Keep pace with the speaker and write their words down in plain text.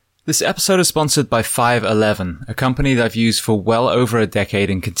This episode is sponsored by 511, a company that I've used for well over a decade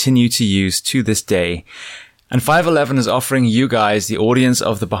and continue to use to this day. And 511 is offering you guys, the audience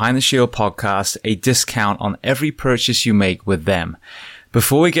of the Behind the Shield podcast, a discount on every purchase you make with them.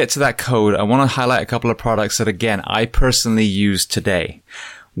 Before we get to that code, I want to highlight a couple of products that, again, I personally use today.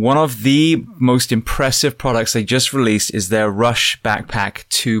 One of the most impressive products they just released is their Rush Backpack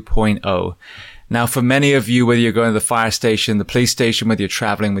 2.0. Now, for many of you, whether you're going to the fire station, the police station, whether you're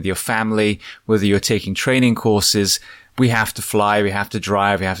traveling with your family, whether you're taking training courses, we have to fly, we have to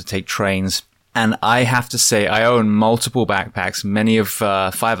drive, we have to take trains. And I have to say, I own multiple backpacks, many of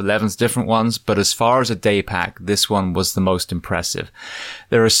 511's different ones, but as far as a day pack, this one was the most impressive.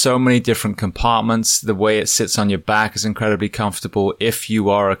 There are so many different compartments. The way it sits on your back is incredibly comfortable. If you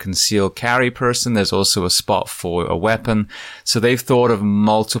are a concealed carry person, there's also a spot for a weapon. So they've thought of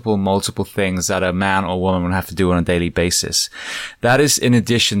multiple things that a man or woman would have to do on a daily basis. That is in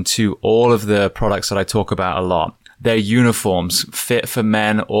addition to all of the products that I talk about a lot. Their uniforms, fit for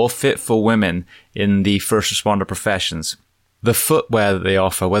men or fit for women in the first responder professions. The footwear that they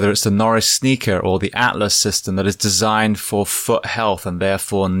offer, whether it's the Norris sneaker or the Atlas system that is designed for foot health and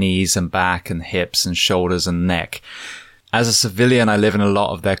therefore knees and back and hips and shoulders and neck. As a civilian, I live in a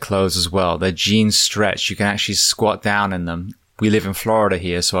lot of their clothes as well. Their jeans stretch. You can actually squat down in them. We live in Florida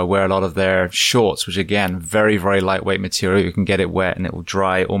here, so I wear a lot of their shorts, which again, very lightweight material. You can get it wet and it will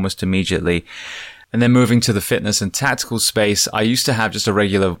dry almost immediately. And then moving to the fitness and tactical space, I used to have just a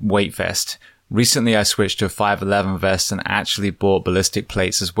regular weight vest. Recently, I switched to a 511 vest and actually bought ballistic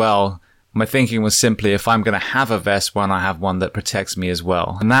plates as well. My thinking was simply, if I'm going to have a vest, why not have one that protects me as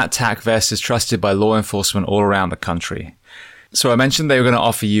well? And that TAC vest is trusted by law enforcement all around the country. So I mentioned they were going to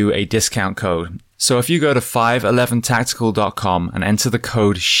offer you a discount code. So if you go to 511tactical.com and enter the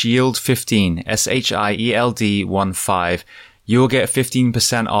code SHIELD15, SHIELD15, you will get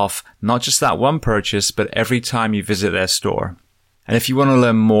 15% off, not just that one purchase, but every time you visit their store. And if you want to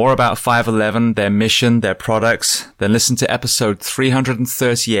learn more about 511, their mission, their products, then listen to episode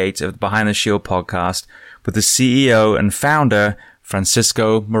 338 of the Behind the Shield podcast with the CEO and founder,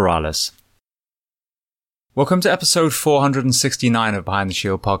 Francisco Morales. Welcome to episode 469 of Behind the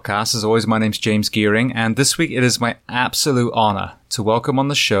Shield podcast. As always, my name's James Gearing, and this week it is my absolute honor to welcome on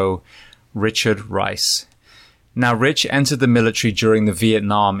the show Richard Rice. Now, Rich entered the military during the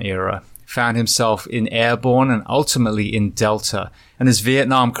Vietnam era, found himself in airborne and ultimately in Delta, and his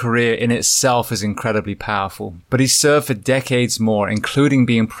Vietnam career in itself is incredibly powerful. But he served for decades more, including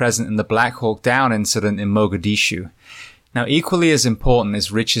being present in the Black Hawk Down incident in Mogadishu. Now, equally as important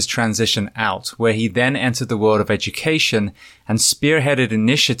is Rich's transition out, where he then entered the world of education and spearheaded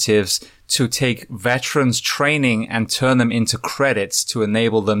initiatives to take veterans' training and turn them into credits to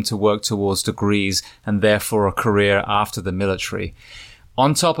enable them to work towards degrees and therefore a career after the military.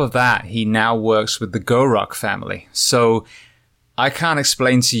 On top of that, he now works with the GORUCK family. So I can't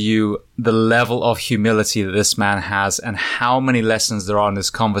explain to you the level of humility that this man has and how many lessons there are in this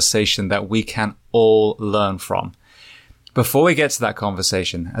conversation that we can all learn from. Before we get to that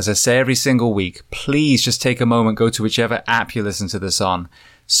conversation, as I say every single week, please just take a moment, go to whichever app you listen to this on,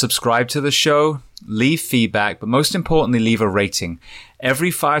 subscribe to the show, leave feedback, but most importantly, leave a rating. Every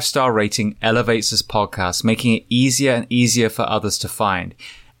 5-star rating elevates this podcast, making it easier and easier for others to find.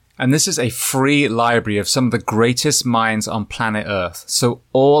 And this is a free library of some of the greatest minds on planet Earth. So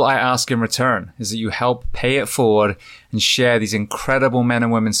all I ask in return is that you help pay it forward and share these incredible men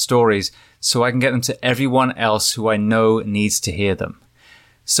and women's stories so I can get them to everyone else who I know needs to hear them.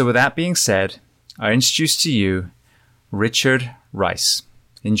 So with that being said, I introduce to you Richard Rice.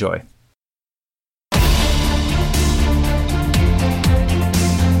 Enjoy.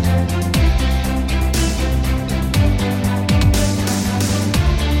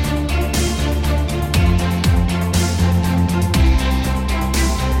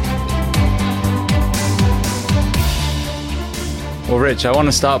 Well, Rich, I want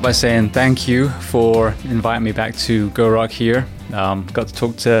to start by saying thank you for inviting me back to GORUCK here. Got to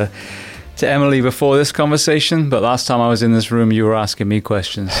talk to Emily before this conversation, but last time I was in this room, you were asking me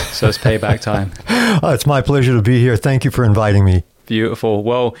questions, so it's payback time. It's my pleasure to be here. Thank you for inviting me. Beautiful.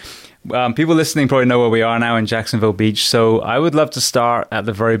 Well, people listening probably know where we are now in Jacksonville Beach, so I would love to start at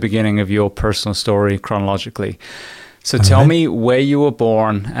the very beginning of your personal story chronologically. So tell me where you were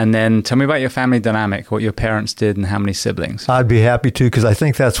born, and then tell me about your family dynamic, what your parents did, and how many siblings. I'd be happy to, because I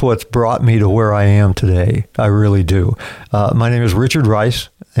think that's what's brought me to where I am today. I really do. My name is Richard Rice,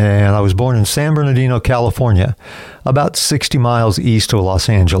 and I was born in San Bernardino, California, about 60 miles east of Los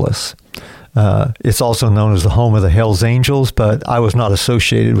Angeles. It's also known as the home of the Hells Angels, but I was not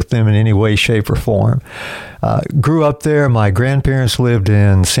associated with them in any way, shape, or form. Grew up there. My grandparents lived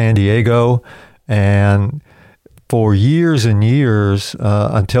in San Diego, and for years and years,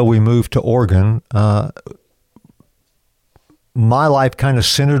 until we moved to Oregon, my life kind of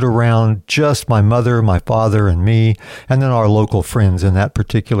centered around just my mother, my father, and me, and then our local friends in that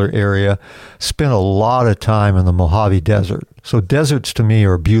particular area. Spent a lot of time in the Mojave Desert. So deserts to me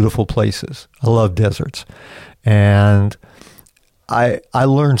are beautiful places. I love deserts. And I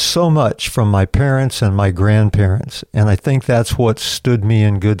learned so much from my parents and my grandparents, and I think that's what stood me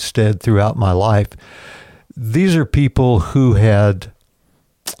in good stead throughout my life. These are people who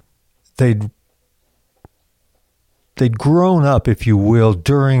they'd grown up, if you will,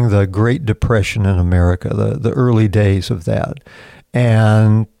 during the Great Depression in America, the early days of that.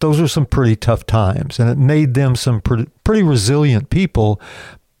 And those were some pretty tough times, and it made them some pretty resilient people.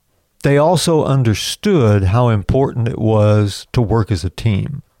 They also understood how important it was to work as a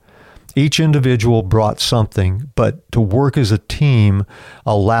team. Each individual brought something, but to work as a team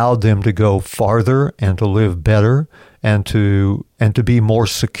allowed them to go farther and to live better and to be more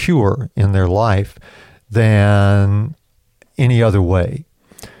secure in their life than any other way.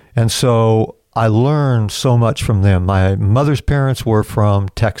 And so I learned so much from them. My mother's parents were from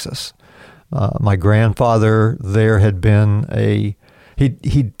Texas. My grandfather there had been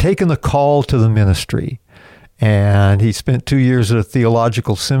he'd taken the call to the ministry, and he spent 2 years at a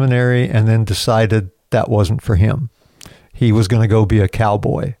theological seminary and then decided that wasn't for him. He was going to go be a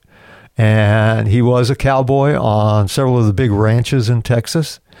cowboy. And he was a cowboy on several of the big ranches in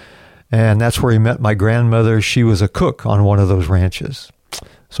Texas. And that's where he met my grandmother. She was a cook on one of those ranches.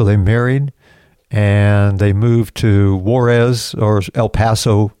 So they married, and they moved to Juarez or El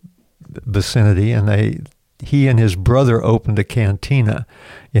Paso vicinity, and he and his brother opened a cantina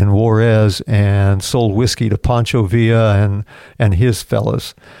in Juarez and sold whiskey to Pancho Villa and his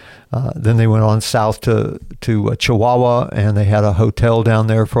fellows. Then they went on south to Chihuahua, and they had a hotel down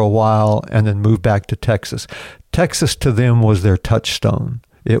there for a while, and then moved back to Texas. Texas to them was their touchstone.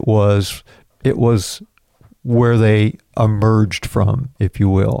 It was where they emerged from, if you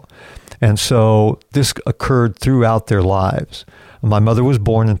will. And so this occurred throughout their lives. My mother was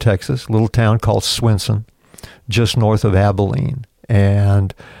born in Texas, a little town called Swenson, just north of Abilene.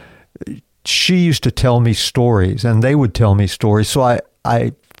 And she used to tell me stories, and they would tell me stories. So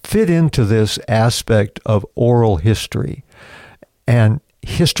I fit into this aspect of oral history. And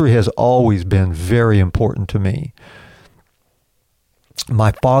history has always been very important to me.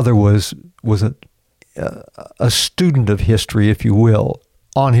 My father was a student of history, if you will,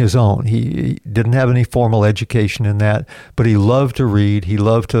 on his own. He didn't have any formal education in that, but he loved to read. He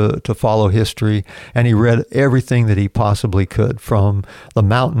loved to follow history, and he read everything that he possibly could, from the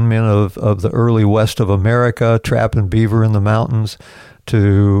mountain men of the early west of America, trapping beaver in the mountains,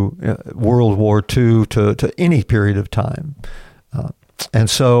 to World War II, to any period of time. And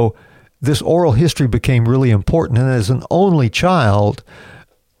so this oral history became really important. And as an only child,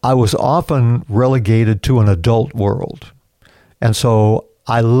 I was often relegated to an adult world. And so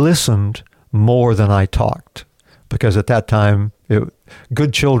I listened more than I talked, because at that time,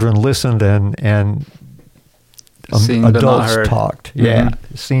 good children listened and adults talked. Mm-hmm. Yeah,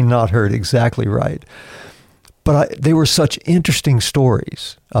 seen, not heard, exactly right. But they were such interesting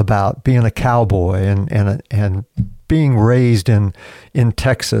stories about being a cowboy and being raised in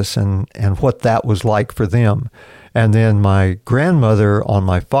Texas and what that was like for them. And then my grandmother on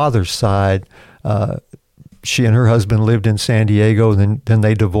my father's side, she and her husband lived in San Diego, and then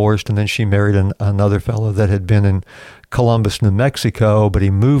they divorced, and then she married another fellow that had been in Columbus, New Mexico, but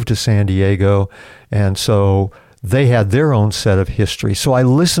he moved to San Diego, and so they had their own set of history. So I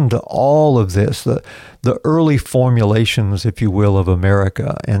listened to all of this, the early formulations, if you will, of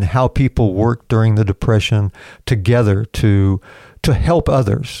America, and how people worked during the Depression together to help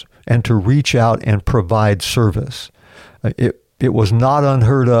others and to reach out and provide service. It was not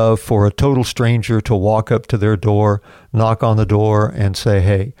unheard of for a total stranger to walk up to their door, knock on the door, and say,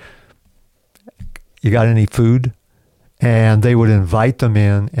 "Hey, you got any food?" And they would invite them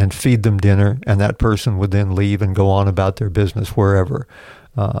in and feed them dinner, and that person would then leave and go on about their business wherever.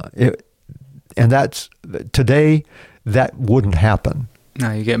 And that's today, that wouldn't happen.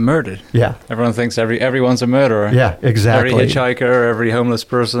 No, you get murdered. Yeah. Everyone thinks everyone's a murderer. Yeah, exactly. Every hitchhiker, every homeless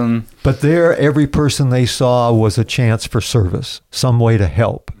person. But there, every person they saw was a chance for service, some way to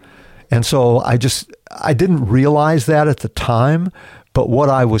help. And so I didn't realize that at the time, but what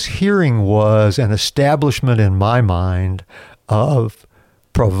I was hearing was an establishment in my mind of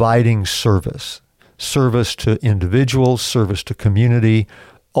providing service to individuals, service to community,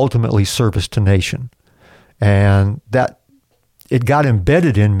 ultimately service to nation. And that it got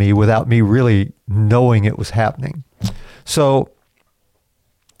embedded in me without me really knowing it was happening. So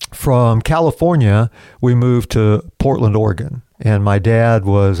from California, we moved to Portland, Oregon. And my dad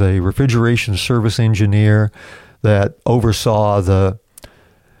was a refrigeration service engineer that oversaw the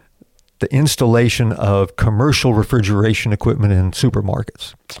installation of commercial refrigeration equipment in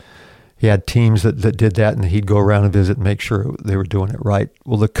supermarkets. He had teams that did that, and he'd go around and visit and make sure they were doing it right.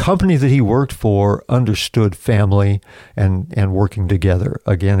 Well, the company that he worked for understood family and working together.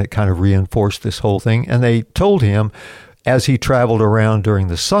 Again, it kind of reinforced this whole thing. And they told him, as he traveled around during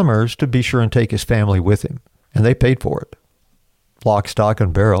the summers, to be sure and take his family with him. And they paid for it. Lock, stock,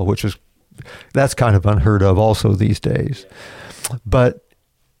 and barrel, that's kind of unheard of also these days. But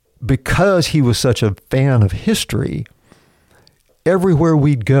because he was such a fan of history, everywhere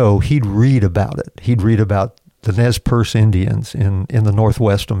we'd go, he'd read about it. He'd read about the Nez Perce Indians in the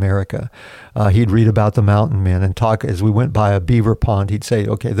Northwest America. He'd read about the mountain men and talk. As we went by a beaver pond, he'd say,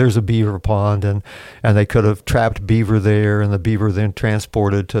 okay, there's a beaver pond, and they could have trapped beaver there, and the beaver then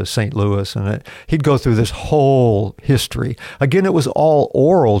transported to St. Louis. And he'd go through this whole history. Again, it was all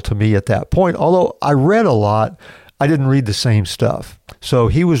oral to me at that point. Although I read a lot, I didn't read the same stuff. So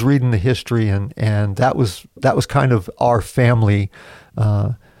he was reading the history, and that was kind of our family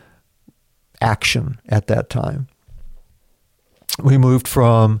action at that time. We moved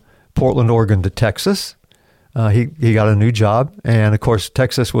from Portland, Oregon to Texas. He got a new job, and of course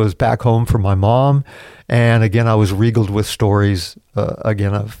Texas was back home for my mom. And again, I was regaled with stories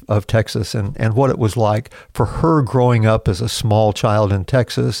again of Texas and what it was like for her growing up as a small child in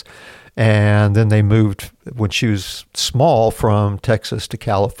Texas. And then they moved when she was small from Texas to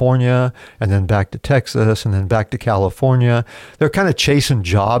California, and then back to Texas, and then back to California. They're kind of chasing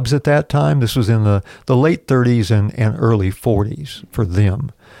jobs at that time. This was in the late 30s and early 40s for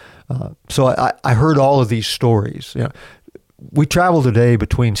them. So I heard all of these stories. You know, we travel today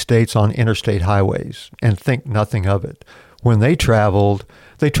between states on interstate highways and think nothing of it. When they traveled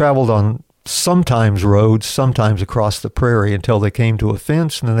on sometimes roads, sometimes across the prairie until they came to a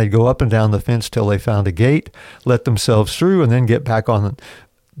fence, and then they'd go up and down the fence till they found a gate, let themselves through, and then get back on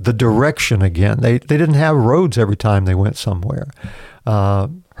the direction again. They didn't have roads every time they went somewhere.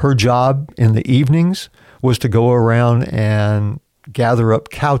 Her job in the evenings was to go around and gather up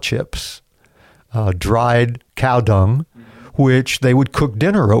cow chips, dried cow dung, which they would cook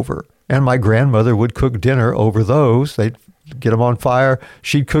dinner over. And my grandmother would cook dinner over those. They'd get them on fire.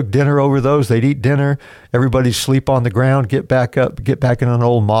 She'd cook dinner over those. They'd eat dinner. Everybody'd sleep on the ground, get back up, get back in an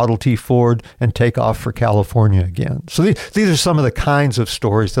old Model T Ford, and take off for California again. So these are some of the kinds of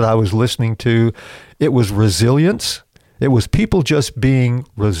stories that I was listening to. It was resilience. It was people just being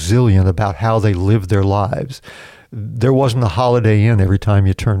resilient about how they lived their lives. There wasn't a Holiday Inn every time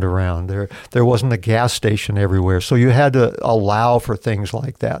you turned around. There wasn't a gas station everywhere. So you had to allow for things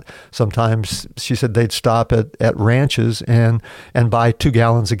like that. Sometimes, she said, they'd stop at ranches and buy 2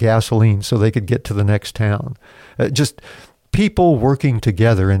 gallons of gasoline so they could get to the next town. Just people working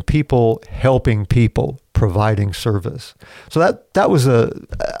together and people helping people, providing service. So that was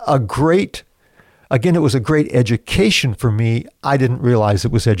a great... Again, it was a great education for me. I didn't realize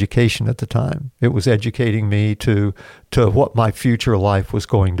it was education at the time. It was educating me to what my future life was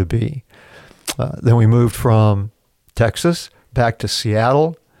going to be. Then we moved from Texas back to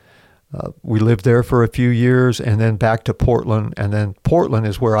Seattle. We lived there for a few years, and then back to Portland. And then Portland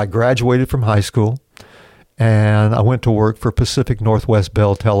is where I graduated from high school, and I went to work for Pacific Northwest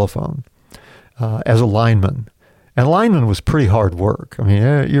Bell Telephone as a lineman. And lineman was pretty hard work. I mean,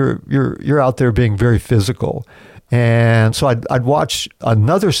 you're out there being very physical. And so I'd watch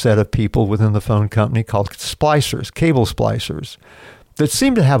another set of people within the phone company called splicers, cable splicers, that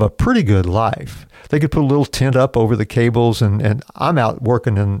seemed to have a pretty good life. They could put a little tent up over the cables, and I'm out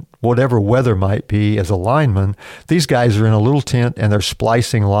working in whatever weather might be as a lineman. These guys are in a little tent, and they're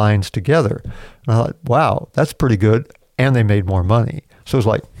splicing lines together. And I thought, wow, that's pretty good. And they made more money. So it was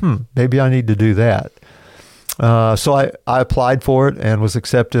like, maybe I need to do that. So I applied for it and was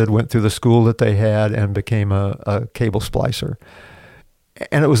accepted, went through the school that they had, and became a cable splicer.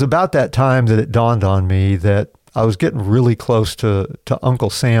 And it was about that time that it dawned on me that I was getting really close to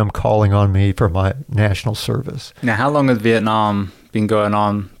Uncle Sam calling on me for my national service. Now, how long had Vietnam been going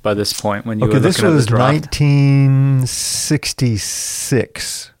on by this point when you were looking at the draft? This was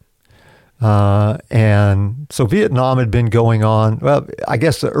 1966. And so Vietnam had been going on, well, I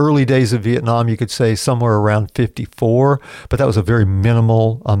guess the early days of Vietnam, you could say somewhere around 54, but that was a very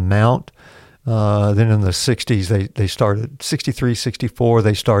minimal amount. Then in the 60s, they started, 63, 64,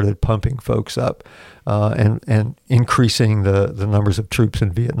 they started pumping folks up and increasing the numbers of troops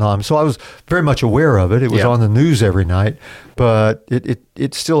in Vietnam. So I was very much aware of it. It was on the news every night, but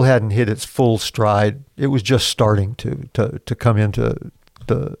it still hadn't hit its full stride. It was just starting to come into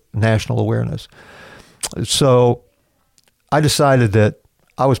the national awareness. So I decided that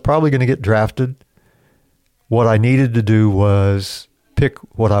I was probably going to get drafted. What I needed to do was pick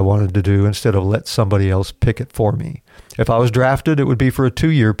what I wanted to do instead of let somebody else pick it for me. If I was drafted, it would be for a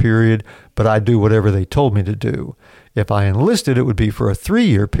 2-year period, but I'd do whatever they told me to do. If I enlisted, it would be for a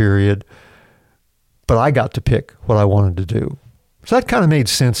 3-year period, but I got to pick what I wanted to do. So that kind of made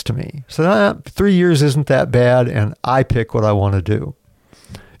sense to me. So 3 years isn't that bad, and I pick what I want to do.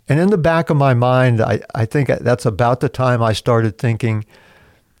 And in the back of my mind, I think that's about the time I started thinking,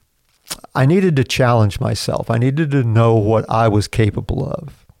 I needed to challenge myself. I needed to know what I was capable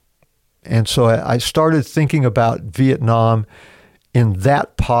of. And so I started thinking about Vietnam in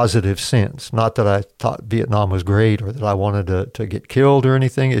that positive sense. Not that I thought Vietnam was great or that I wanted to get killed or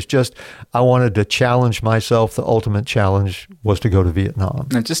anything. It's just I wanted to challenge myself. The ultimate challenge was to go to Vietnam.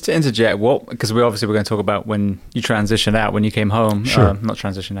 Now, just to interject, because we're going to talk about when you transitioned out, when you came home. Sure. Not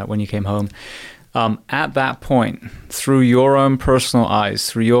transitioned out, when you came home. At that point, through your own personal eyes,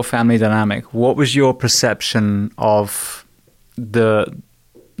 through your family dynamic, what was your perception of the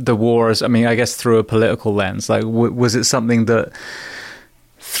wars? I mean, I guess through a political lens. Like, was it something that,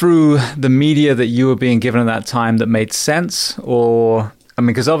 through the media that you were being given at that time, that made sense? Or, I mean,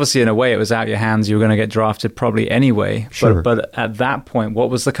 because obviously in a way it was out of your hands. You were going to get drafted probably anyway. Sure. But at that point, what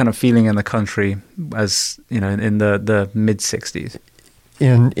was the kind of feeling in the country as, you know, in the mid-'60s?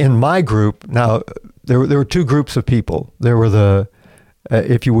 In my group, now there were two groups of people. There were the,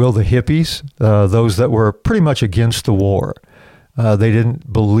 if you will, the hippies, those that were pretty much against the war. They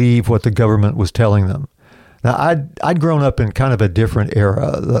didn't believe what the government was telling them. Now, I'd grown up in kind of a different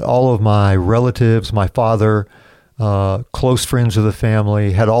era. All of my relatives, my father, close friends of the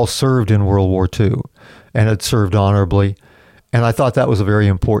family had all served in World War II and had served honorably. And I thought that was a very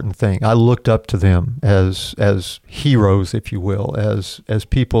important thing. I looked up to them as heroes, if you will, as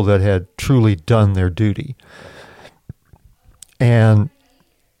people that had truly done their duty. And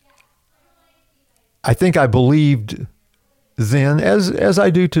I think I believed then, as I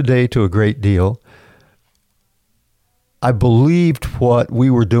do today to a great deal, I believed what we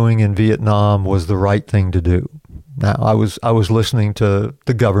were doing in Vietnam was the right thing to do. Now, I was listening to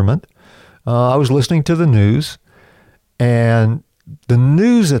the government. I was listening to the news. And the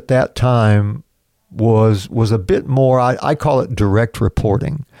news at that time was a bit more, I call it direct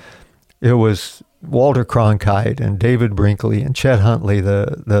reporting. It was Walter Cronkite and David Brinkley and Chet Huntley,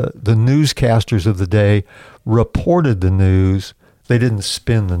 the newscasters of the day, reported the news. They didn't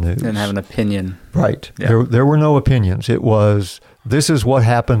spin the news. Didn't have an opinion. Right. Yeah. There were no opinions. It was, this is what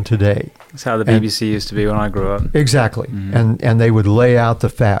happened today. That's how the BBC used to be when I grew up. Exactly. Mm-hmm. And they would lay out the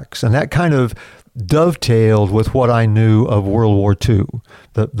facts. And that kind of dovetailed with what I knew of World War II,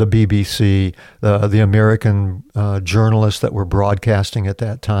 the BBC, the American journalists that were broadcasting at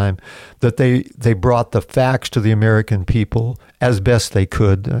that time, that they brought the facts to the American people as best they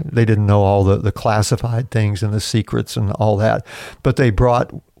could. They didn't know all the classified things and the secrets and all that, but they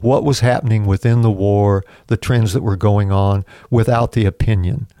brought what was happening within the war, the trends that were going on, without the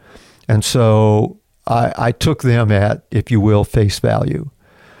opinion. And so I took them at, if you will, face value.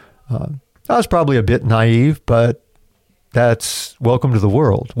 I was probably a bit naive, but that's welcome to the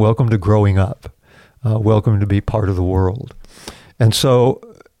world. Welcome to growing up. Welcome to be part of the world. And so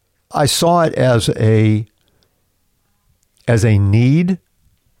I saw it as a need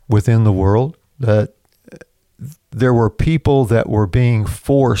within the world, that there were people that were being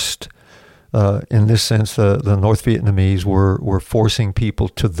forced, in this sense, the North Vietnamese were forcing people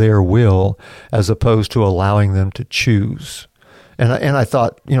to their will as opposed to allowing them to choose. And I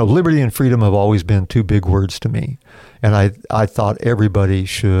thought, liberty and freedom have always been two big words to me. And I thought everybody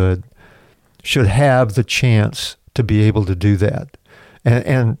should have the chance to be able to do that.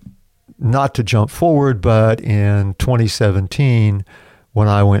 And not to jump forward, but in 2017, when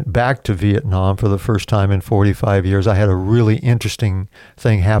I went back to Vietnam for the first time in 45 years, I had a really interesting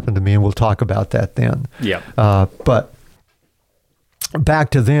thing happen to me, and we'll talk about that then. Yeah. But back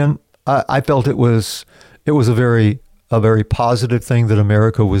to then, I felt it was a very positive thing that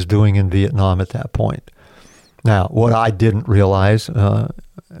America was doing in Vietnam at that point. Now, what I didn't realize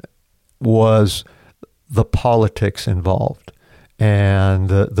was the politics involved. and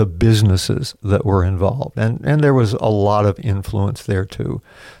the businesses that were involved. And there was a lot of influence there too.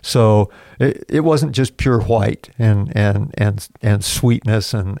 So it wasn't just pure white and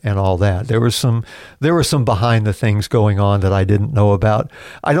sweetness and all that. There was some behind the things going on that I didn't know about.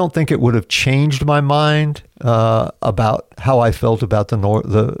 I don't think it would have changed my mind about how I felt about the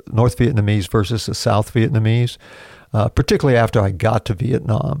North Vietnamese versus the South Vietnamese, particularly after I got to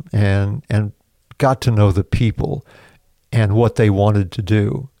Vietnam and got to know the people and what they wanted to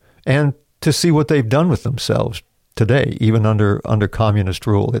do, and to see what they've done with themselves today, even under communist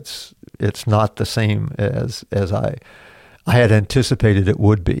rule. It's not the same as I had anticipated it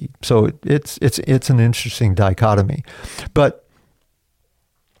would be. So it's an interesting dichotomy. But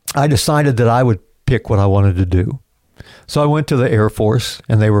I decided that I would pick what I wanted to do. So I went to the Air Force,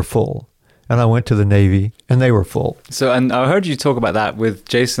 and they were full. And I went to the Navy, and they were full. So, and I heard you talk about that with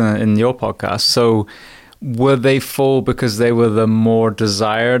Jason in your podcast. So were they full because they were the more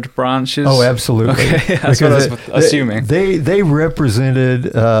desired branches? Oh, absolutely. Okay, that's what I was assuming. They represented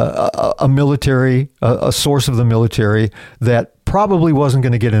a military, a source of the military that probably wasn't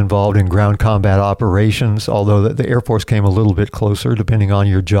going to get involved in ground combat operations, although the Air Force came a little bit closer, depending on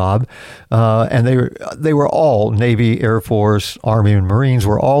your job. And they were all, Navy, Air Force, Army, and Marines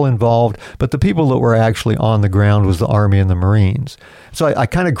were all involved, but the people that were actually on the ground was the Army and the Marines. So I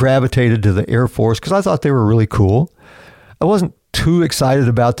kind of gravitated to the Air Force because I thought they were really cool. I wasn't too excited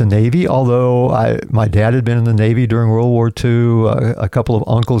about the Navy, although my dad had been in the Navy during World War II. A couple of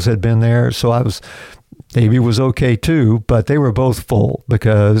uncles had been there, so Navy was okay too, but they were both full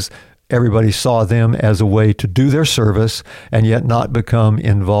because everybody saw them as a way to do their service and yet not become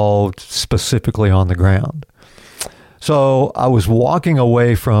involved specifically on the ground. So I was walking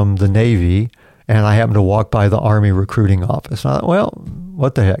away from the Navy, and I happened to walk by the Army recruiting office. And I thought, well,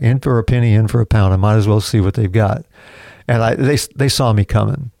 what the heck? In for a penny, in for a pound. I might as well see what they've got. And they saw me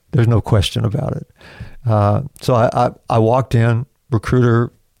coming. There's no question about it. So I walked in.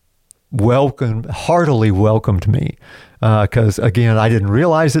 Recruiter heartily welcomed me, because again, I didn't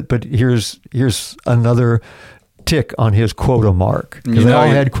realize it, but here's another tick on his quota mark, because they all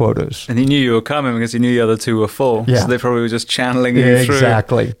had quotas. And he knew you were coming because he knew the other two were full. Yeah. So they probably were just channeling you through.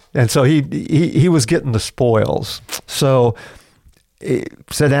 Exactly. And so he was getting the spoils. So he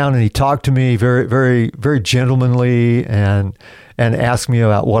sat down and he talked to me very, very, very gentlemanly and asked me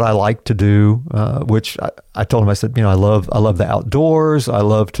about what I like to do, which I told him, I said, I love the outdoors. I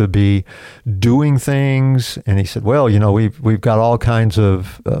love to be doing things. And he said, well, we've got all kinds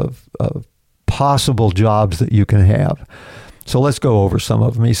of possible jobs that you can have. So let's go over some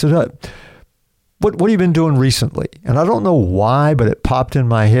of them. He said, what have you been doing recently? And I don't know why, but it popped in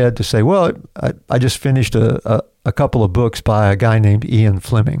my head to say, well, I just finished a couple of books by a guy named Ian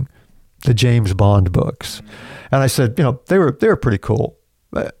Fleming, the James Bond books. And I said, they were pretty cool.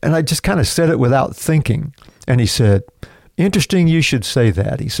 And I just kind of said it without thinking. And he said, interesting you should say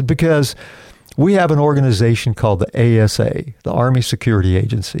that. He said, because we have an organization called the ASA, the Army Security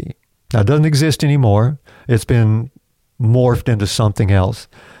Agency. Now, it doesn't exist anymore. It's been morphed into something else.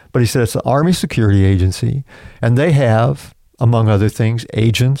 But he said it's the Army Security Agency, and they have, among other things,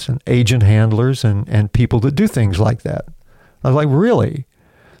 agents and agent handlers and people that do things like that. I was like, really?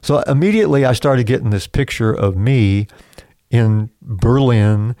 So immediately I started getting this picture of me in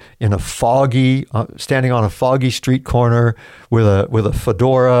Berlin in a foggy, standing on a foggy street corner with a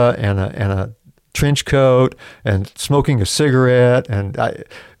fedora and a trench coat and smoking a cigarette and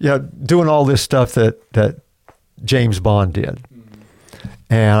doing all this stuff that James Bond did.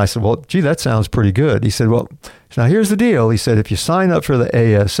 And I said, well, gee, that sounds pretty good. He said, well, now here's the deal. He said, if you sign up for the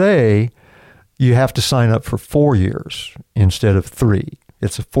ASA, you have to sign up for 4 years instead of 3.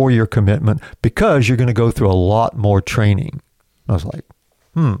 It's a 4-year commitment because you're going to go through a lot more training. I was like,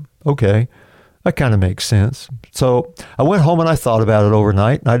 okay, that kind of makes sense. So I went home and I thought about it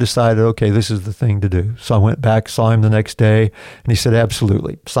overnight, and I decided, okay, this is the thing to do. So I went back, saw him the next day, and he said,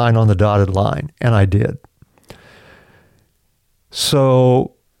 absolutely, sign on the dotted line. And I did.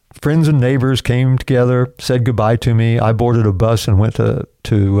 So friends and neighbors came together, said goodbye to me. I boarded a bus and went to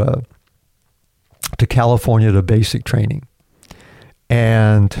California to basic training.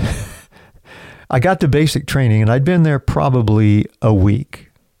 And I got to basic training, and I'd been there probably a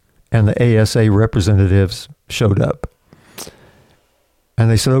week, and the ASA representatives showed up.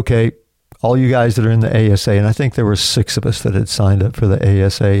 And they said, okay, all you guys that are in the ASA, and I think there were 6 of us that had signed up for the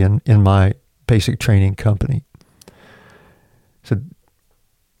ASA in my basic training company. Said,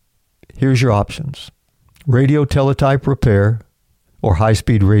 here's your options: radio teletype repair or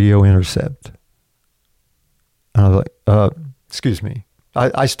high-speed radio intercept. And I was like, excuse me.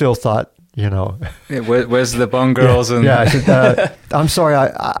 I still thought Where's the Bond girls? Yeah, I said, I'm sorry,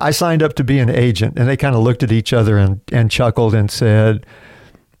 I signed up to be an agent. And they kind of looked at each other and chuckled and said,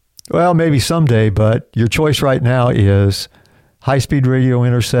 well, maybe someday, but your choice right now is high-speed radio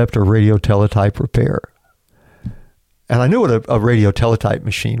intercept or radio teletype repair. And I knew what a radio teletype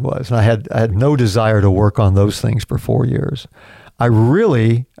machine was. And I had no desire to work on those things for 4 years.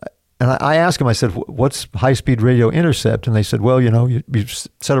 I asked them, I said, what's high-speed radio intercept? And they said, well, you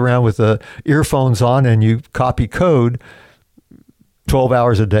sit around with the earphones on and you copy code 12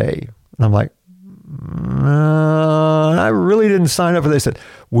 hours a day. And I'm like, I really didn't sign up for this. They said,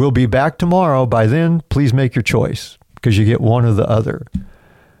 we'll be back tomorrow. By then, please make your choice because you get one or the other.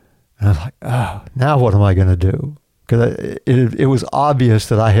 And I was like, oh, now what am I going to do? Because it was obvious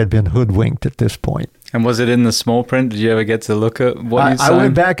that I had been hoodwinked at this point. And was it in the small print? Did you ever get to look at what you signed? I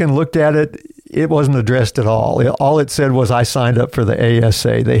went back and looked at it. It wasn't addressed at all. All it said was I signed up for the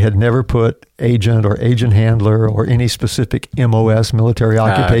ASA. They had never put agent or agent handler or any specific MOS, military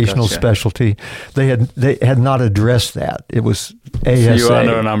occupational specialty. They had not addressed that. It was ASA. So you were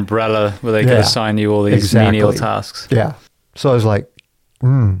under an umbrella where they could assign you all these menial tasks. Yeah. So I was like,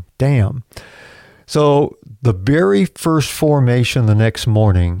 damn. So the very first formation the next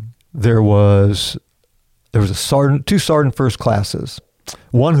morning, there was a sergeant, 2 sergeant first classes.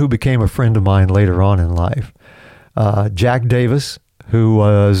 One who became a friend of mine later on in life, Jack Davis, who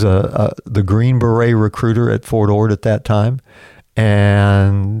was the Green Beret recruiter at Fort Ord at that time.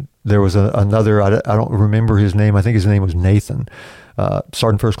 And there was another, I don't remember his name. I think his name was Nathan,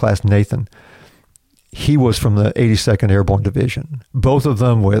 Sergeant First Class Nathan. He was from the 82nd Airborne Division. Both of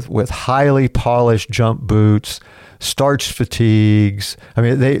them with highly polished jump boots, starched fatigues. I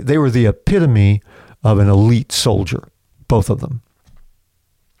mean, they were the epitome of an elite soldier, both of them.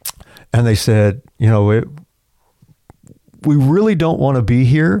 And they said, we really don't want to be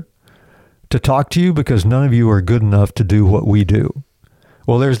here to talk to you because none of you are good enough to do what we do.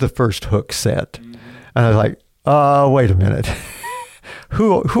 Well, there's the first hook set. Mm-hmm. And I was like, wait a minute.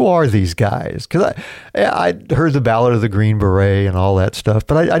 Who are these guys? Because I'd heard the Ballad of the Green Beret and all that stuff,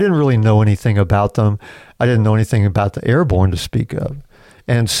 but I didn't really know anything about them. I didn't know anything about the airborne to speak of.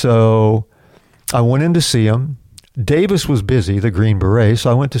 And so I went in to see him. Davis was busy, the Green Beret,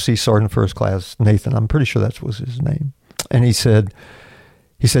 so I went to see Sergeant First Class Nathan. I'm pretty sure that was his name. And he said,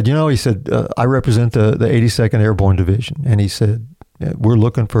 I represent the 82nd Airborne Division. And he said, we're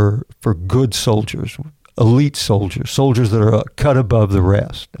looking for good soldiers, elite soldiers that are a cut above the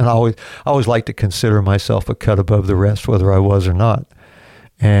rest. And I always like to consider myself a cut above the rest, whether I was or not.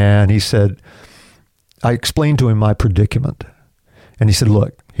 And he said, I explained to him my predicament. And he said,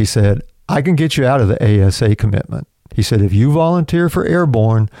 look, I can get you out of the ASA commitment. He said, if you volunteer for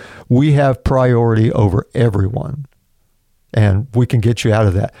airborne, we have priority over everyone. And we can get you out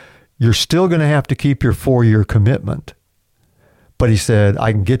of that. You're still going to have to keep your 4-year commitment. But he said,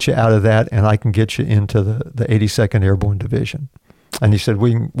 I can get you out of that and I can get you into the 82nd Airborne Division. And he said,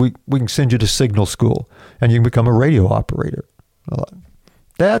 we can send you to signal school and you can become a radio operator.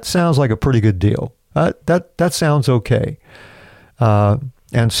 That sounds like a pretty good deal. That sounds okay.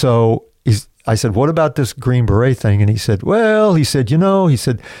 And so I said, what about this Green Beret thing? And he said,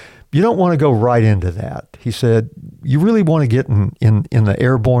 you don't want to go right into that. He said, you really want to get in the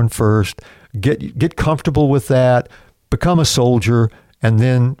airborne first, get comfortable with that, become a soldier, and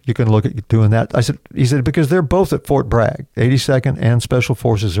then you can look at doing that. He said, because they're both at Fort Bragg. 82nd and Special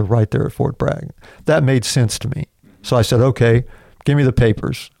Forces are right there at Fort Bragg. That made sense to me. So I said, okay, give me the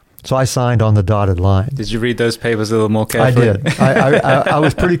papers. So I signed on the dotted line. Did you read those papers a little more carefully? I did. I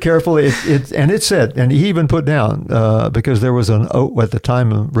was pretty careful. It said, and he even put down, because there was at the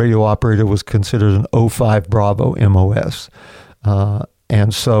time, a radio operator was considered an 05 Bravo MOS.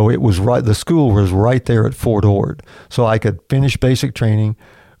 And so it was right, the school was right there at Fort Ord. So I could finish basic training,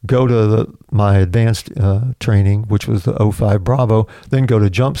 go to my advanced training, which was the 05 Bravo, then go to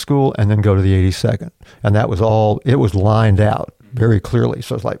jump school, and then go to the 82nd. And that was all, it was lined out very clearly.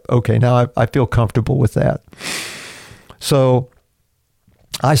 So it's like, okay, now I feel comfortable with that. So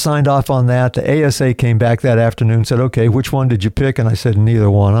I signed off on that. The ASA came back that afternoon and said, okay, which one did you pick? And I said,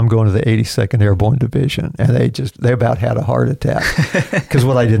 neither one. I'm going to the 82nd Airborne Division. And they about had a heart attack. Because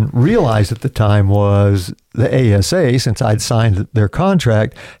what I didn't realize at the time was the ASA, since I'd signed their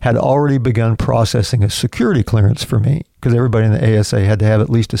contract, had already begun processing a security clearance for me. Because everybody in the ASA had to have at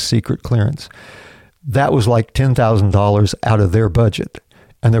least a secret clearance. That was like $10,000 out of their budget.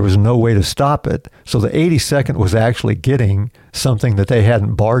 and there was no way to stop it. So the 82nd was actually getting something that they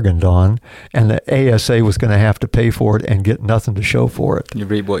hadn't bargained on, and the ASA was going to have to pay for it and get nothing to show for it. You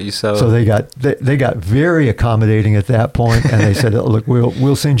reap what you sow. So they got very accommodating at that point, and they said, "Look,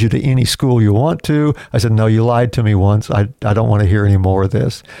 we'll send you to any school you want to." I said, "No, you lied to me once. I don't want to hear any more of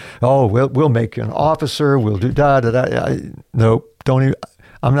this." "Oh, we'll make you an officer. We'll do da da da." Nope, don't even.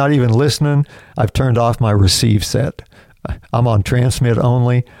 I'm not even listening. I've turned off my receive set. I'm on transmit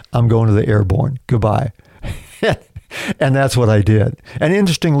only. I'm going to the airborne. Goodbye. And that's what I did. And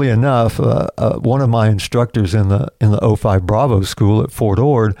interestingly enough, one of my instructors in the 05 Bravo school at Fort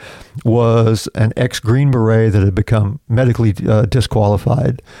Ord was an ex-Green Beret that had become medically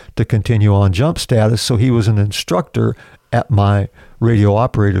disqualified to continue on jump status. So he was an instructor at my radio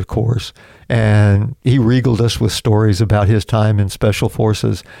operator course, and he regaled us with stories about his time in Special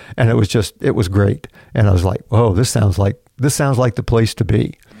Forces, and it was great. And I was like, "Whoa, this sounds like the place to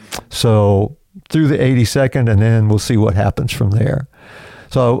be." So through the 82nd, and then we'll see what happens from there.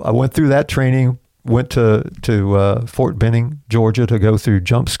 So I went through that training, went to Fort Benning, Georgia, to go through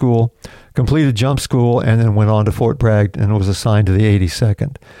jump school, completed jump school, and then went on to Fort Bragg and was assigned to the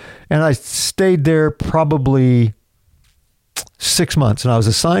 82nd. And I stayed there probably 6 months, and I was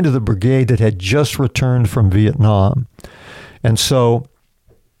assigned to the brigade that had just returned from Vietnam. And so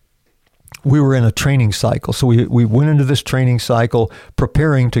we were in a training cycle. So we went into this training cycle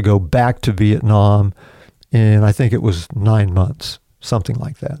preparing to go back to Vietnam in, I think it was 9 months, something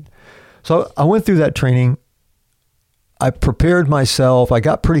like that. So I went through that training. I prepared myself. I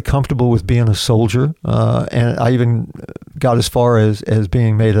got pretty comfortable with being a soldier, and I even got as far as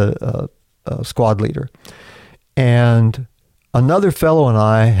being made a squad leader. And another fellow and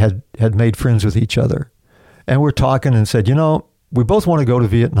I had made friends with each other. And we're talking and said, we both want to go to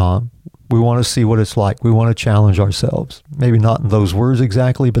Vietnam. We want to see what it's like. We want to challenge ourselves. Maybe not in those words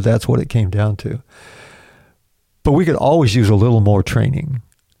exactly, but that's what it came down to. But we could always use a little more training.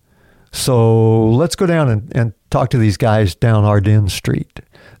 So let's go down and talk to these guys down Ardennes Street.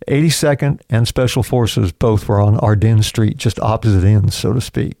 82nd and Special Forces both were on Ardennes Street, just opposite ends, so to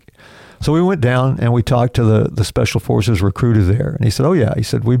speak. So we went down and we talked to the Special Forces recruiter there. And he said, "Oh, yeah." He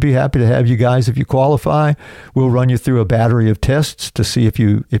said, "We'd be happy to have you guys if you qualify. We'll run you through a battery of tests to see if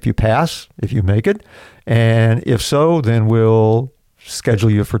you pass, if you make it. And if so, then we'll schedule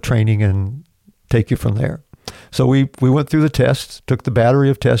you for training and take you from there." So we went through the tests, took the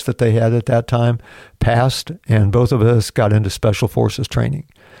battery of tests that they had at that time, passed, and both of us got into Special Forces training.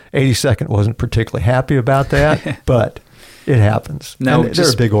 82nd wasn't particularly happy about that, but it happens. Now,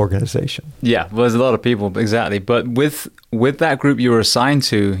 they're a big organization. Yeah, well, there's a lot of people, exactly. But with that group you were assigned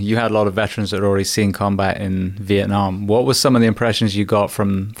to, you had a lot of veterans that had already seen combat in Vietnam. What was some of the impressions you got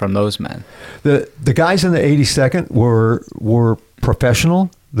from those men? The guys in the 82nd were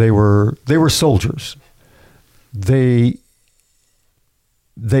professional. They were soldiers. They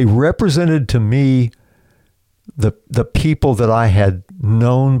represented to me the people that I had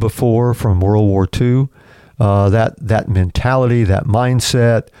known before from World War II. That mentality, that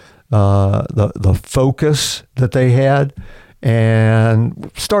mindset, the focus that they had,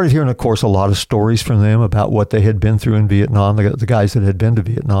 and started hearing, of course, a lot of stories from them about what they had been through in Vietnam, the guys that had been to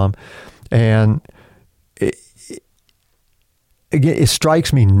Vietnam. And again, it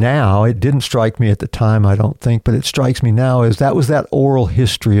strikes me now, it didn't strike me at the time, I don't think, but it strikes me now as that was that oral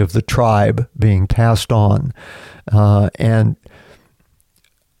history of the tribe being passed on. And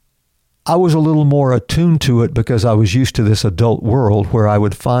I was a little more attuned to it because I was used to this adult world where I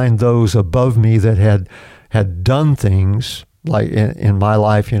would find those above me that had done things like in my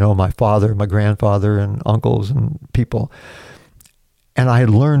life, my father, my grandfather, and uncles and people. And I had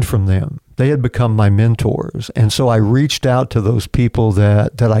learned from them. They had become my mentors. And so I reached out to those people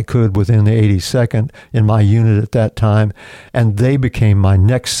that I could within the 82nd in my unit at that time, and they became my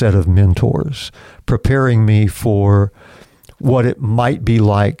next set of mentors, preparing me for what it might be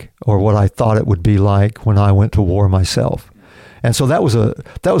like or what I thought it would be like when I went to war myself. And so that was a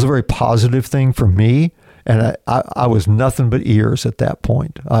very positive thing for me. And I was nothing but ears at that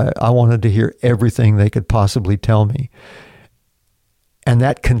point. I wanted to hear everything they could possibly tell me. And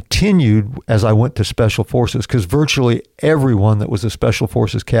that continued as I went to Special Forces, because virtually everyone that was a Special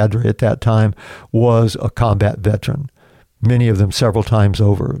Forces cadre at that time was a combat veteran, many of them several times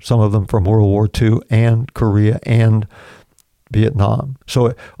over, some of them from World War II and Korea and Vietnam.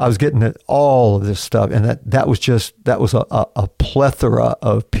 So I was getting all of this stuff, and that was a plethora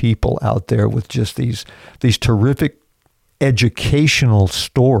of people out there with just these terrific educational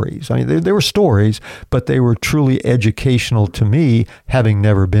stories. I mean, they were stories, but they were truly educational to me, having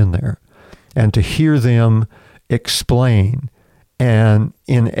never been there. And to hear them explain and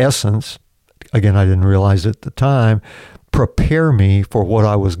in essence, again, I didn't realize it at the time, prepare me for what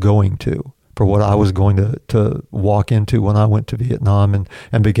I was going to, for what I was going to walk into when I went to Vietnam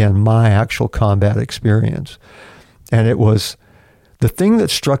and began my actual combat experience. And it was the thing that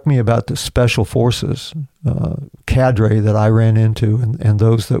struck me about the Special Forces cadre that I ran into and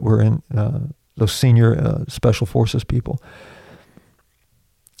those that were in, those senior Special Forces people.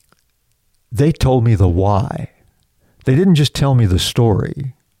 They told me the why. They didn't just tell me the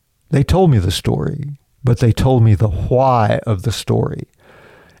story. They told me the story, but they told me the why of the story.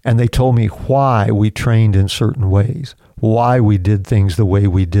 And they told me why we trained in certain ways, why we did things the way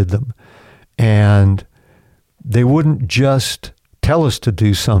we did them. And they wouldn't just tell us to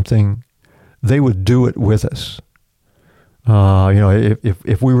do something, they would do it with us.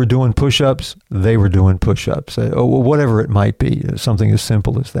 If we were doing push-ups, they were doing push-ups. Whatever it might be, something as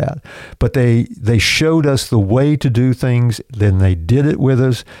simple as that. But they showed us the way to do things, then they did it with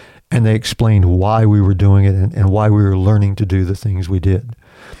us, and they explained why we were doing it and why we were learning to do the things we did.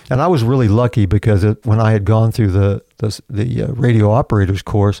 And I was really lucky because when I had gone through the radio operators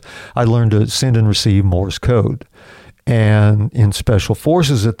course, I learned to send and receive Morse code. And in Special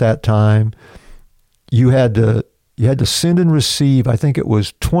Forces at that time, you had to send and receive, I think it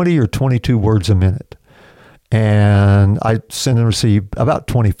was 20 or 22 words a minute. And I sent and received about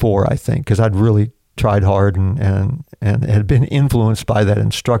 24, I think, because I'd really tried hard and had been influenced by that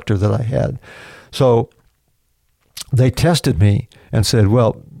instructor that I had. So they tested me and said,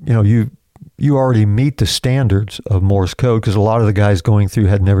 well, you already meet the standards of Morse code, because a lot of the guys going through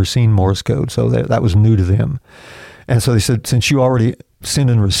had never seen Morse code, so that was new to them. And so they said, since you already send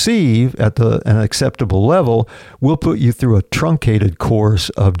and receive at an acceptable level, we'll put you through a truncated course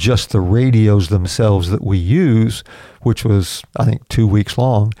of just the radios themselves that we use, which was, I think, 2 weeks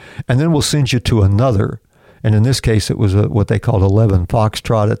long. And then we'll send you to another. And in this case, it was what they called 11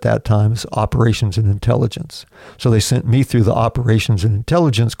 Foxtrot at that time, is Operations and Intelligence. So they sent me through the Operations and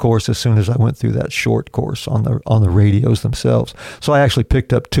Intelligence course as soon as I went through that short course on the radios themselves. So I actually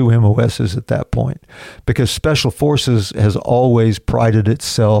picked up 2 MOSs at that point, because Special Forces has always prided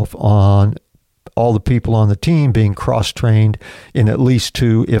itself on all the people on the team being cross-trained in at least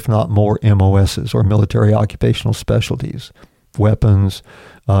 2, if not more, MOSs, or military occupational specialties. Weapons,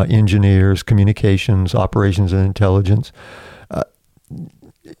 engineers, communications, operations and intelligence.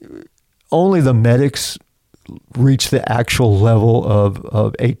 Only the medics reach the actual level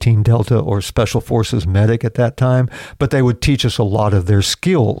of 18 Delta or Special Forces medic at that time, but they would teach us a lot of their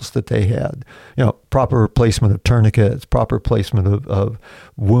skills that they had. Proper placement of tourniquets, proper placement of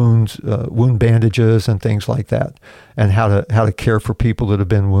wounds, wound bandages and things like that, and how to care for people that have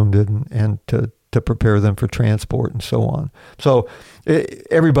been wounded and to prepare them for transport and so on. So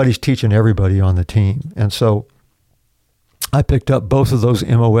everybody's teaching everybody on the team. And so I picked up both of those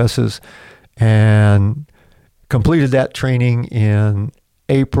MOSs and completed that training in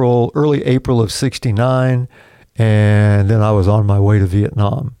early April of 69. And then I was on my way to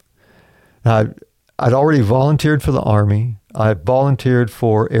Vietnam. I'd already volunteered for the Army. I volunteered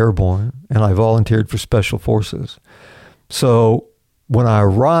for Airborne, and I volunteered for Special Forces. So when I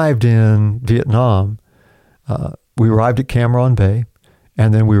arrived in Vietnam, we arrived at Cam Ranh Bay,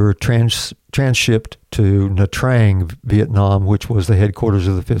 and then we were transshipped to Nha Trang, Vietnam, which was the headquarters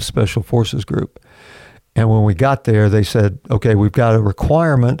of the 5th Special Forces Group. And when we got there, they said, okay, we've got a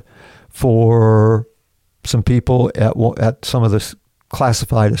requirement for some people at some of the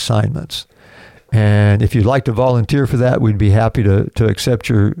classified assignments. And if you'd like to volunteer for that, we'd be happy to accept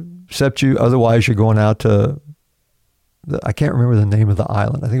you. Otherwise, you're going out to I can't remember the name of the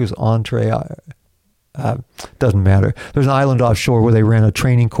island. I think it was Entree. Doesn't matter. There's an island offshore where they ran a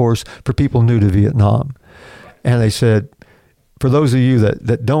training course for people new to Vietnam. And they said, for those of you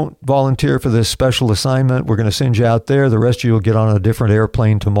that don't volunteer for this special assignment, we're going to send you out there. The rest of you will get on a different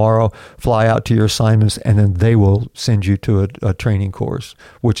airplane tomorrow, fly out to your assignments, and then they will send you to a training course,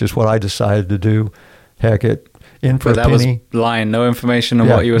 which is what I decided to do. Heck, in for a penny. But that was lying. No information on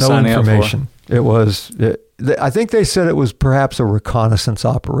what you were signing up for. It was... I think they said it was perhaps a reconnaissance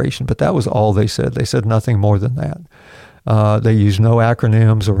operation, but that was all they said. They said nothing more than that. They used no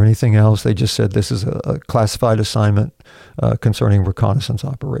acronyms or anything else. They just said this is a classified assignment concerning reconnaissance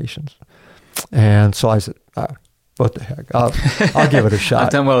operations. And so I said, what the heck? I'll give it a shot. I've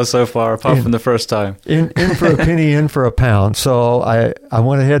done well so far, apart from the first time. In for a penny, in for a pound. So I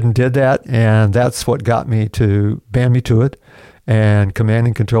went ahead and did that, and that's what got me to band me to it. And Command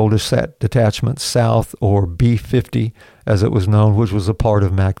and Control Detachment South, or B-50 as it was known, which was a part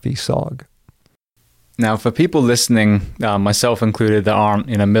of MACV SOG. Now, for people listening, myself included, that aren't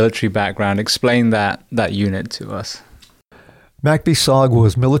in a military background, explain that unit to us. MACV-SOG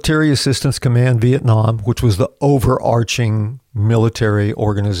was Military Assistance Command Vietnam, which was the overarching military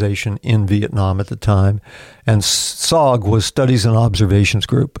organization in Vietnam at the time. And SOG was Studies and Observations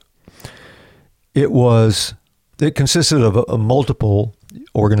Group. It consisted of multiple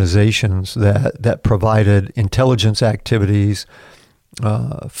organizations that provided intelligence activities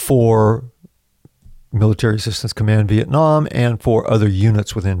for Military Assistance Command Vietnam and for other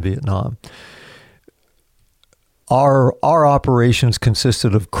units within Vietnam. Our operations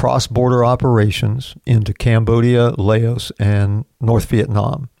consisted of cross-border operations into Cambodia, Laos, and North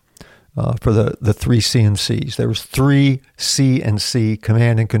Vietnam for the three CNCs. There was 3 CNC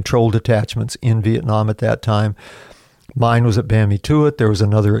command and control detachments in Vietnam at that time. Mine was at Ban Me Tuot. There was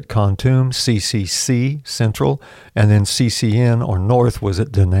another at Kon Tum, CCC, Central, and then CCN, or North, was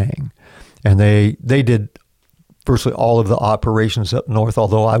at Da Nang. And they did virtually all of the operations up north,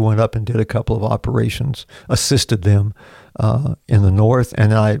 although I went up and did a couple of operations, assisted them in the north,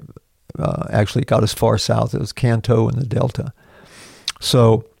 and I actually got as far south as Kanto in the Delta.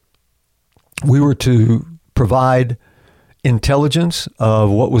 So we were to provide intelligence of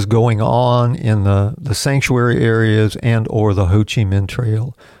what was going on in the sanctuary areas and or the Ho Chi Minh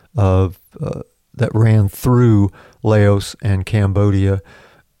Trail that ran through Laos and Cambodia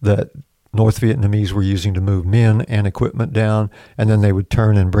that North Vietnamese were using to move men and equipment down, and then they would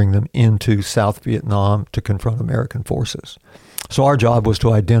turn and bring them into South Vietnam to confront American forces. So our job was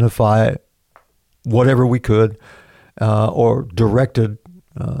to identify whatever we could or directed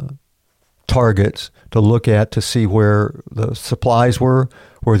targets to look at to see where the supplies were,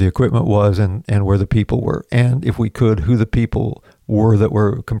 where the equipment was, and where the people were, and if we could, who the people were that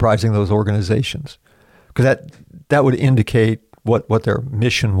were comprising those organizations. Because that would indicate what their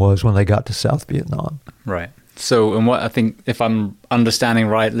mission was when they got to South Vietnam. Right. So, and what I think, if I'm understanding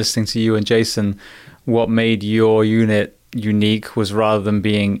right, listening to you and Jason, what made your unit unique was rather than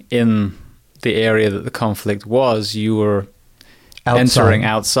being in the area that the conflict was, you were entering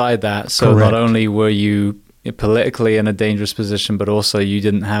outside that. So Correct. Not only were you politically in a dangerous position, but also you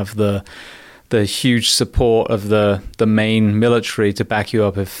didn't have the huge support of the main military to back you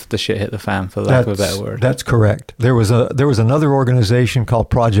up if the shit hit the fan, for lack of a better word. That's correct. There was another organization called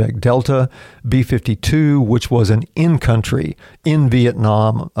Project Delta, B-52, which was an in-country, in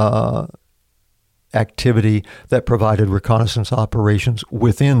Vietnam activity that provided reconnaissance operations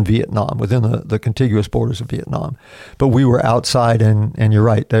within Vietnam, within the contiguous borders of Vietnam. But we were outside, and you're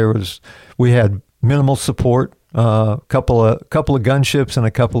right. We had minimal support. Couple of gunships and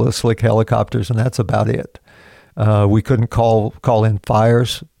a couple of slick helicopters, and that's about it. We couldn't call in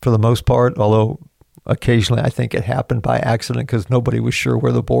fires for the most part, although occasionally I think it happened by accident because nobody was sure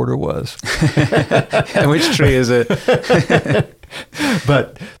where the border was. Which tree is it?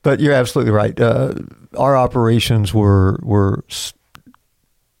 But you're absolutely right. Our operations were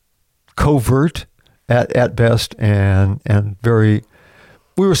covert at best, and very.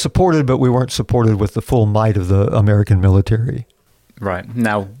 We were supported, but we weren't supported with the full might of the American military. Right.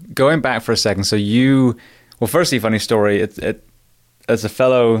 Now, going back for a second, so firstly, funny story, as a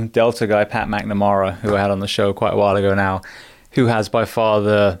fellow Delta guy, Pat McNamara, who I had on the show quite a while ago now, who has by far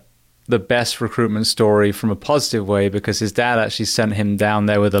the best recruitment story from a positive way, because his dad actually sent him down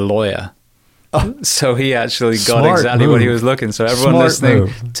there with a lawyer. Oh, so he actually got exactly what he was looking. So everyone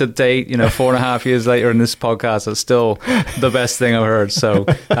listening to date, 4.5 years later in this podcast, that's still the best thing I've heard. So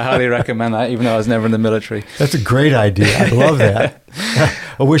I highly recommend that, even though I was never in the military. That's a great idea. I love that.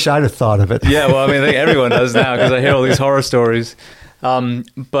 I wish I'd have thought of it. Yeah, well, I think everyone does now because I hear all these horror stories.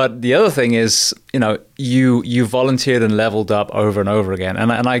 But the other thing is, you volunteered and leveled up over and over again.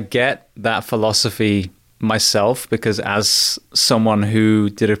 And I get that philosophy myself, because as someone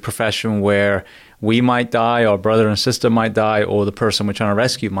who did a profession where we might die, or brother and sister might die, or the person we're trying to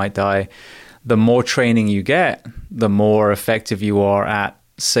rescue might die, the more training you get, the more effective you are at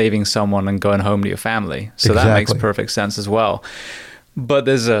saving someone and going home to your family. So That makes perfect sense as well. But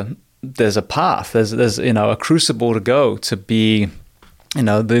there's a path, there's a crucible to go to be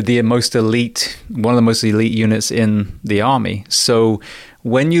the most elite, one of the most elite units in the Army. So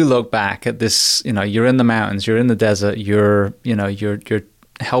when you look back at this, you're in the mountains, you're in the desert, you're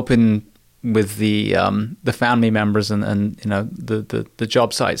helping with the family members and the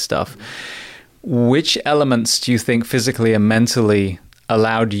job site stuff. Which elements do you think physically and mentally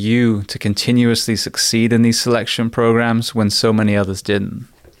allowed you to continuously succeed in these selection programs when so many others didn't?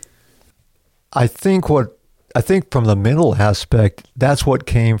 I think from the mental aspect, that's what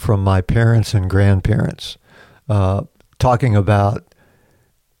came from my parents and grandparents, talking about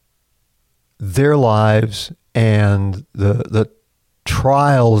their lives and the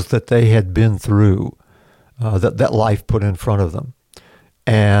trials that they had been through that life put in front of them,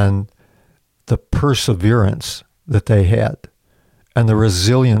 and the perseverance that they had, and the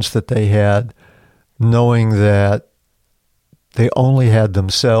resilience that they had, knowing that they only had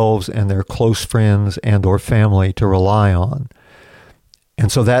themselves and their close friends and or family to rely on.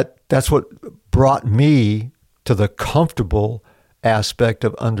 And so that's what brought me to the comfortable aspect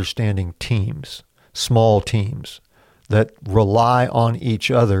of understanding teams, small teams that rely on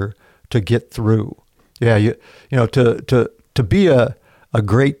each other to get through. Yeah, you know, to be a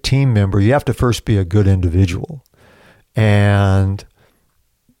great team member, you have to first be a good individual. And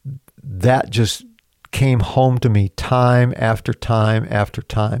that just came home to me time after time after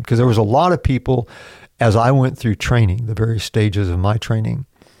time, because there was a lot of people, as I went through training, the various stages of my training,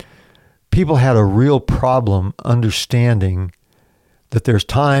 people had a real problem understanding that there's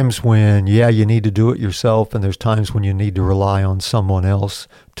times when, you need to do it yourself, and there's times when you need to rely on someone else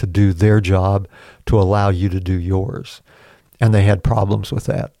to do their job to allow you to do yours. And they had problems with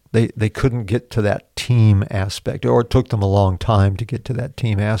that. They couldn't get to that team aspect, or it took them a long time to get to that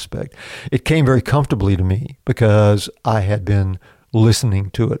team aspect. It came very comfortably to me because I had been listening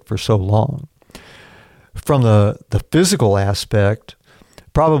to it for so long. From the physical aspect,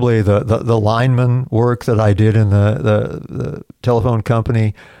 probably the lineman work that I did in the telephone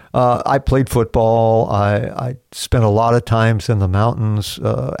company, I played football. I spent a lot of times in the mountains,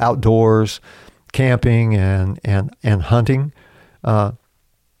 outdoors, camping and hunting.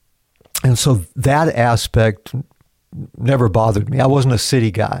 And so that aspect never bothered me. I wasn't a city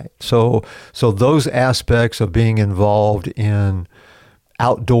guy. So those aspects of being involved in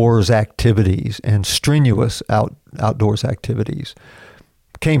outdoors activities and strenuous outdoors activities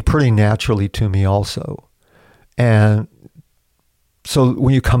came pretty naturally to me also. And so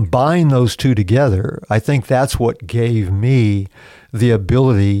when you combine those two together, I think that's what gave me the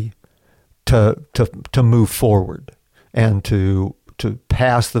ability to move forward and to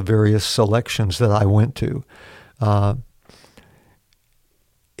pass the various selections that I went to.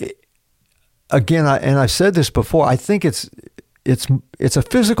 Again, I've said this before, I think it's a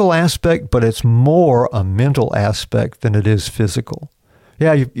physical aspect, but it's more a mental aspect than it is physical.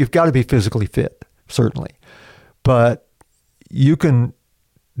 Yeah, you've got to be physically fit, certainly. But you can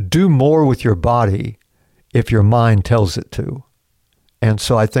do more with your body if your mind tells it to. And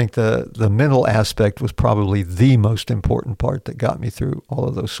so I think the mental aspect was probably the most important part that got me through all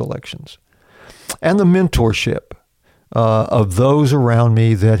of those selections. And the mentorship of those around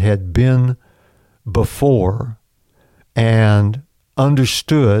me that had been before and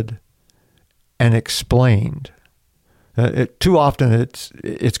understood and explained. Too often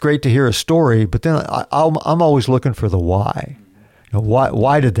it's great to hear a story, but then I'm always looking for the why. You know,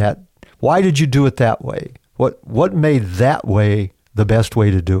 why did you do it that way? What made that way the best way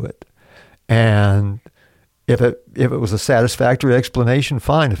to do it? And if it was a satisfactory explanation,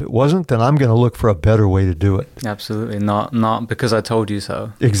 fine. If it wasn't, then I'm going to look for a better way to do it. Absolutely. Not because I told you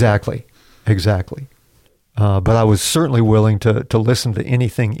so. Exactly. But I was certainly willing to listen to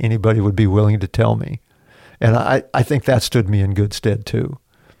anything anybody would be willing to tell me. And I think that stood me in good stead too.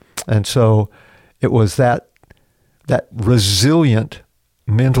 And so it was that resilient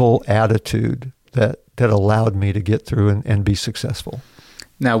mental attitude that allowed me to get through and be successful.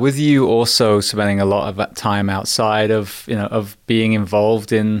 Now, with you also spending a lot of that time outside of being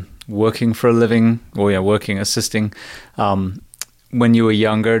involved in working for a living or assisting, when you were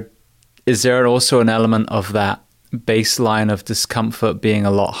younger, is there also an element of that baseline of discomfort being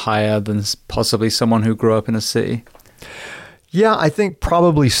a lot higher than possibly someone who grew up in a city? Yeah, I think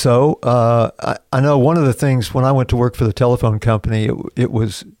probably so. I know one of the things when I went to work for the telephone company, it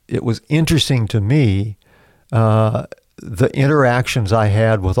was interesting to me, the interactions I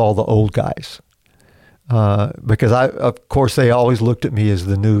had with all the old guys, because of course they always looked at me as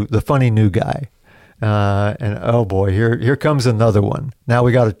the funny new guy, and oh boy, here comes another one. Now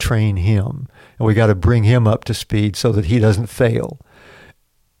we got to train him, and we got to bring him up to speed so that he doesn't fail.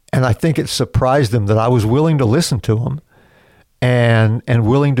 And I think it surprised them that I was willing to listen to them. And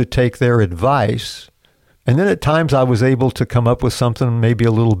willing to take their advice. And then at times I was able to come up with something maybe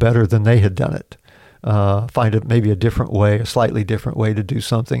a little better than they had done it. Find it maybe a slightly different way to do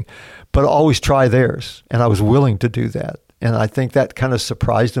something. But always try theirs. And I was willing to do that. And I think that kind of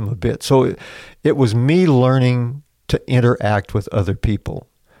surprised them a bit. So it was me learning to interact with other people.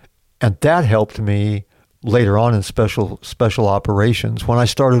 And that helped me later on in special operations when I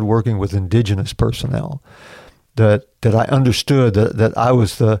started working with indigenous personnel. That I understood that I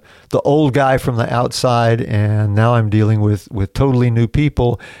was the old guy from the outside, and now I'm dealing with totally new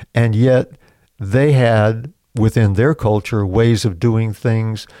people, and yet they had within their culture ways of doing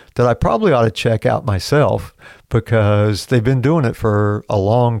things that I probably ought to check out myself, because they've been doing it for a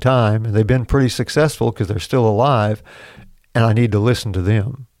long time and they've been pretty successful because they're still alive, and I need to listen to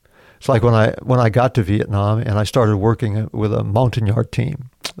them. It's like when I got to Vietnam and I started working with a Montagnard team.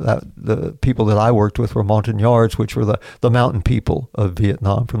 The people that I worked with were Montagnards, which were the mountain people of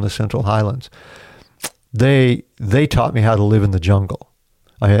Vietnam from the Central Highlands. They taught me how to live in the jungle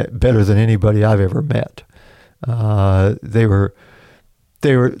better than anybody I've ever met. They were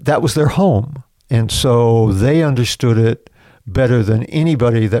that was their home, and so they understood it better than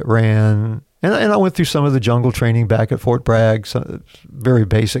anybody that ran. And I went through some of the jungle training back at Fort Bragg, some very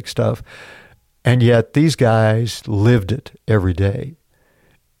basic stuff, and yet these guys lived it every day.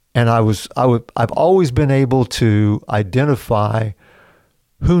 And I've always been able to identify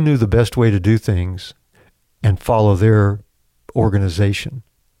who knew the best way to do things and follow their organization.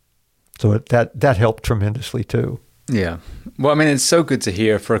 So that helped tremendously too. Yeah. Well, I mean, it's so good to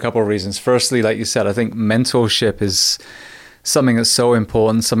hear for a couple of reasons. Firstly, like you said, I think mentorship is something that's so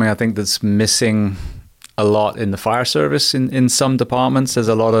important, something I think that's missing a lot in the fire service in some departments. There's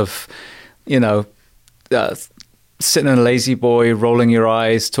a lot of, sitting in a lazy boy, rolling your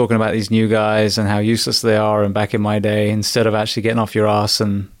eyes, talking about these new guys and how useless they are and back in my day, instead of actually getting off your ass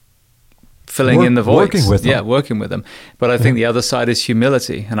and filling in the voids. Working with them. Yeah, working with them. But I think the other side is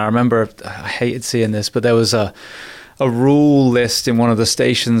humility. And I remember, I hated seeing this, but there was a rule list in one of the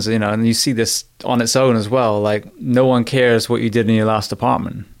stations, and you see this on its own as well. Like, no one cares what you did in your last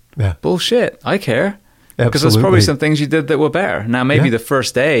department. Yeah. Bullshit. I care. Because Absolutely. there's probably some things you did that were better. Now, maybe the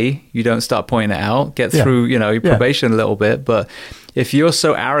first day you don't start pointing it out, get through, your probation a little bit. But if you're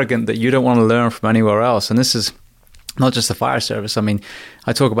so arrogant that you don't want to learn from anywhere else, and this is not just the fire service. I mean,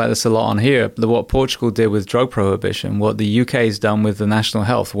 I talk about this a lot on here. What Portugal did with drug prohibition, what the UK's done with the national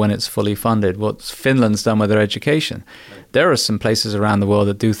health when it's fully funded, what Finland's done with their education. There are some places around the world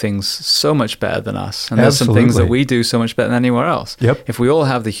that do things so much better than us. And there's some things that we do so much better than anywhere else. Yep. If we all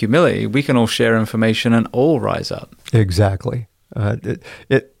have the humility, we can all share information and all rise up. Exactly.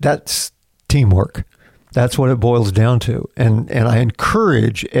 That's teamwork. That's what it boils down to. And I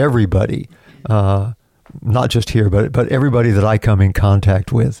encourage everybody, not just here, but everybody that I come in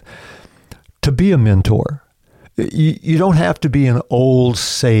contact with, to be a mentor. You don't have to be an old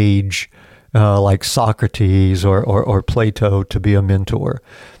sage like Socrates or Plato to be a mentor.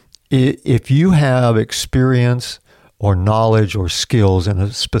 If you have experience or knowledge or skills in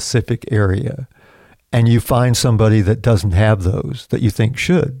a specific area, and you find somebody that doesn't have those that you think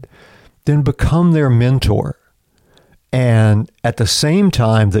should, then become their mentor. And at the same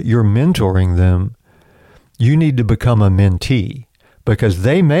time that you're mentoring them, you need to become a mentee, because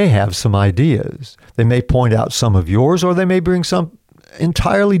they may have some ideas. They may point out some of yours, or they may bring some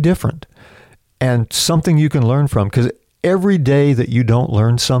entirely different, and something you can learn from. Because every day that you don't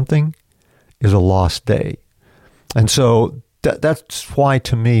learn something is a lost day. And so that's why,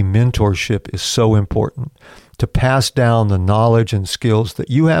 to me, mentorship is so important, to pass down the knowledge and skills that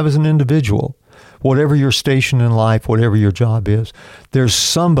you have as an individual. Whatever your station in life, whatever your job is, there's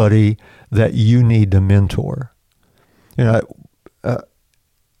somebody that you need to mentor.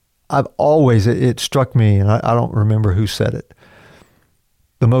 I've always, it struck me, and I don't remember who said it,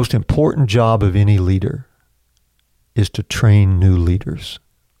 the most important job of any leader is to train new leaders.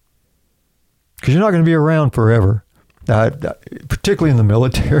 Because you're not going to be around forever, particularly in the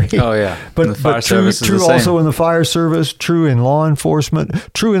military. Oh, yeah. But true also in the fire service, true in law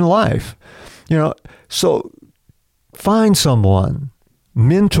enforcement, true in life. So find someone,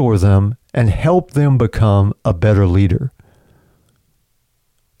 mentor them, and help them become a better leader.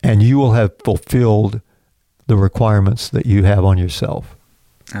 And you will have fulfilled the requirements that you have on yourself.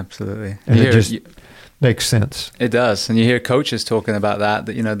 Absolutely. And it just makes sense. It does. And you hear coaches talking about that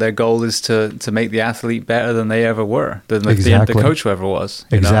their goal is to make the athlete better than they ever were, than the coach ever was.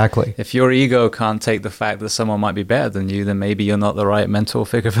 Exactly. If your ego can't take the fact that someone might be better than you, then maybe you're not the right mentor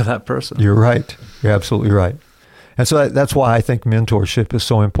figure for that person. You're right. You're absolutely right. And so that's why I think mentorship is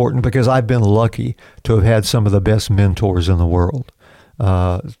so important, because I've been lucky to have had some of the best mentors in the world.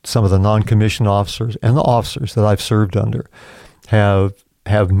 Some of the non-commissioned officers and the officers that I've served under have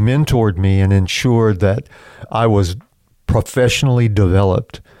mentored me and ensured that I was professionally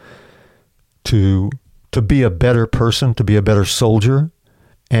developed to be a better person, to be a better soldier,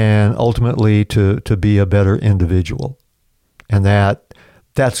 and ultimately to be a better individual. And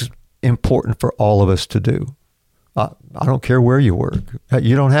that's important for all of us to do. I don't care where you work.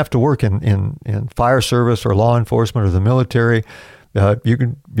 You don't have to work in fire service or law enforcement or the military. You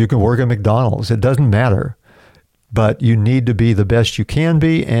can work at McDonald's. It doesn't matter. But you need to be the best you can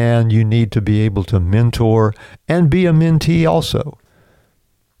be, and you need to be able to mentor and be a mentee also.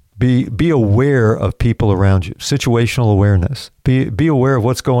 Be aware of people around you, situational awareness. Be aware of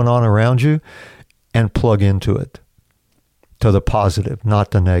what's going on around you and plug into it, to the positive,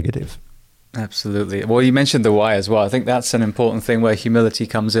 not the negative. Absolutely. Well, you mentioned the why as well. I think that's an important thing where humility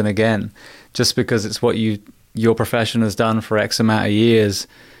comes in again. Just because it's what your profession has done for X amount of years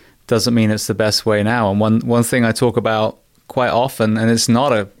doesn't mean it's the best way now. And one thing I talk about quite often, and it's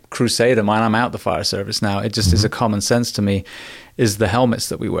not a crusade of mine, I'm out the fire service now, it just is a common sense to me, is the helmets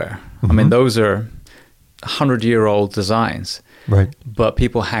that we wear. I mean, those are 100-year-old designs, right? But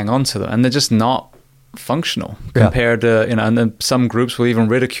people hang on to them, and they're just not functional compared to, and then some groups will even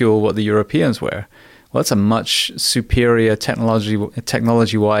ridicule what the Europeans wear. Well, that's a much superior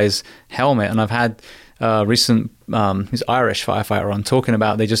technology-wise helmet. And I've had recent, he's Irish firefighter on talking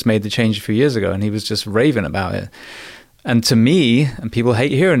about, they just made the change a few years ago, and he was just raving about it. And to me, and people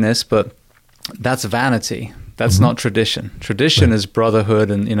hate hearing this, but that's vanity. That's not tradition. Tradition is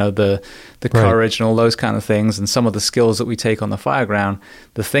brotherhood and, the courage and all those kind of things, and some of the skills that we take on the fireground.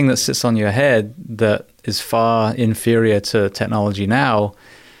 The thing that sits on your head that is far inferior to technology now,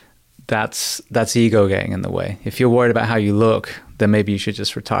 that's ego getting in the way. If you're worried about how you look, then maybe you should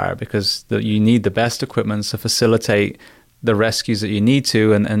just retire, because you need the best equipment to facilitate the rescues that you need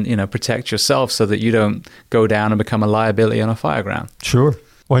to, and protect yourself so that you don't go down and become a liability on a fireground. Sure.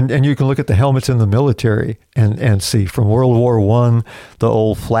 And you can look at the helmets in the military and see from World War I, the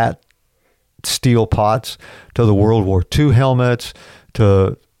old flat steel pots, to the World War II helmets,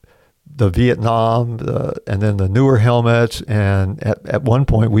 to the Vietnam, and then the newer helmets. And at one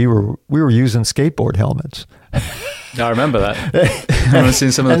point, we were using skateboard helmets. I remember that. I've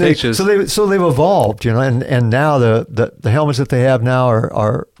seen some of the pictures. So they've evolved, and now the helmets that they have now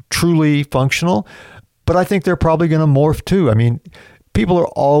are truly functional. But I think they're probably going to morph too. I mean, people are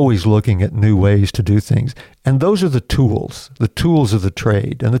always looking at new ways to do things. And those are the tools of the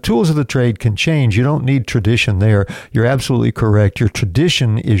trade. And the tools of the trade can change. You don't need tradition there. You're absolutely correct. Your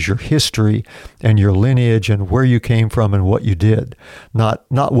tradition is your history and your lineage and where you came from and what you did, not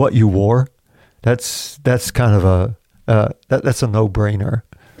what you wore. That's kind of that's a no-brainer.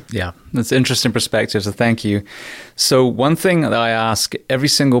 Yeah, that's interesting perspective. So thank you. So one thing that I ask every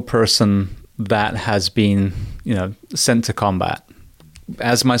single person that has been, sent to combat,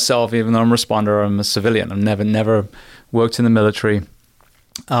 as myself, even though I'm a responder, I'm a civilian. I've never worked in the military.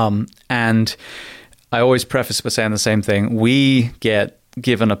 And I always preface by saying the same thing. We get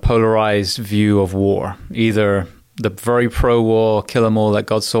given a polarized view of war, either the very pro-war, kill them all, let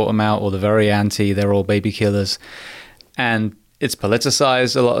God sort them out, or the very anti, they're all baby killers. And it's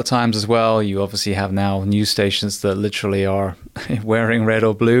politicized a lot of times as well. You obviously have now news stations that literally are wearing red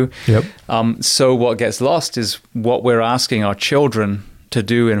or blue. Yep. So what gets lost is what we're asking our children to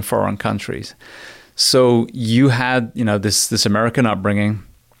do in foreign countries. So you had, this American upbringing,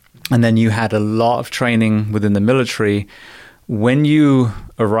 and then you had a lot of training within the military. When you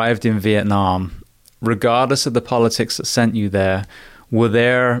arrived in Vietnam, regardless of the politics that sent you there, were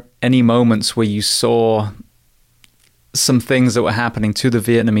there any moments where you saw some things that were happening to the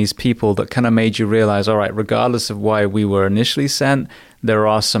Vietnamese people that kind of made you realize, all right, regardless of why we were initially sent, there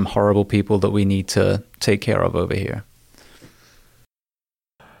are some horrible people that we need to take care of over here?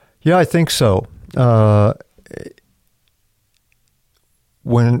 Yeah, I think so.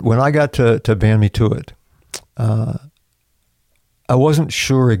 When I got to Ban Me To It, I wasn't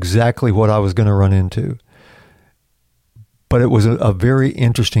sure exactly what I was going to run into. But it was a very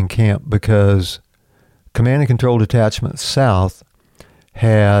interesting camp because Command and Control Detachment South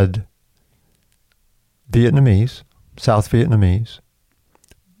had Vietnamese, South Vietnamese,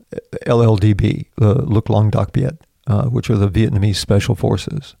 LLDB, the Loc Long Doc Viet, which are the Vietnamese Special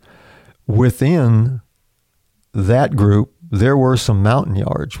Forces. Within that group, there were some mountain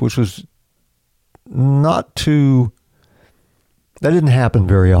yards, which was that didn't happen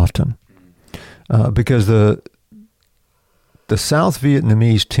very often, because the South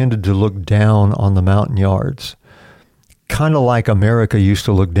Vietnamese tended to look down on the mountain yards, kind of like America used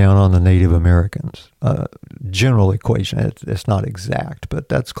to look down on the Native Americans. General equation, it's not exact, but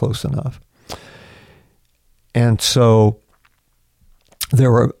that's close enough. And so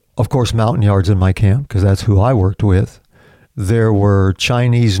there were, of course, mountain yards in my camp because that's who I worked with. There were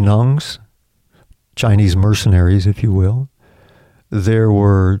Chinese Nungs, Chinese mercenaries, if you will. There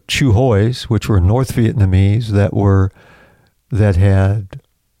were Chu Hois, which were North Vietnamese that had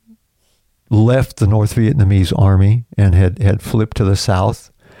left the North Vietnamese army and had flipped to the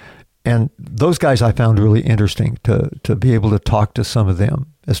South. And those guys I found really interesting to be able to talk to some of them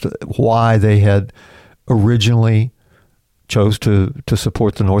as to why they had originally chose to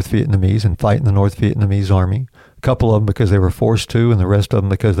support the North Vietnamese and fight in the North Vietnamese army. A couple of them because they were forced to, and the rest of them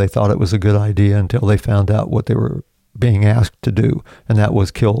because they thought it was a good idea until they found out what they were being asked to do, and that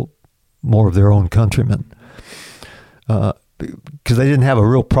was kill more of their own countrymen. Because they didn't have a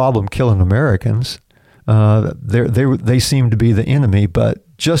real problem killing Americans. They seemed to be the enemy,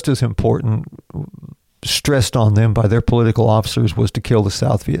 but just as important, stressed on them by their political officers, was to kill the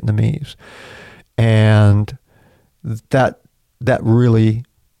South Vietnamese. And that really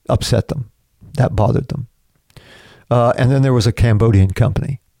upset them. That bothered them. And then there was a Cambodian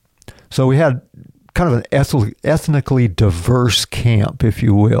company. So we had kind of an ethnically diverse camp, if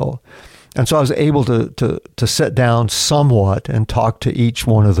you will. And so I was able to sit down somewhat and talk to each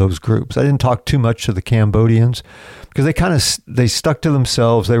one of those groups. I didn't talk too much to the Cambodians because they stuck to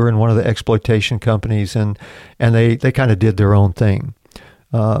themselves. They were in one of the exploitation companies, and they kind of did their own thing.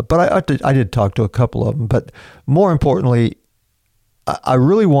 But I did talk to a couple of them. But more importantly, I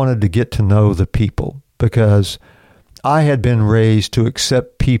really wanted to get to know the people, because I had been raised to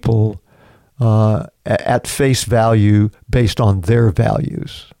accept people at face value based on their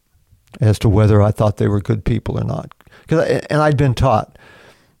values as to whether I thought they were good people or not. And I'd been taught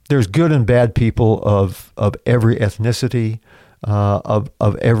there's good and bad people of every ethnicity, of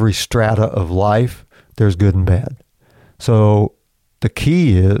every strata of life. There's good and bad. So the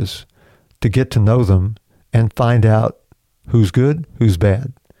key is to get to know them and find out who's good, who's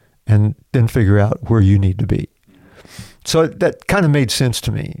bad, and then figure out where you need to be. So that kind of made sense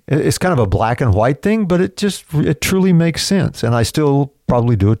to me. It's kind of a black and white thing, but it truly makes sense. And I still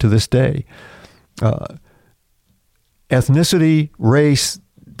probably do it to this day. Ethnicity, race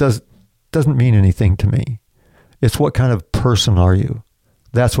doesn't mean anything to me. It's what kind of person are you?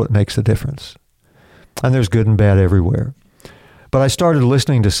 That's what makes the difference. And there's good and bad everywhere. But I started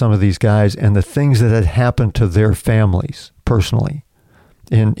listening to some of these guys and the things that had happened to their families personally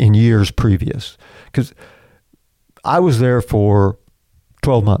in years previous. Because I was there for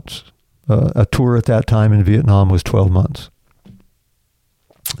 12 months. A tour at that time in Vietnam was 12 months.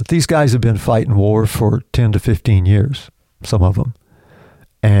 But these guys have been fighting war for 10 to 15 years, some of them.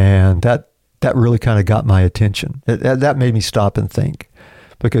 And that really kind of got my attention. That made me stop and think.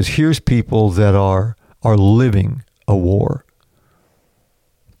 Because here's people that are living a war.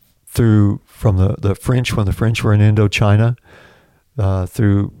 From the French, when the French were in Indochina,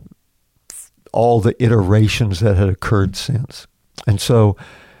 through all the iterations that had occurred since. And so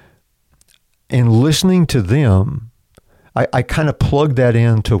in listening to them, I kind of plugged that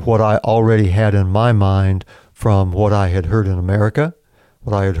into what I already had in my mind from what I had heard in America,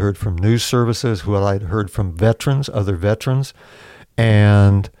 what I had heard from news services, what I had heard from veterans, other veterans.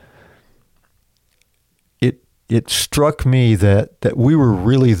 And it struck me that we were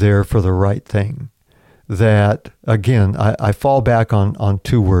really there for the right thing. That, again, I fall back on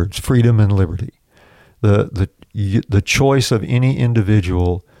two words, freedom and liberty. The choice of any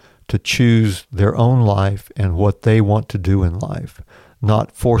individual to choose their own life and what they want to do in life,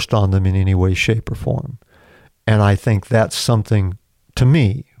 not forced on them in any way, shape, or form. And I think that's something, to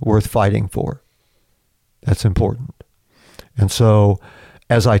me, worth fighting for. That's important. And so,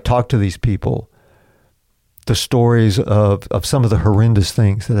 as I talk to these people, the stories of some of the horrendous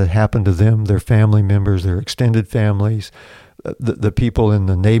things that had happened to them, their family members, their extended families, the people in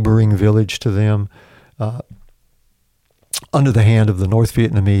the neighboring village to them, under the hand of the North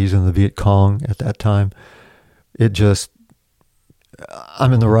Vietnamese and the Viet Cong at that time.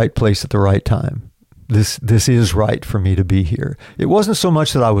 I'm in the right place at the right time. This is right for me to be here. It wasn't so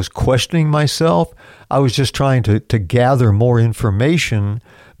much that I was questioning myself. I was just trying to gather more information,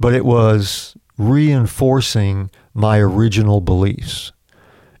 but it was reinforcing my original beliefs.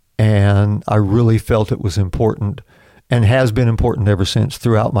 And I really felt it was important, and has been important ever since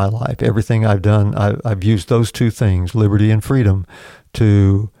throughout my life. Everything I've done, I've used those two things, liberty and freedom,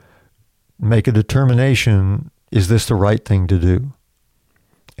 to make a determination, is this the right thing to do?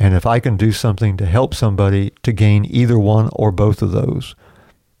 And if I can do something to help somebody to gain either one or both of those,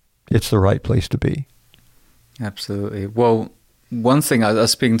 it's the right place to be. Absolutely. Well, one thing, I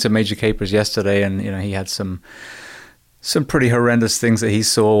was speaking to Major Capers yesterday, and he had some pretty horrendous things that he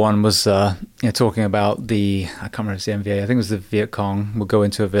saw. One was talking about I can't remember if it's the MVA, I think it was the Viet Cong, would go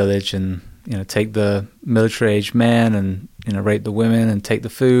into a village and take the military-aged men and rape the women and take the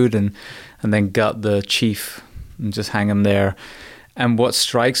food and then gut the chief and just hang him there. And what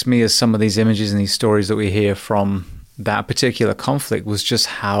strikes me as some of these images and these stories that we hear from that particular conflict was just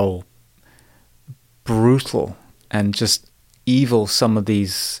how brutal and just evil some of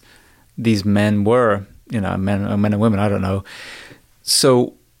these men were, men and women, I don't know.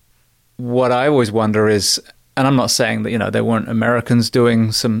 So what I always wonder is, and I'm not saying that, there weren't Americans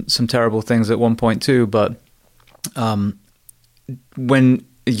doing some terrible things at one point too, but when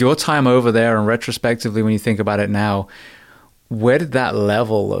your time over there and retrospectively, when you think about it now, where did that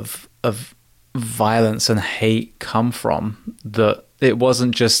level of violence and hate come from? That it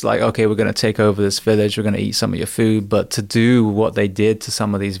wasn't just like, okay, we're going to take over this village, we're going to eat some of your food, but to do what they did to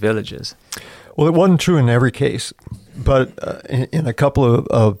some of these villages. Well, it wasn't true in every case, but in a couple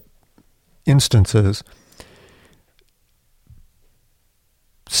of instances,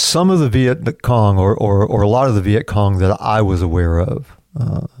 some of the Viet Cong or a lot of the Viet Cong that I was aware of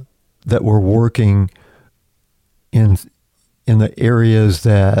that were working in the areas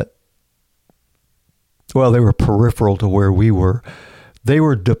that, well, they were peripheral to where we were. They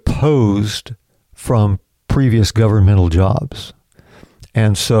were deposed from previous governmental jobs.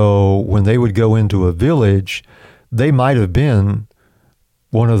 And so when they would go into a village, they might have been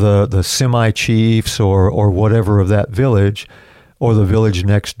one of the semi-chiefs or whatever of that village, or the village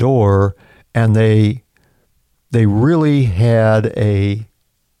next door, and they really had a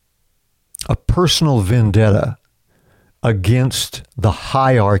personal vendetta against the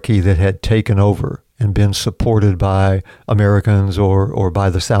hierarchy that had taken over and been supported by Americans or by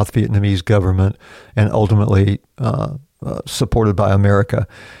the South Vietnamese government, and ultimately supported by America.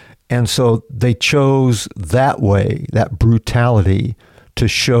 And so they chose that way, that brutality, to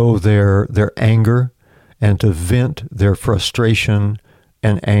show their anger and to vent their frustration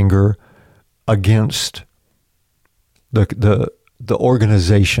and anger against the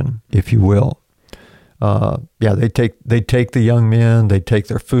organization, if you will. They take the young men, they take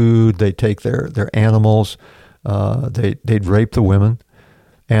their food, they take their animals, they'd rape the women,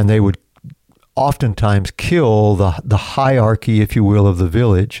 and they would oftentimes kill the hierarchy, if you will, of the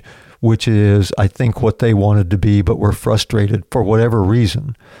village, which is, I think, what they wanted to be, but were frustrated for whatever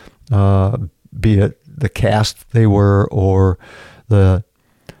reason, be it the caste they were, or there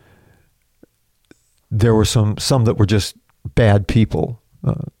were some that were just bad people.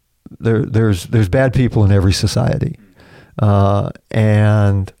 There's bad people in every society,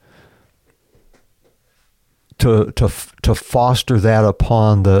 and to foster that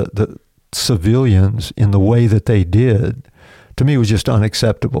upon the civilians in the way that they did, to me, was just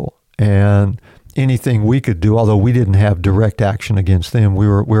unacceptable. And anything we could do, although we didn't have direct action against them, we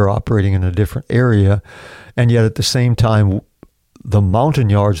were operating in a different area, and yet at the same time, the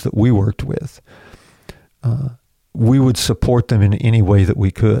Montagnards that we worked with, we would support them in any way that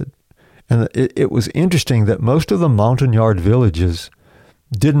we could. And it was interesting that most of the Montagnard villages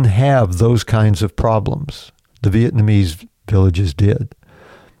didn't have those kinds of problems. The Vietnamese villages did.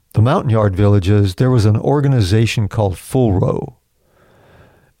 The Montagnard villages, there was an organization called Full Row.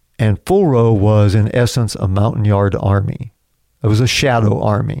 And Full Row was, in essence, a Montagnard army. It was a shadow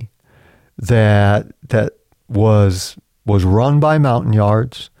army that was run by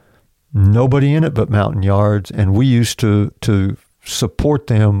Montagnards, nobody in it but Montagnards, and we used to support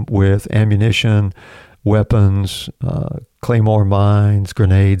them with ammunition, weapons, claymore mines,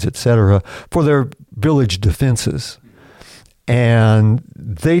 grenades, etc., for their village defenses. And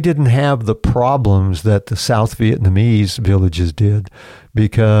they didn't have the problems that the South Vietnamese villages did,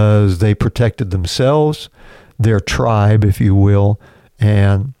 because they protected themselves, their tribe, if you will,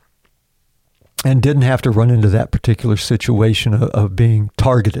 and didn't have to run into that particular situation of being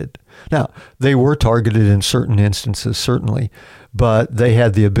targeted. Now, they were targeted in certain instances, certainly, but they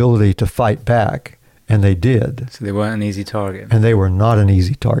had the ability to fight back, and they did. So they weren't an easy target. And they were not an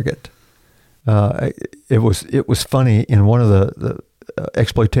easy target. It was funny, in one of the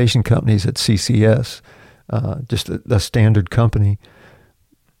exploitation companies at CCS, just a standard company,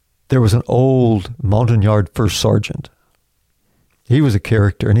 there was an old Montagnard first sergeant. He was a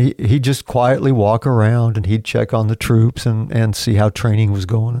character, and he'd just quietly walk around, and he'd check on the troops and see how training was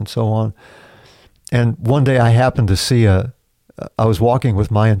going and so on. And one day I happened to see I was walking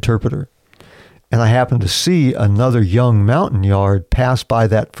with my interpreter, and I happened to see another young Montagnard pass by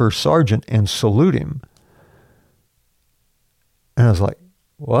that first sergeant and salute him. And I was like,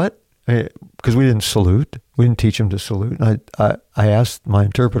 what? Because we didn't salute. We didn't teach him to salute. And I asked my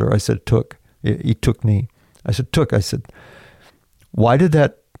interpreter, I said, Took. He took me. I said, Took. I said, why did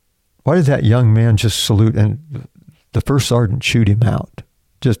that young man just salute? And the first sergeant chewed him out.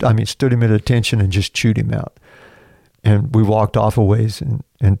 Stood him at attention and just chewed him out. And we walked off a ways,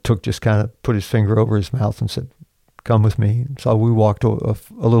 and Took just kind of put his finger over his mouth and said, come with me. And so we walked a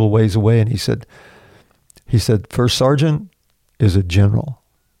little ways away, and he said, First Sergeant is a general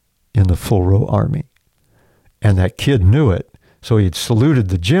in the Full Row Army. And that kid knew it. So he had saluted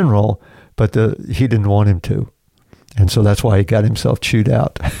the general, but he didn't want him to. And so that's why he got himself chewed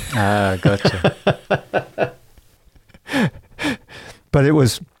out. Ah, gotcha. But it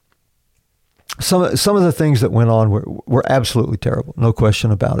was some of the things that went on were absolutely terrible, no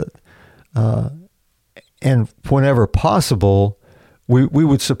question about it. And whenever possible, we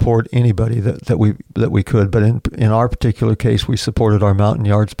would support anybody that we could. But in our particular case, we supported our mountain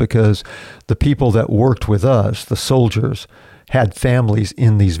yards because the people that worked with us, the soldiers, had families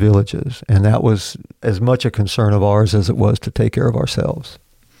in these villages, and that was as much a concern of ours as it was to take care of ourselves.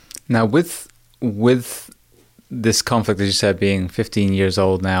 Now, with this conflict, as you said, being 15 years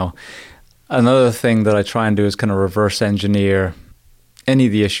old now, another thing that I try and do is kind of reverse engineer any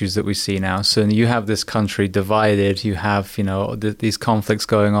of the issues that we see now. So you have this country divided, you have, these conflicts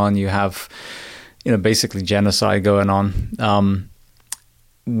going on, you have, basically genocide going on.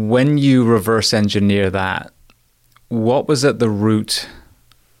 When you reverse engineer that, what was at the root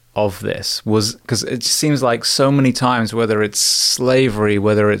of this? Because it seems like so many times, whether it's slavery,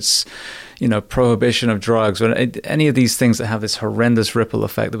 whether it's, prohibition of drugs, or any of these things that have this horrendous ripple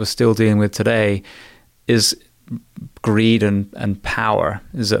effect that we're still dealing with today, is greed and power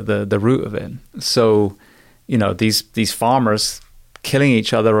is at the root of it. So, these farmers killing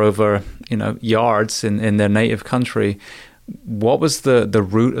each other over, yards in their native country. What was the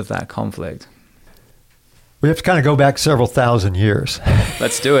root of that conflict? We have to kind of go back several thousand years.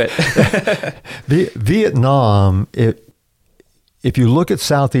 Let's do it. Vietnam, if you look at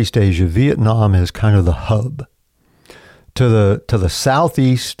Southeast Asia, Vietnam is kind of the hub. To the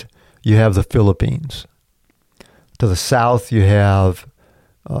southeast, you have the Philippines. To the south, you have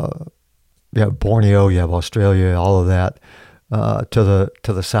Borneo, you have Australia, all of that. To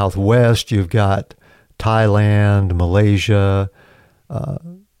the southwest, you've got Thailand, Malaysia,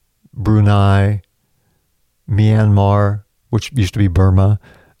 Brunei, Myanmar, which used to be Burma,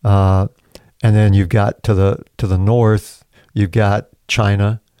 and then you've got to the north, you've got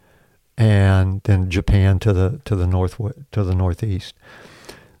China, and then Japan to the northeast.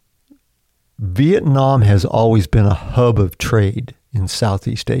 Vietnam has always been a hub of trade in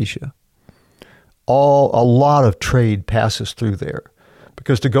Southeast Asia. A lot of trade passes through there,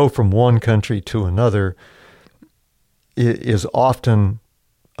 because to go from one country to another is often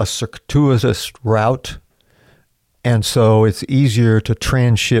a circuitous route. And so it's easier to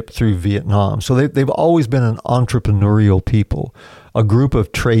transship through Vietnam. So they've always been an entrepreneurial people, a group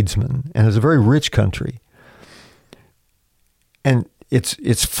of tradesmen, and it's a very rich country. And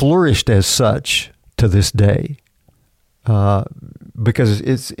it's flourished as such to this day. Because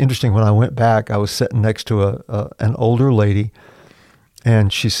it's interesting, when I went back, I was sitting next to an older lady,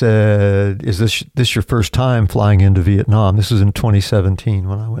 and she said, "Is this your first time flying into Vietnam?" This was in 2017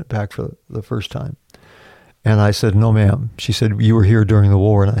 when I went back for the first time. And I said, "No, ma'am." She said, "You were here during the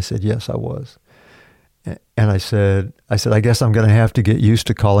war?" And I said, "Yes, I was." And I said, "I guess I'm going to have to get used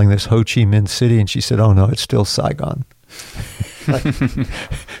to calling this Ho Chi Minh City." And she said, "Oh, no, it's still Saigon."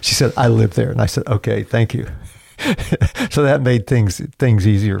 She said, "I live there." And I said, "Okay, thank you." So that made things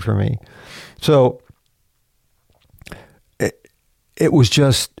easier for me. So it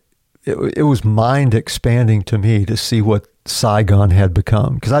was mind expanding to me to see what Saigon had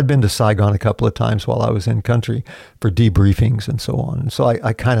become, because I'd been to Saigon a couple of times while I was in country for debriefings and so on. And so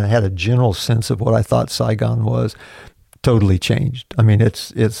I kind of had a general sense of what I thought Saigon was. Totally changed. I mean,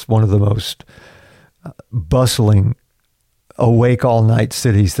 it's one of the most bustling, awake all night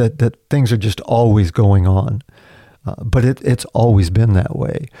cities that things are just always going on. But it's always been that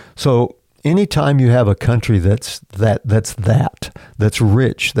way. So anytime you have a country that's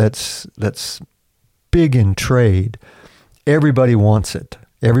rich, that's big in trade, everybody wants it.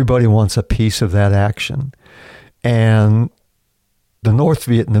 Everybody wants a piece of that action. And the North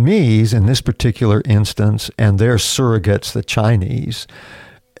Vietnamese, in this particular instance, and their surrogates, the Chinese,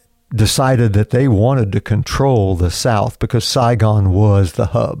 decided that they wanted to control the South because Saigon was the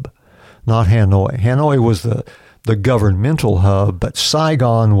hub, not Hanoi. Hanoi was the governmental hub, but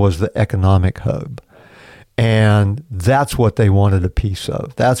Saigon was the economic hub. And that's what they wanted a piece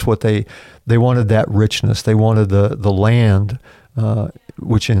of. That's what they wanted, that richness. They wanted the land,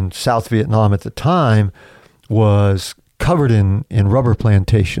 which in South Vietnam at the time was covered in rubber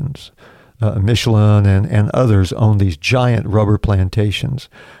plantations. Michelin and others owned these giant rubber plantations.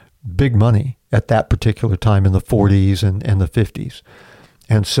 Big money at that particular time in the 40s and the 50s.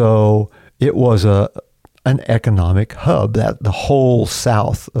 And so it was an economic hub, that the whole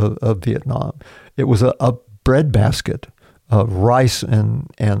south of Vietnam. It was a breadbasket of rice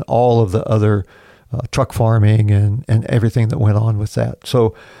and all of the other truck farming and everything that went on with that.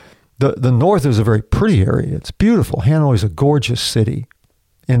 So the north is a very pretty area. It's beautiful. Hanoi is a gorgeous city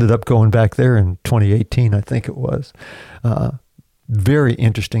ended up going back there in 2018, I think it was. Very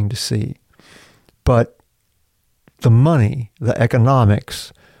interesting to see. But the money, the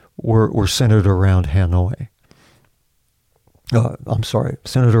economics were centered around Hanoi.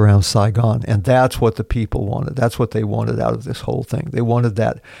 Centered around Saigon. And that's what the people wanted. That's what they wanted out of this whole thing. They wanted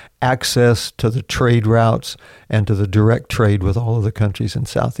that access to the trade routes and to the direct trade with all of the countries in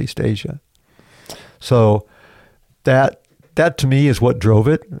Southeast Asia. So that to me is what drove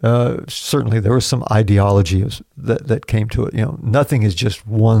it. Certainly there was some ideology that came to it. Nothing is just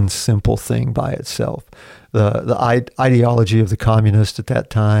one simple thing by itself. The ideology of the communists at that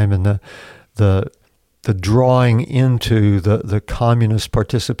time and the drawing into the communist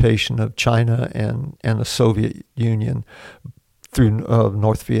participation of China and the Soviet Union through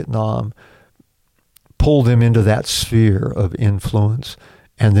North Vietnam pulled them into that sphere of influence.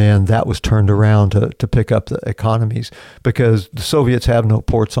 And then that was turned around to pick up the economies because the Soviets have no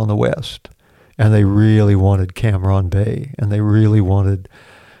ports on the West. And they really wanted Cam Ranh Bay and they really wanted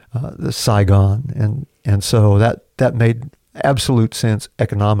the Saigon. And so that made absolute sense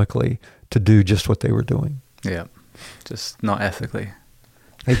economically to do just what they were doing. Yeah, just not ethically.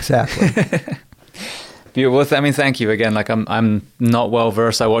 Exactly. Beautiful. I mean, thank you again. Like I'm not well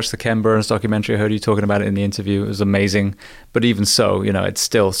versed. I watched the Ken Burns documentary. I heard you talking about it in the interview. It was amazing. But even so, it's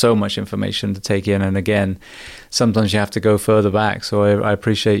still so much information to take in. And again, sometimes you have to go further back. So I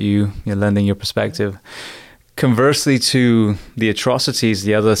appreciate you lending your perspective. Conversely to the atrocities,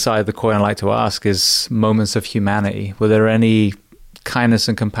 the other side of the coin I like to ask is moments of humanity. Were there any kindness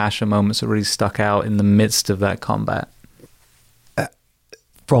and compassion moments that really stuck out in the midst of that combat?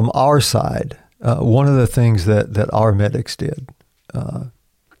 From our side, one of the things that our medics did,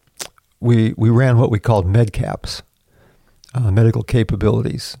 we ran what we called medcaps, medical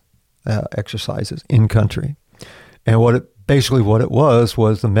capabilities exercises in country. And what it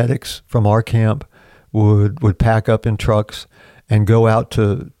was the medics from our camp would pack up in trucks and go out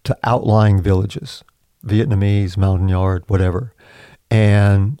to outlying villages, Vietnamese, Montagnard, whatever,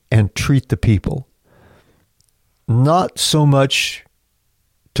 and treat the people. Not so much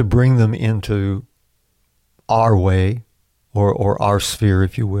to bring them into our way or our sphere,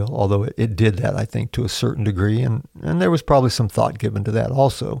 if you will, although it did that, I think, to a certain degree, and there was probably some thought given to that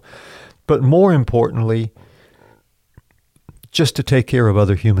also. But more importantly, just to take care of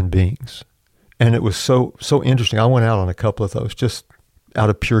other human beings. And it was so interesting. I went out on a couple of those just out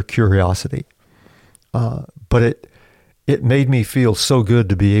of pure curiosity. But it made me feel so good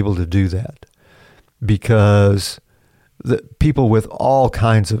to be able to do that because the people with all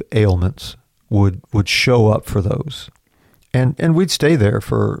kinds of ailments would show up for those. And we'd stay there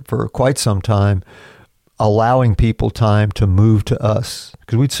for quite some time, allowing people time to move to us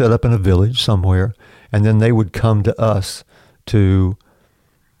because we'd set up in a village somewhere and then they would come to us to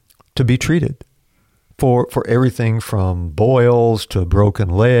be treated for everything from boils to broken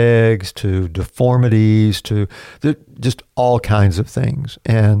legs to deformities to just all kinds of things.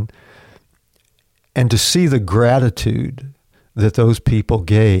 And to see the gratitude that those people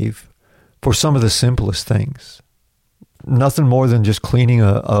gave for some of the simplest things. Nothing more than just cleaning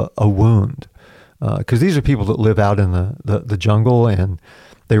a wound. Because these are people that live out in the jungle and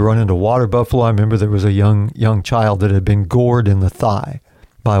they run into water buffalo. I remember there was a young child that had been gored in the thigh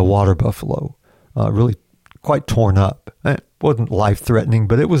by a water buffalo, really quite torn up. It wasn't life-threatening,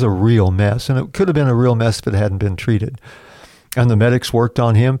 but it was a real mess. And it could have been a real mess if it hadn't been treated. And the medics worked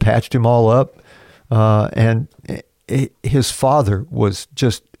on him, patched him all up. And his father was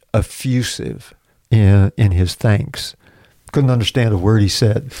just effusive in his thanks. Couldn't understand a word he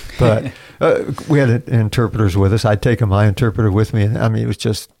said, but we had interpreters with us. I'd taken my interpreter with me, and I mean, it was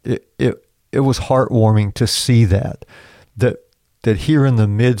just it was heartwarming to see that here in the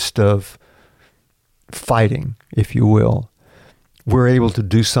midst of fighting, if you will, we're able to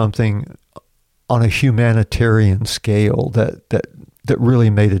do something on a humanitarian scale that really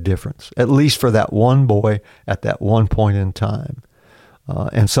made a difference, at least for that one boy at that one point in time.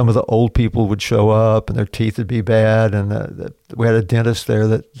 And some of the old people would show up and their teeth would be bad. And we had a dentist there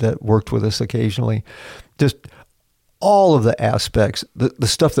that worked with us occasionally. Just all of the aspects, the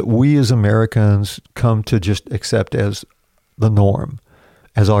stuff that we as Americans come to just accept as the norm,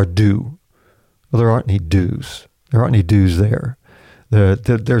 as our due. Well, there aren't any dues. There aren't any dues there.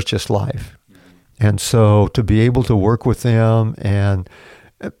 There's just life. And so to be able to work with them and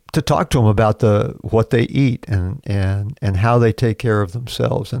to talk to them about what they eat and how they take care of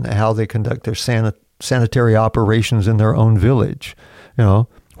themselves and how they conduct their sanitary operations in their own village,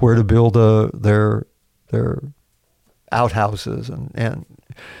 where to build their outhouses and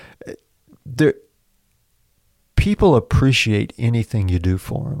people appreciate anything you do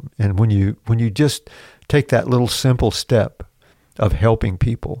for them. And when you just take that little simple step of helping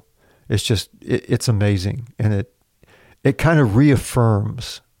people, it's amazing. And it kind of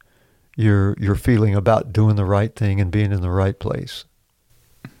reaffirms your feeling about doing the right thing and being in the right place.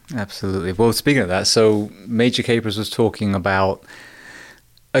 Absolutely. Well, speaking of that, so Major Capers was talking about,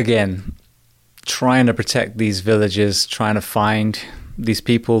 again, trying to protect these villages, trying to find these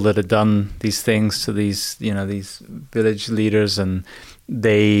people that had done these things to these village leaders, and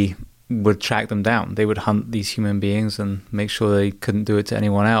they would track them down. They would hunt these human beings and make sure they couldn't do it to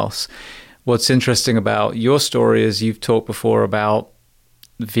anyone else. What's interesting about your story is you've talked before about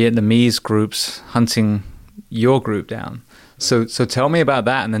Vietnamese groups hunting your group down. So tell me about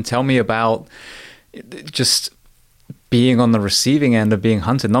that, and then tell me about just being on the receiving end of being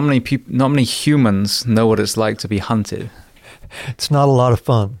hunted. Not many humans know what it's like to be hunted. It's not a lot of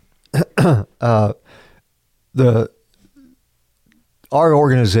fun. Our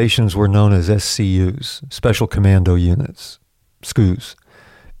organizations were known as SCUs, Special Commando Units, SCUs.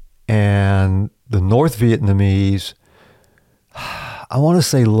 And the North Vietnamese, I want to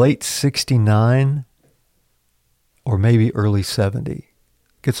say late 69 or maybe early 70.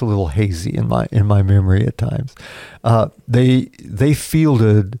 Gets a little hazy in my memory at times. They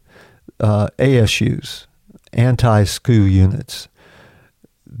fielded ASUs, anti-SCU units.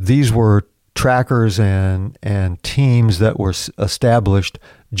 These were trackers and teams that were established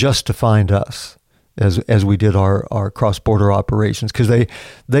just to find us as we did our cross-border operations, because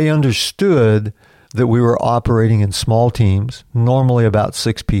they understood that we were operating in small teams, normally about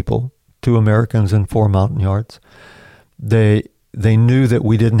 6 people, 2 Americans and 4 Montagnards. They knew that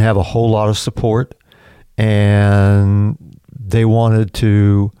we didn't have a whole lot of support, and what they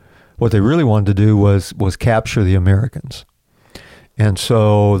really wanted to do was capture the Americans. And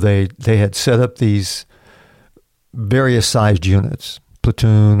so they had set up these various sized units,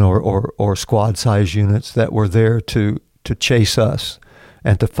 platoon or squad size units that were there to chase us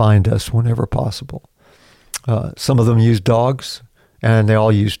and to find us whenever possible. Some of them used dogs, and they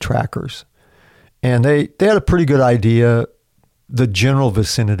all used trackers. And they had a pretty good idea the general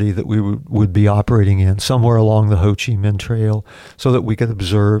vicinity that we would be operating in, somewhere along the Ho Chi Minh Trail, so that we could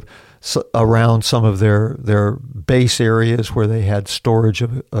observe around some of their base areas where they had storage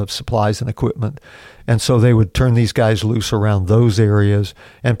of supplies and equipment. And so they would turn these guys loose around those areas,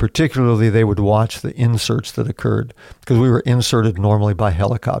 and particularly they would watch the inserts that occurred, because we were inserted normally by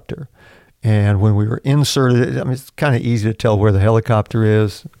helicopter. And when we were inserted, I mean, it's kind of easy to tell where the helicopter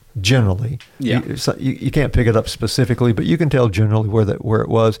is. Generally, yeah, you can't pick it up specifically, but you can tell generally where it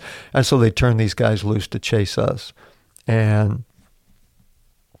was. And so they turned these guys loose to chase us, and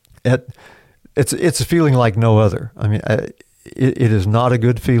it's a feeling like no other. I mean, it is not a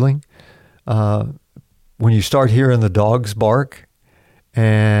good feeling when you start hearing the dogs bark,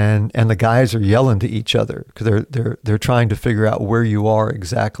 and the guys are yelling to each other because they're trying to figure out where you are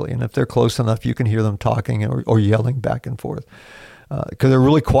exactly, and if they're close enough, you can hear them talking or yelling back and forth. Because they're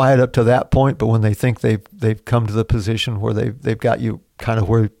really quiet up to that point, but when they think they've come to the position where they've got you kind of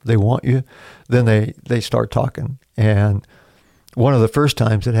where they want you, then they start talking. And one of the first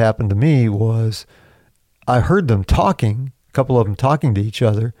times it happened to me was I heard them talking, a couple of them talking to each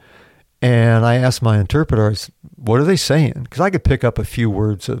other, and I asked my interpreter, I said, "What are they saying?" Because I could pick up a few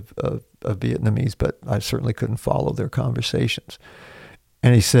words of Vietnamese, but I certainly couldn't follow their conversations.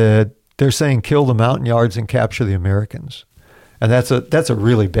 And he said, "They're saying kill the Montagnards and capture the Americans." And that's a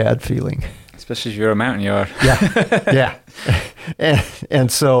really bad feeling. Especially if you're a Montagnard. Yeah.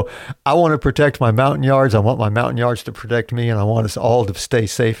 And so I want to protect my Montagnards. I want my Montagnards to protect me, and I want us all to stay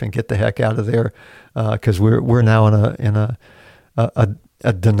safe and get the heck out of there, because we're now in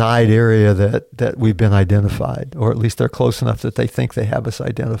a denied area that we've been identified, or at least they're close enough that they think they have us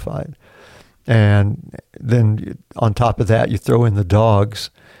identified. And then on top of that, you throw in the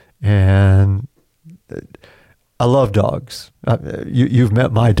dogs, and I love dogs. You've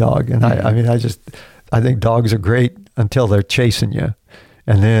met my dog, and I think dogs are great until they're chasing you,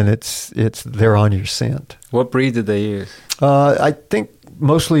 and then they're on your scent. What breed did they use? I think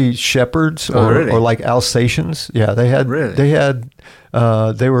mostly shepherds or like Alsatians. Yeah, they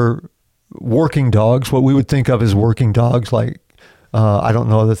were working dogs, what we would think of as working dogs. Like I don't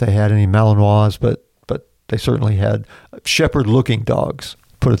know that they had any Malinois, but they certainly had shepherd-looking dogs.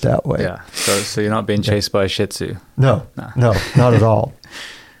 Put it that way. Yeah. So you're not being chased by a Shih Tzu. No, not at all.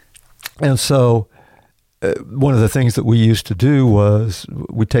 And so one of the things that we used to do was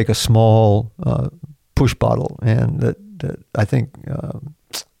we'd take a small push bottle, and that I think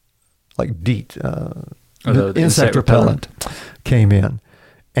like DEET, insect repellent came in,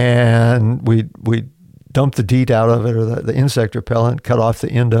 and we'd dump the DEET out of it, or the insect repellent, cut off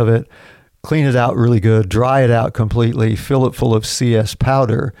the end of it, clean it out really good, dry it out completely, fill it full of CS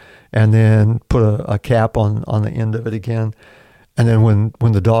powder, and then put a cap on the end of it again. And then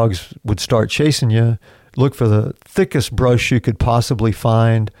when the dogs would start chasing you, look for the thickest brush you could possibly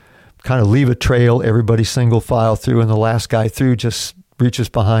find, kind of leave a trail, everybody single file through, and the last guy through just reaches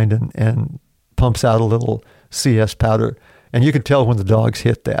behind and pumps out a little CS powder. And you can tell when the dogs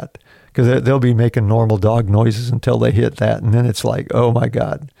hit that, because they'll be making normal dog noises until they hit that, and then it's like, oh my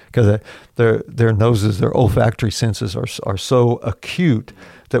God, because their noses, their olfactory senses are so acute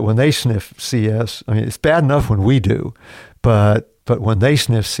that when they sniff CS, I mean, it's bad enough when we do, but when they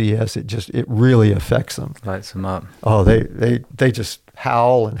sniff CS, it really affects them. Lights them up. Oh, they just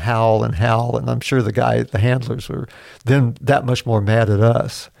howl and howl and howl, and I'm sure the handlers were then that much more mad at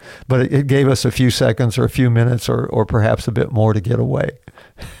us. But it gave us a few seconds or a few minutes or perhaps a bit more to get away.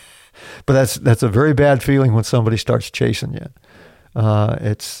 But that's a very bad feeling when somebody starts chasing you.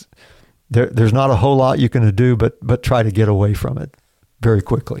 There's not a whole lot you can do but try to get away from it very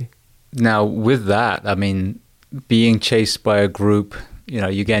quickly. Now, with that, I mean, being chased by a group,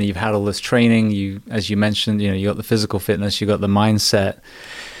 again, you've had all this training. As you mentioned, you got the physical fitness, you got the mindset.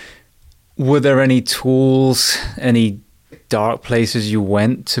 Were there any tools, any dark places you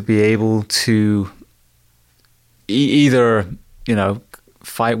went to be able to either,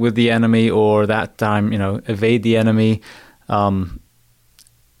 fight with the enemy, or that time, evade the enemy, that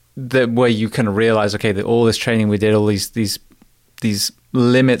where you kind of realize, okay, that all this training we did, all these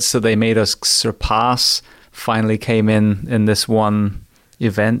limits that they made us surpass, finally came in this one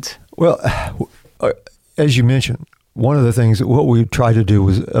event? Well, as you mentioned, one of the things what we tried to do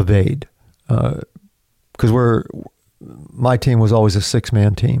was evade, because my team was always a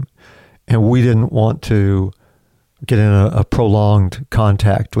 6-man team, and we didn't want to get in a prolonged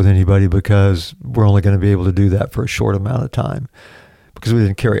contact with anybody, because we're only going to be able to do that for a short amount of time, because we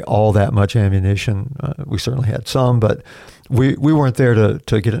didn't carry all that much ammunition. We certainly had some, but we weren't there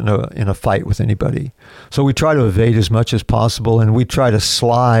to get in a fight with anybody. So we try to evade as much as possible, and we try to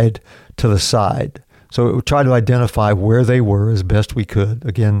slide to the side. So we try to identify where they were as best we could.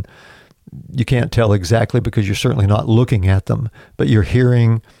 Again, you can't tell exactly because you're certainly not looking at them, but you're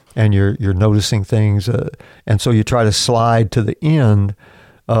hearing and you're noticing things. And so you try to slide to the end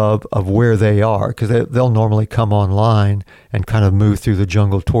of where they are, because they'll normally come online and kind of move through the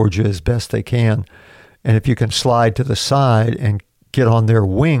jungle towards you as best they can. And if you can slide to the side and get on their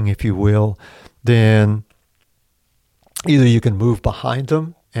wing, if you will, then either you can move behind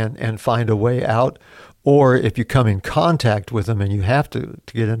them and find a way out, or if you come in contact with them and you have to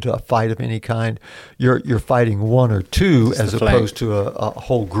get into a fight of any kind, you're fighting one or two as opposed to a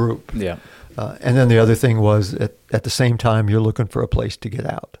whole group. Yeah. And then the other thing was at the same time you're looking for a place to get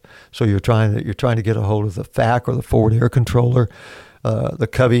out. So you're trying to get a hold of the FAC, or the forward air controller, the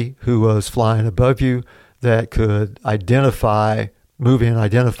cubby who was flying above you, that could identify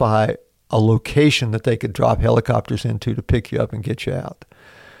a location that they could drop helicopters into to pick you up and get you out.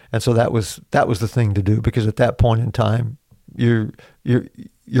 And so that was the thing to do, because at that point in time you're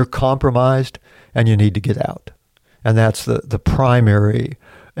compromised and you need to get out. And that's the primary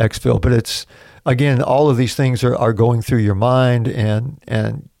exfil. But it's, again, all of these things are going through your mind,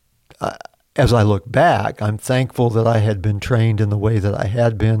 and as I look back, I'm thankful that I had been trained in the way that I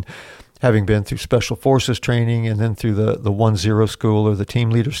had been, having been through Special Forces training and then through the 1-0 school, or the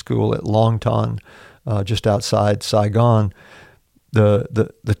team leader school at Longtan, just outside Saigon.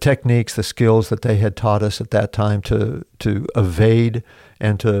 The techniques, the skills that they had taught us at that time to evade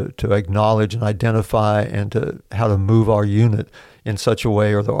and to acknowledge and identify, and to how to move our unit in such a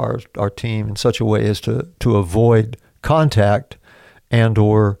way, or our team in such a way as to avoid contact, and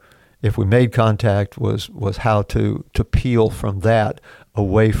or if we made contact, was how to peel from that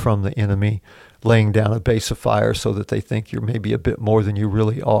away from the enemy, laying down a base of fire so that they think you're maybe a bit more than you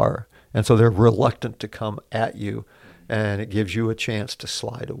really are. And so they're reluctant to come at you, and it gives you a chance to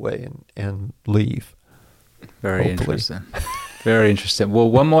slide away and leave. Very interesting. Very interesting. Well,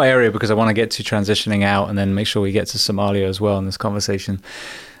 one more area, because I want to get to transitioning out and then make sure we get to Somalia as well in this conversation.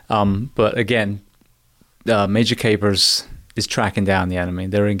 But again, Major Capers is tracking down the enemy.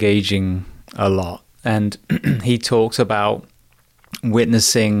 They're engaging a lot. And he talks about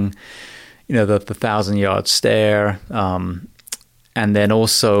witnessing, the 1,000-yard stare, and then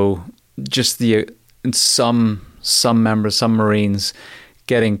also just some members, some Marines,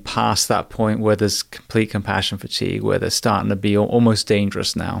 getting past that point where there's complete compassion fatigue, where they're starting to be almost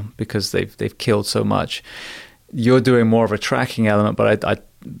dangerous now because they've killed so much. You're doing more of a tracking element, but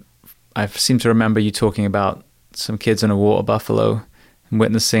I seem to remember you talking about some kids in a water buffalo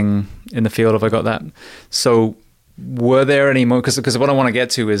witnessing in the field. Have I got that? So were there any more, because what I want to get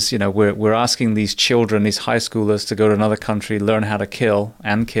to is, we're asking these children, these high schoolers, to go to another country, learn how to kill,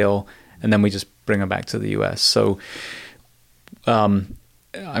 and then we just bring them back to the US. So I'm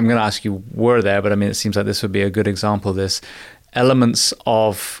going to ask you, were there, but I mean, it seems like this would be a good example of this, elements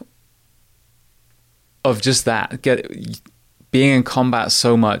of just that, being in combat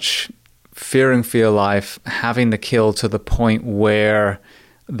so much, fearing for your life, having to kill to the point where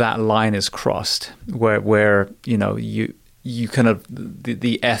that line is crossed, where you kind of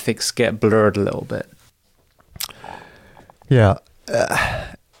the ethics get blurred a little bit. Yeah,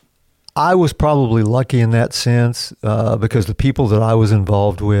 I was probably lucky in that sense because the people that I was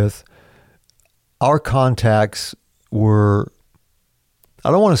involved with, our contacts were,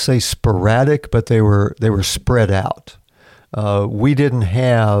 I don't want to say sporadic, but they were spread out. We didn't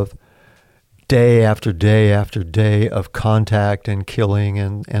have day after day after day of contact and killing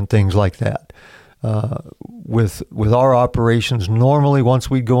and things like that. With our operations, normally once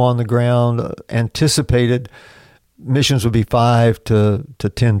we'd go on the ground, anticipated missions would be 5 to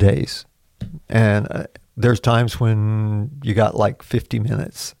 10 days. And there's times when you got like 50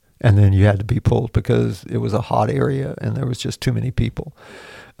 minutes and then you had to be pulled because it was a hot area and there was just too many people.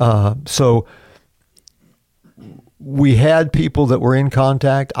 So we had people that were in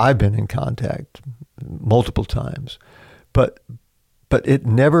contact. I've been in contact multiple times, but it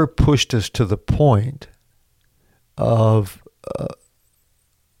never pushed us to the point of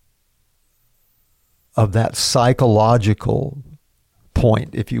that psychological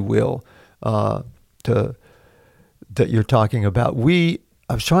point, if you will, that you're talking about. I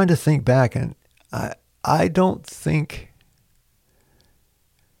was trying to think back, and I don't think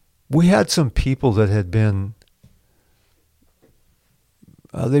we had some people that had been.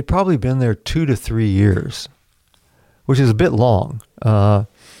 They'd probably been there 2 to 3 years, which is a bit long.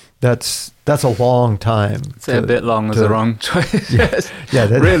 That's a long time. Say a bit long was the wrong choice. Yeah,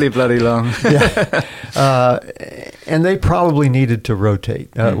 really bloody long. Yeah, and they probably needed to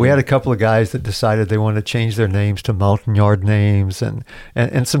rotate. We had a couple of guys that decided they wanted to change their names to Montagnard names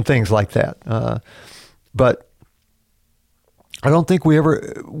and some things like that. But I don't think we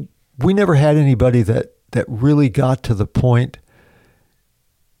never had anybody that really got to the point.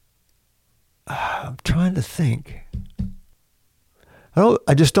 I'm trying to think.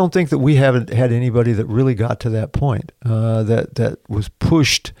 I just don't think that we haven't had anybody that really got to that point, that was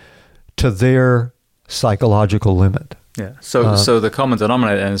pushed to their psychological limit. Yeah. So the common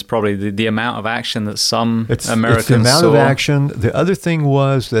denominator is probably the amount of action that some Americans it's the amount saw. of action. The other thing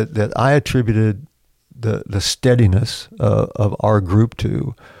was that I attributed the steadiness of our group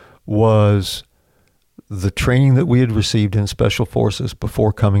to was the training that we had received in Special Forces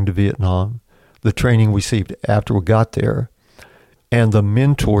before coming to Vietnam, the training we received after we got there, and the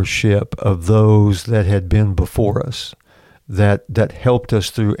mentorship of those that had been before us that helped us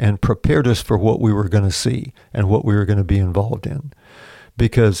through and prepared us for what we were going to see and what we were going to be involved in.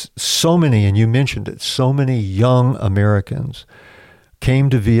 Because so many, and you mentioned it, so many young Americans came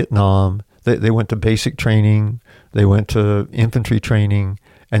to Vietnam. They went to basic training, they went to infantry training,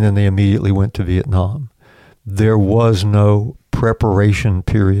 and then they immediately went to Vietnam. There was no preparation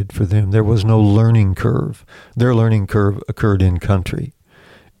period for them. There was no learning curve. Their learning curve occurred in country.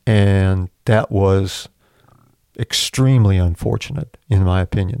 And that was extremely unfortunate, in my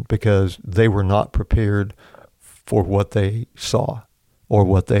opinion, because they were not prepared for what they saw or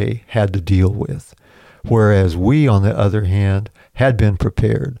what they had to deal with. Whereas we, on the other hand, had been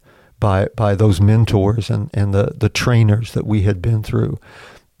prepared by those mentors and the trainers that we had been through.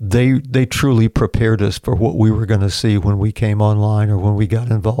 They truly prepared us for what we were going to see when we came online or when we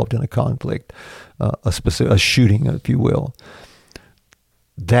got involved in a conflict, a shooting, if you will.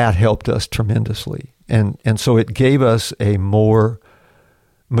 That helped us tremendously. And so it gave us a more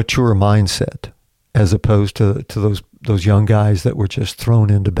mature mindset as opposed to those young guys that were just thrown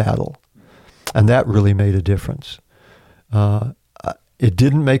into battle. And that really made a difference. It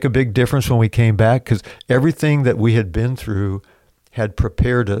didn't make a big difference when we came back because everything that we had been through had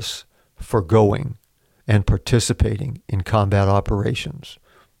prepared us for going and participating in combat operations.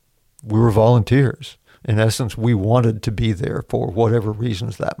 We were volunteers. In essence, we wanted to be there for whatever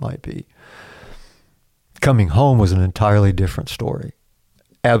reasons that might be. Coming home was an entirely different story.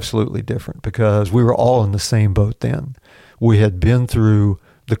 Absolutely different, because we were all in the same boat then. We had been through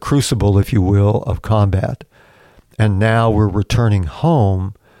the crucible, if you will, of combat, and now we're returning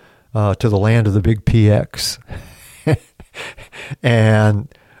home to the land of the big PX. And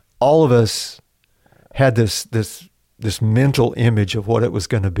all of us had this mental image of what it was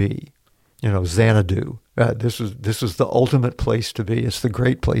going to be. Xanadu. This was the ultimate place to be. It's the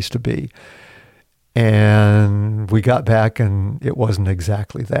great place to be. And we got back, and it wasn't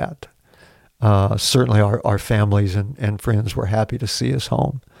exactly that. Certainly our families and friends were happy to see us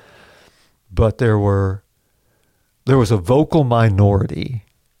home. But there was a vocal minority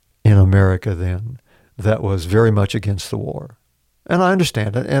in America then that was very much against the war. And I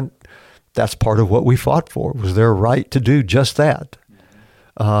understand it. And that's part of what we fought for, was their right to do just that.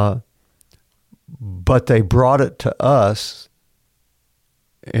 But they brought it to us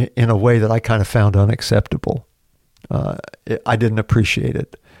in a way that I kind of found unacceptable. I didn't appreciate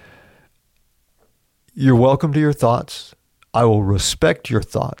it. You're welcome to your thoughts. I will respect your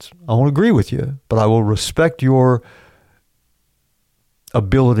thoughts. I won't agree with you, but I will respect your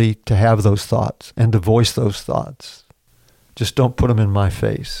ability to have those thoughts and to voice those thoughts. Just don't put them in my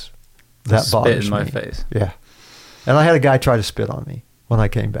face. That bothers me. Spit in my face. Yeah. And I had a guy try to spit on me when I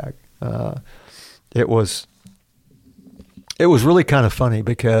came back. It was really kind of funny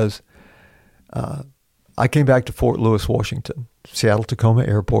because I came back to Fort Lewis, Washington, Seattle-Tacoma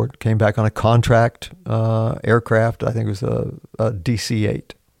Airport, came back on a contract aircraft. I think it was a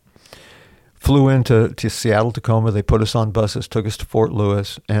DC-8. Flew into Seattle-Tacoma. They put us on buses, took us to Fort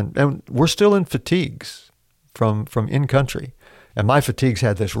Lewis, and we're still in fatigues from in-country. And my fatigues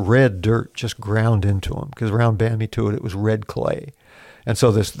had this red dirt just ground into them because around Bamituit it was red clay. And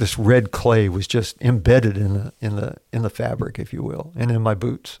so this red clay was just embedded in the fabric, if you will, and in my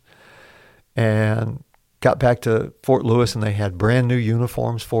boots. And got back to Fort Lewis, and they had brand new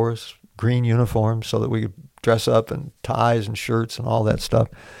uniforms for us, green uniforms, so that we could dress up in ties and shirts and all that stuff.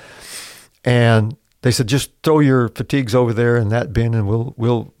 And they said, just throw your fatigues over there in that bin, and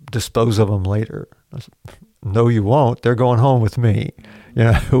we'll dispose of them later. I said, no, you won't. They're going home with me.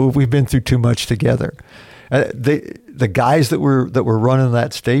 We've been through too much together. The guys that were running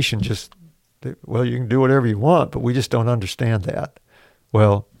that station well, you can do whatever you want, but we just don't understand that.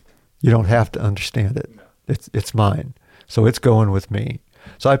 Well, you don't have to understand it. It's mine. So it's going with me.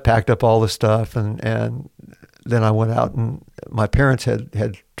 So I packed up all the stuff, and then I went out, and my parents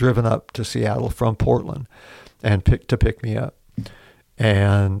had driven up to Seattle from Portland and to pick me up.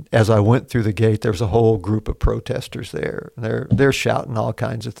 And as I went through the gate, there was a whole group of protesters there. They're shouting all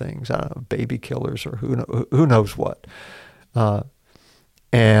kinds of things. I don't know, baby killers or who knows what.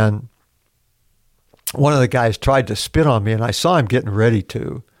 And one of the guys tried to spit on me, and I saw him getting ready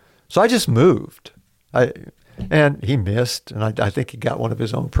to. So I just moved. And he missed, and I think he got one of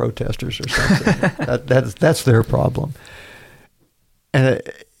his own protesters or something. That's their problem. And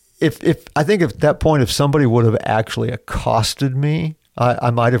if I think at that point, if somebody would have actually accosted me,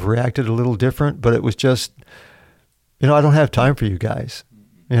 I might have reacted a little different, but it was just, I don't have time for you guys.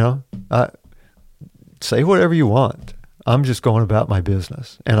 Say whatever you want. I'm just going about my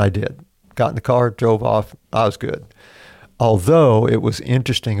business. And I did. Got in the car, drove off. I was good. Although it was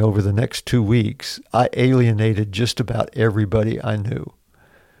interesting, over the next 2 weeks, I alienated just about everybody I knew,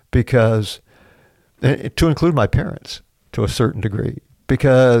 because, to include my parents to a certain degree,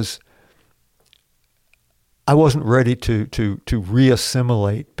 because I wasn't ready to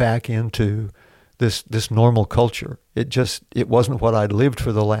reassimilate back into this normal culture. It wasn't what I'd lived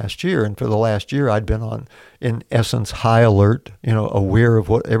for the last year. And for the last year, I'd been on, in essence, high alert, aware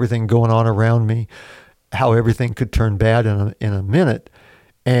of everything going on around me, how everything could turn bad in a minute.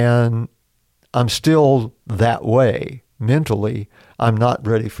 And I'm still that way mentally. I'm not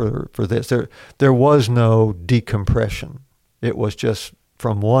ready for this. There was no decompression. It was just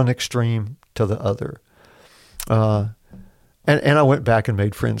from one extreme to the other. And I went back and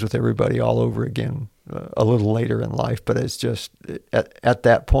made friends with everybody all over again a little later in life. But it's just, at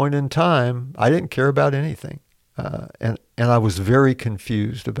that point in time, I didn't care about anything. And I was very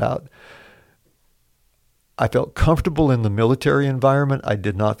confused about, I felt comfortable in the military environment. I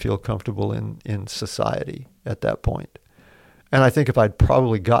did not feel comfortable in society at that point. And I think if I'd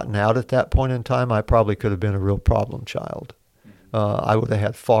probably gotten out at that point in time, I probably could have been a real problem child. I would have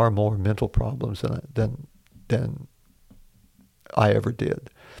had far more mental problems than I ever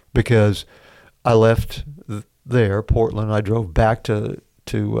did, because I left there, Portland. I drove back to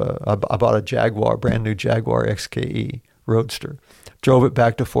I bought a Jaguar, brand new Jaguar XKE Roadster. Drove it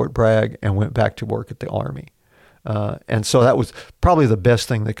back to Fort Bragg and went back to work at the Army. And so that was probably the best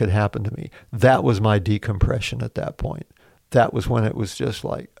thing that could happen to me. That was my decompression at that point. That was when it was just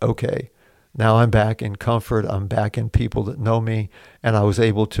like, okay, now I'm back in comfort. I'm back in people that know me. And I was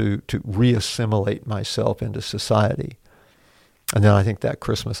able to reassimilate myself into society. And then I think that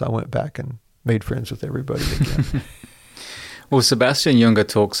Christmas I went back and made friends with everybody again. Well, Sebastian Junger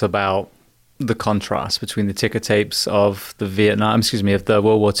talks about the contrast between the ticker tapes of the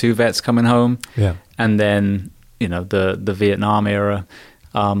World War II vets coming home, and then, the Vietnam era,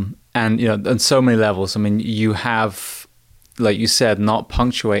 and, on so many levels. I mean, you have, like you said, not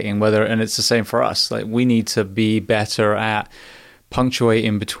punctuating and it's the same for us. Like, we need to be better at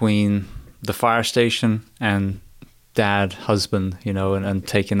punctuating between the fire station and dad, husband, and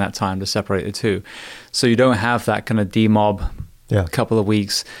taking that time to separate the two. So you don't have that kind of demob couple of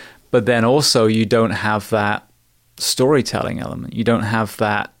weeks, but then also you don't have that storytelling element. You don't have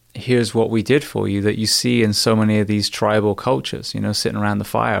that, here's what we did for you, that you see in so many of these tribal cultures, sitting around the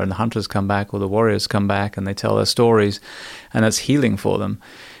fire, and the hunters come back or the warriors come back and they tell their stories, and that's healing for them.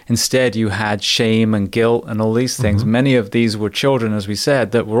 Instead, you had shame and guilt and all these things. Mm-hmm. Many of these were children, as we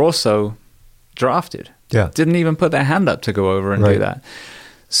said, that were also drafted. Didn't even put their hand up to go over and do that.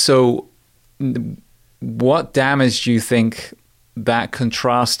 So what damage do you think that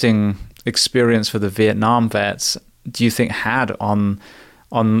contrasting experience for the Vietnam vets do you think had on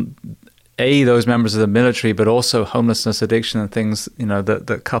those members of the military, but also homelessness, addiction, and things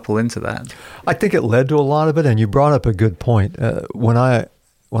that couple into that? I think it led to a lot of it, and you brought up a good point. When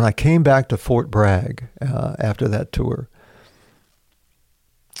I came back to Fort Bragg after that tour,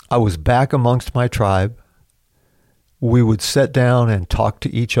 I was back amongst my tribe. We would sit down and talk to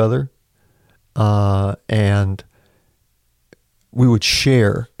each other, and we would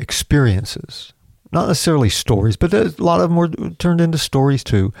share experiences. Not necessarily stories, but a lot of them were turned into stories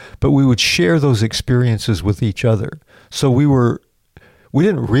too. But we would share those experiences with each other. So we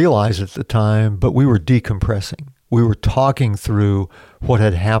didn't realize at the time, but we were decompressing. We were talking through what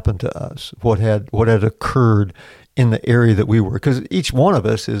had happened to us, what had occurred in the area that we were, because each one of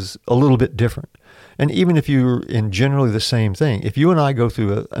us is a little bit different. And even if you're in generally the same thing, if you and I go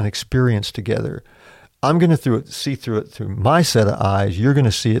through an experience together, I'm going to see through it through my set of eyes. You're going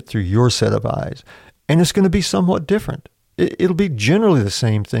to see it through your set of eyes. And it's going to be somewhat different. It'll be generally the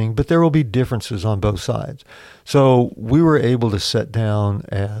same thing, but there will be differences on both sides. So we were able to sit down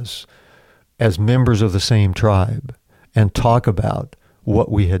as members of the same tribe and talk about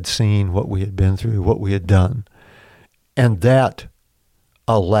what we had seen, what we had been through, what we had done. And that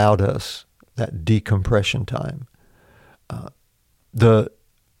allowed us that decompression time.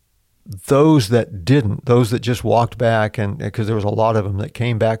 Those that didn't, those that just walked back, and because there was a lot of them that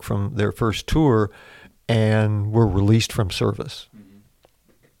came back from their first tour and were released from service.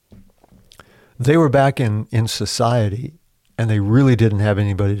 They were back in society, and they really didn't have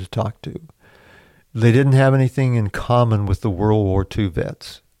anybody to talk to. They didn't have anything in common with the World War II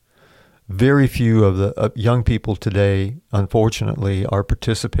vets. Very few of the young people today, unfortunately, are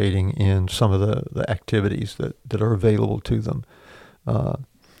participating in some of the activities that are available to them.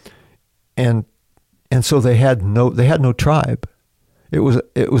 And so they had no tribe. It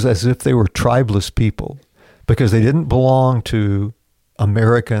was as if they were tribeless people, because they didn't belong to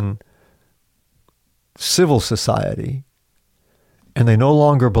American civil society, and they no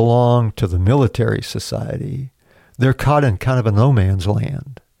longer belong to the military society. They're caught in kind of a no man's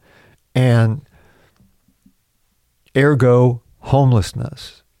land. And ergo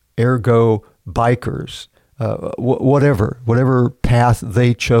homelessness, ergo bikers, whatever path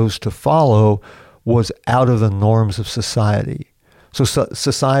they chose to follow was out of the norms of society. So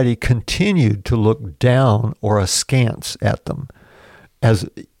society continued to look down or askance at them as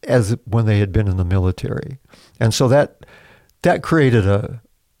when they had been in the military. And so that created a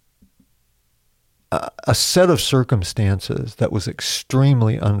set of circumstances that was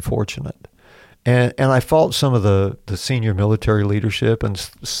extremely unfortunate. And I fault some of the senior military leadership and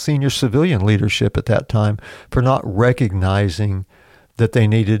senior civilian leadership at that time for not recognizing that they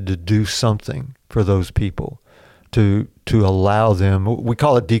needed to do something for those people to allow them, we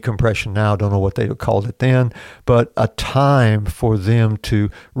call it decompression now, don't know what they called it then, but a time for them to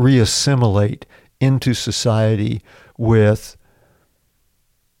reassimilate into society with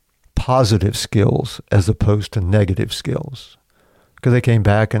positive skills as opposed to negative skills. Because they came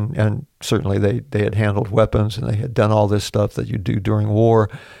back and certainly they had handled weapons and they had done all this stuff that you do during war,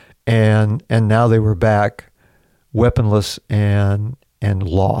 and now they were back weaponless and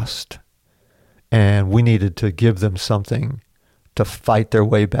lost. And we needed to give them something to fight their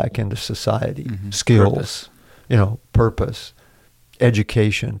way back into society. Mm-hmm. Skills, purpose,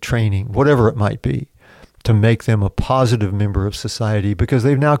 education, training, whatever it might be, to make them a positive member of society, because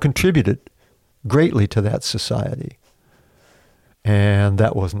they've now contributed greatly to that society. And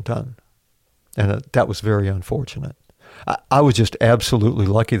that wasn't done. And that was very unfortunate. I was just absolutely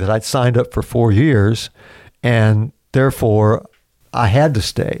lucky that I'd signed up for 4 years, and therefore I had to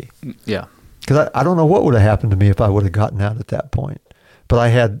stay. Yeah. Because I don't know what would have happened to me if I would have gotten out at that point. But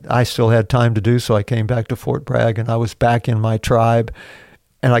I still had time to do so. I came back to Fort Bragg, and I was back in my tribe,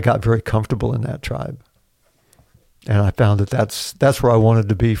 And I got very comfortable in that tribe. And I found that that's where I wanted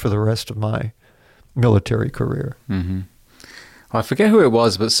to be for the rest of my military career. Mm-hmm. Well, I forget who it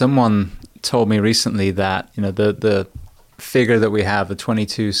was, but someone told me recently that, you know, the figure that we have, the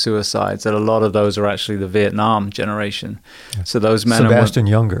 22 suicides, that a lot of those are actually the Vietnam generation. So those men... Sebastian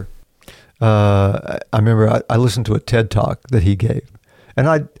Younger. I remember I listened to a TED Talk that he gave.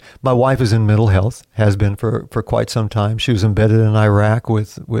 And my wife is in mental health, has been for quite some time. She was embedded in Iraq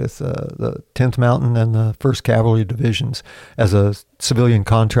with the 10th Mountain and the 1st Cavalry Divisions as a civilian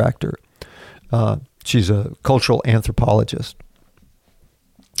contractor. She's a cultural anthropologist.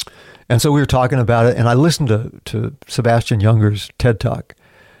 And so we were talking about it, and I listened to Sebastian Younger's TED Talk.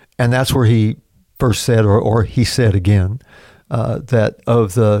 And that's where he first said, or he said again, that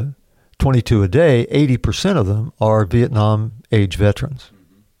of the 22 a day, 80% of them are Vietnam age veterans.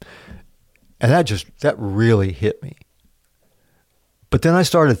 And that really hit me. But then I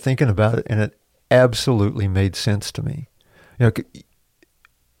started thinking about it, and it absolutely made sense to me. You know,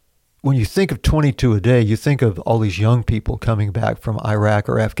 when you think of 22 a day, you think of all these young people coming back from Iraq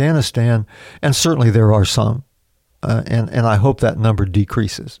or Afghanistan, and certainly there are some, and I hope that number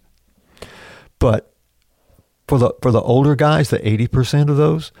decreases. But for the older guys, the 80% of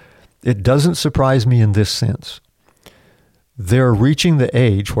those, it doesn't surprise me in this sense. They're reaching the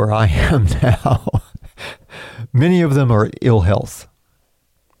age where I am now. Many of them are ill health,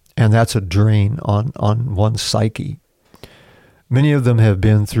 and that's a drain on one's psyche. Many of them have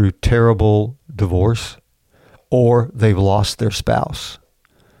been through terrible divorce, or they've lost their spouse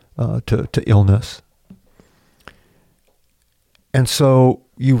to illness. And so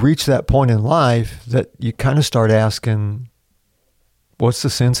you reach that point in life that you kind of start asking, what's the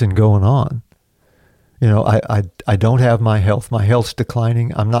sense in going on? You know, I don't have my health. My health's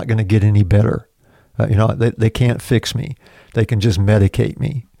declining. I'm not going to get any better. They can't fix me. They can just medicate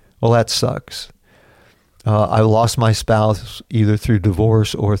me. Well, that sucks. I lost my spouse either through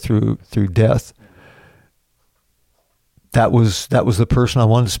divorce or through death. That was the person I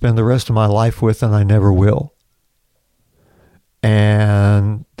wanted to spend the rest of my life with, and I never will.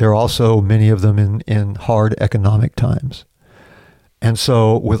 And there are also many of them in hard economic times. And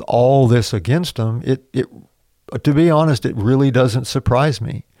so with all this against them, it to be honest, it really doesn't surprise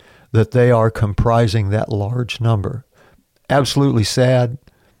me that they are comprising that large number. Absolutely sad.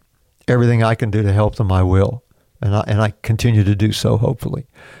 Everything I can do to help them, I will. And I continue to do so, hopefully.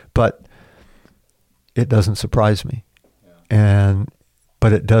 But it doesn't surprise me.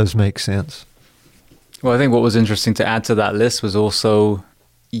 But it does make sense. Well, I think what was interesting to add to that list was also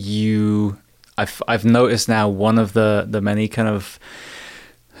I've noticed now one of the many kind of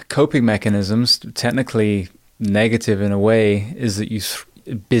coping mechanisms, technically negative in a way, is that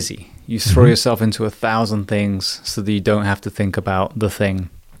you're busy. You throw yourself into 1,000 things so that you don't have to think about the thing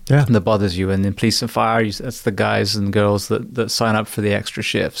that bothers you. And in police and fire, that's the guys and girls that sign up for the extra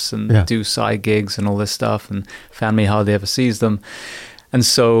shifts and do side gigs and all this stuff, and family hardly ever sees them. And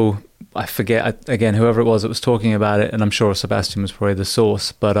so I forget, again, whoever it was that was talking about it, and I'm sure Sebastian was probably the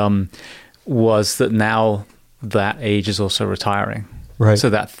source, but was that now that age is also retiring. Right.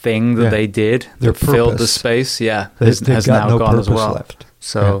 So that thing that they did that filled the space, has now gone as well. Left.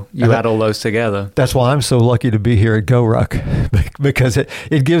 So you add all those together. That's why I'm so lucky to be here at GORUCK, because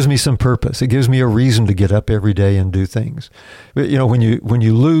it gives me some purpose. It gives me a reason to get up every day and do things. But, you know, when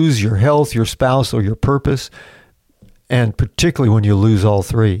you lose your health, your spouse, or your purpose, and particularly when you lose all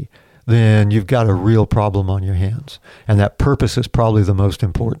three, then you've got a real problem on your hands. And that purpose is probably the most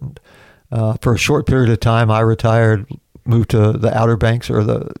important. For a short period of time, I retired, moved to the Outer Banks, or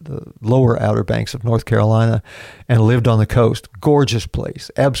the lower Outer Banks of North Carolina, and lived on the coast. Gorgeous place,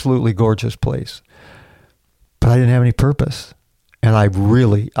 absolutely gorgeous place. But I didn't have any purpose. And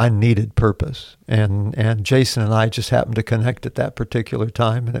I needed purpose. And Jason and I just happened to connect at that particular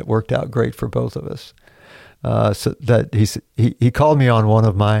time, and it worked out great for both of us. So that he called me on one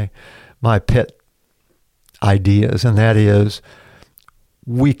of my pet ideas, and that is,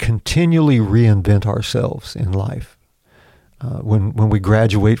 we continually reinvent ourselves in life. When we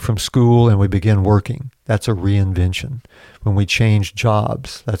graduate from school and we begin working, that's a reinvention. When we change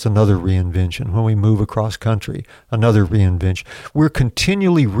jobs, that's another reinvention. When we move across country, another reinvention. We're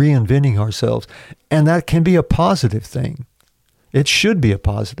continually reinventing ourselves, and that can be a positive thing. It should be a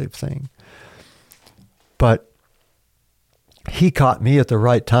positive thing. But he caught me at the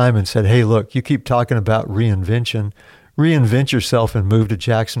right time and said, hey, look, you keep talking about reinvention. Reinvent yourself and move to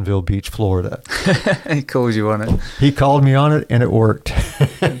Jacksonville Beach, Florida. He called you on it. He called me on it, and it worked.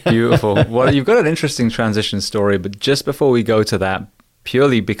 Beautiful. Well, you've got an interesting transition story, but just before we go to that,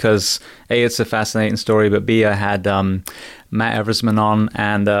 purely because A, it's a fascinating story, but B, I had Matt Eversman on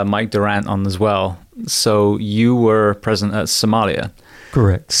and Mike Durant on as well. So you were present at Somalia.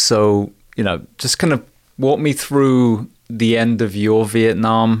 Correct. So, just kind of walk me through the end of your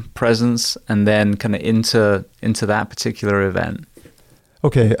Vietnam presence and then kind of into that particular event.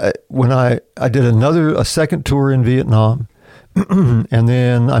 Okay, when I did a second tour in Vietnam, and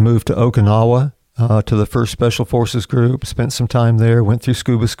then I moved to Okinawa to the 1st Special Forces Group, spent some time there, went through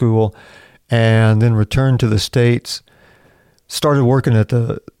scuba school, and then returned to the States, started working at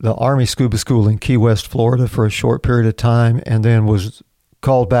the Army Scuba School in Key West, Florida for a short period of time, and then was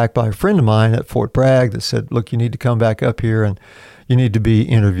called back by a friend of mine at Fort Bragg that said, look, you need to come back up here and you need to be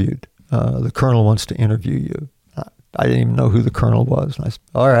interviewed. The colonel wants to interview you. I didn't even know who the colonel was. And I said,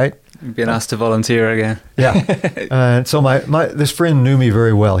 all right. You've been asked to volunteer again. Yeah. And so this friend knew me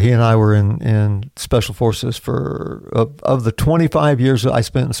very well. He and I were in Special Forces for, of the 25 years I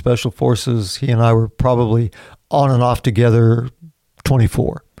spent in Special Forces, he and I were probably on and off together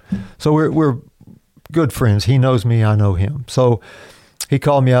 24. So we're good friends. He knows me, I know him. So he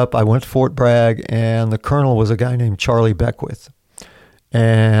called me up. I went to Fort Bragg, and the colonel was a guy named Charlie Beckwith.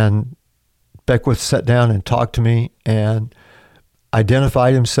 And Beckwith sat down and talked to me and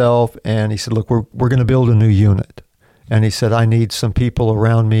identified himself, and he said, look, we're going to build a new unit. And he said, I need some people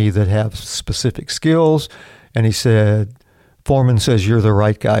around me that have specific skills. And he said, Foreman says you're the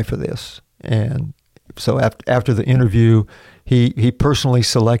right guy for this. And so after the interview, he personally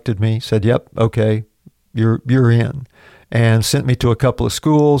selected me, said, yep, okay, you're in, and sent me to a couple of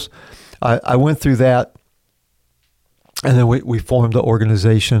schools. I went through that, and then we formed the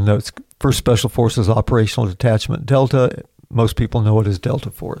organization that's First Special Forces Operational Detachment Delta. Most people know it as Delta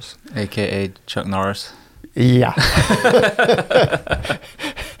Force. AKA Chuck Norris. Yeah. I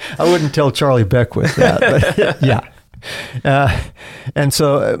wouldn't tell Charlie Beckwith that, but yeah. And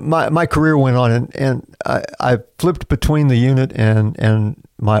so my career went on, and I flipped between the unit and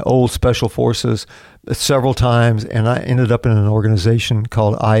my old Special Forces several times, and I ended up in an organization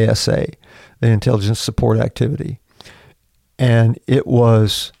called ISA, the Intelligence Support Activity. And it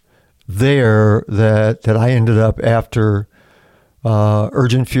was there that I ended up after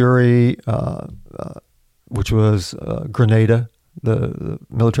Urgent Fury, which was Grenada, the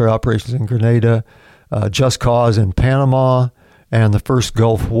military operations in Grenada, Just Cause in Panama, and the first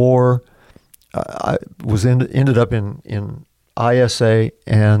Gulf War. I was ended up in ISA,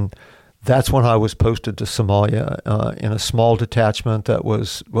 and that's when I was posted to Somalia in a small detachment that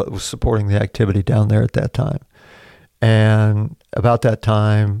was supporting the activity down there at that time. And about that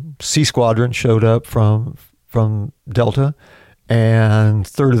time, C Squadron showed up from Delta, and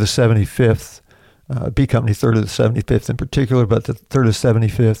 3rd of the 75th, B Company 3rd of the 75th in particular, but the 3rd of the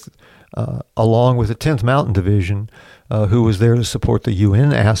 75th, along with the 10th Mountain Division, who was there to support the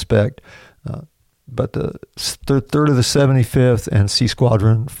UN aspect, but the 3rd of the 75th and C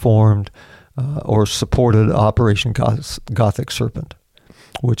Squadron formed or supported Operation Gothic Serpent,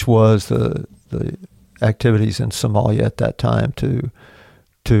 which was the activities in Somalia at that time to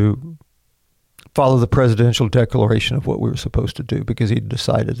follow the presidential declaration of what we were supposed to do, because he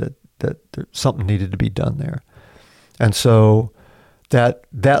decided that something needed to be done there. And so that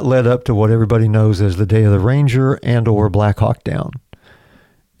led up to what everybody knows as the Day of the Ranger and or Black Hawk Down.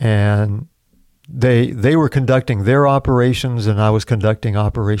 And they were conducting their operations, and I was conducting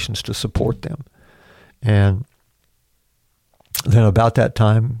operations to support them. And then about that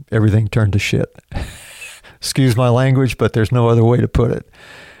time, everything turned to shit. Excuse my language, but there's no other way to put it.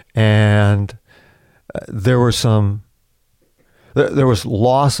 And there was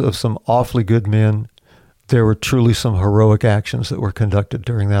loss of some awfully good men. There were truly some heroic actions that were conducted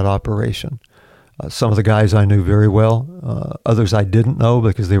during that operation. Some of the guys I knew very well, others I didn't know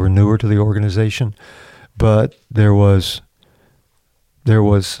because they were newer to the organization. But there was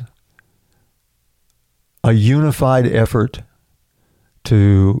a unified effort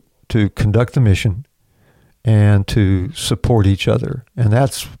to conduct the mission and to support each other. And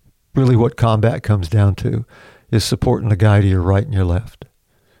that's really what combat comes down to, is supporting the guy to your right and your left.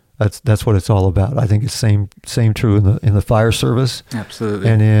 That's what it's all about. I think it's same true in the fire service, absolutely,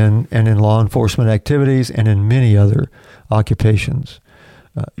 and in law enforcement activities, and in many other occupations.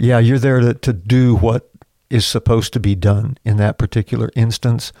 You're there to do what is supposed to be done in that particular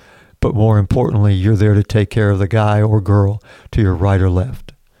instance, but more importantly, you're there to take care of the guy or girl to your right or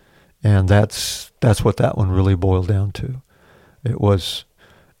left, and that's what that one really boiled down to. It was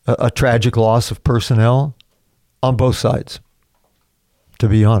a tragic loss of personnel on both sides. To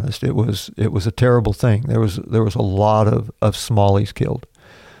be honest, it was a terrible thing. There was a lot of Somalis killed,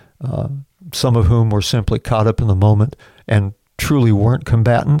 some of whom were simply caught up in the moment and truly weren't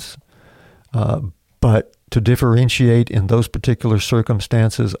combatants, but to differentiate in those particular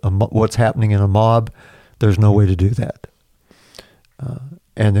circumstances what's happening in a mob, there's no way to do that.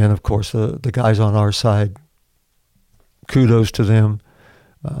 And then, of course, the guys on our side, kudos to them.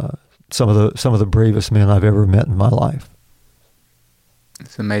 Some of the bravest men I've ever met in my life.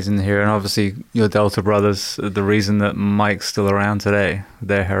 It's amazing to hear. And obviously, your Delta brothers are the reason that Mike's still around today,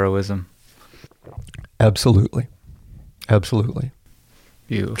 their heroism. Absolutely. Absolutely.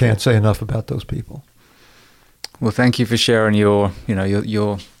 Beautiful. Can't say enough about those people. Well, thank you for sharing your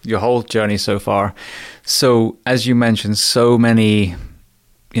whole journey so far. So, as you mentioned, so many,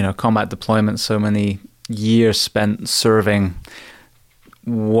 combat deployments, so many years spent serving.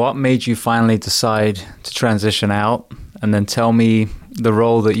 What made you finally decide to transition out? And then tell me the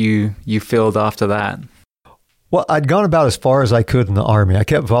role that you filled after that. Well, I'd gone about as far as I could in the Army. I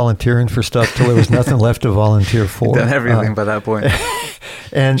kept volunteering for stuff till there was nothing left to volunteer for. Done everything by that point.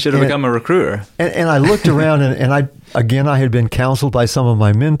 And should have become a recruiter. And I looked around, and I had been counseled by some of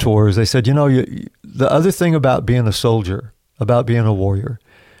my mentors. They said, the other thing about being a soldier, about being a warrior,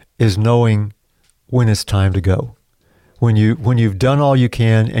 is knowing when it's time to go. When you've done all you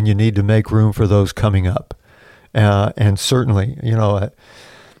can, and you need to make room for those coming up. And certainly,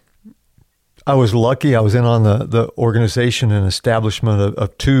 I was lucky. I was in on the organization and establishment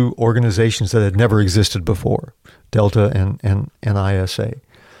of two organizations that had never existed before, Delta and ISA.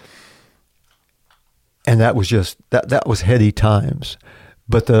 And that was just, that was heady times.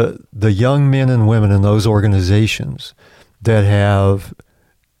 But the young men and women in those organizations that have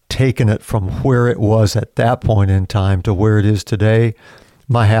taken it from where it was at that point in time to where it is today,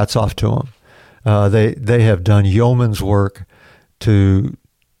 my hat's off to them. They have done yeoman's work to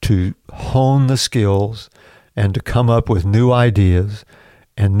hone the skills and to come up with new ideas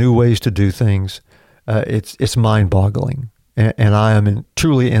and new ways to do things. It's mind-boggling, and I am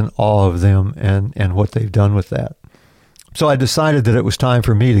truly in awe of them and what they've done with that. So I decided that it was time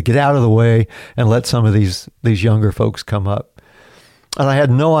for me to get out of the way and let some of these younger folks come up. And I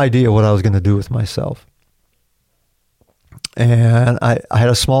had no idea what I was going to do with myself. And I had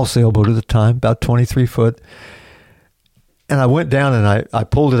a small sailboat at the time, about 23 foot. And I went down and I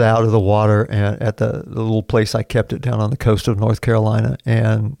pulled it out of the water at the little place I kept it down on the coast of North Carolina.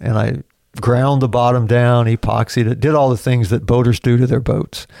 And I ground the bottom down, epoxied it, did all the things that boaters do to their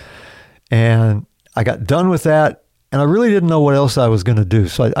boats. And I got done with that, and I really didn't know what else I was going to do.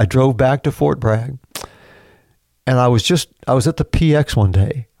 So I drove back to Fort Bragg. And I was at the PX one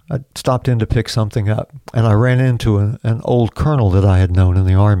day. I stopped in to pick something up, and I ran into an old colonel that I had known in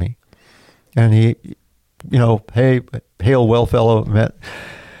the Army. And he, hey, hail well, fellow, met.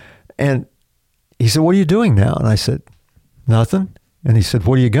 And he said, "What are you doing now?" And I said, "Nothing." And he said,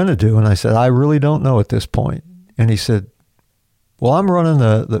 "What are you going to do?" And I said, "I really don't know at this point." And he said, "Well, I'm running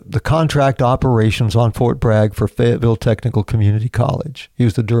the contract operations on Fort Bragg for Fayetteville Technical Community College." He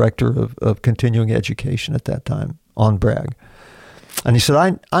was the director of continuing education at that time on Bragg. And he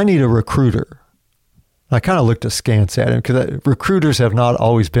said, I need a recruiter. I kind of looked askance at him because recruiters have not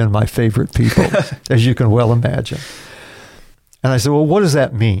always been my favorite people, as you can well imagine. And I said, "Well, what does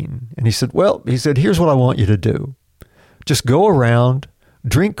that mean?" And he said, "Here's what I want you to do. Just go around,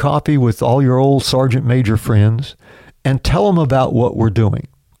 drink coffee with all your old sergeant major friends, and tell them about what we're doing."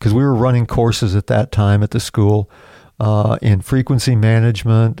 Because we were running courses at that time at the school in frequency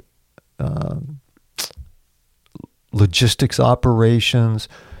management, logistics operations,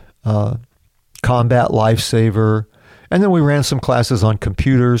 combat lifesaver. And then we ran some classes on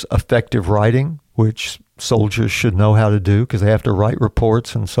computers, effective writing, which soldiers should know how to do because they have to write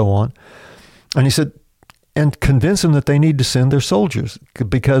reports and so on. And he said, and convince them that they need to send their soldiers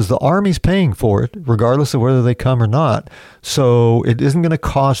because the Army's paying for it, regardless of whether they come or not. So it isn't going to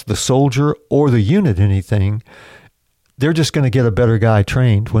cost the soldier or the unit anything. They're just going to get a better guy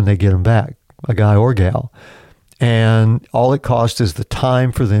trained when they get him back, a guy or gal. And all it costs is the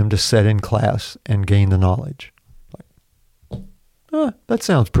time for them to sit in class and gain the knowledge. That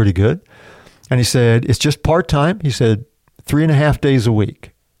sounds pretty good. And he said, it's just part-time. He said, 3.5 days a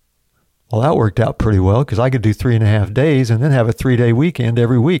week. Well, that worked out pretty well because I could do 3.5 days and then have a 3-day weekend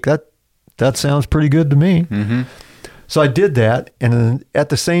every week. That sounds pretty good to me. Mm-hmm. So I did that. And then at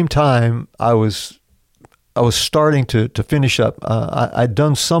the same time, I was starting to finish up. I'd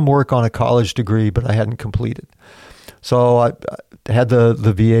done some work on a college degree, but I hadn't completed. So I had the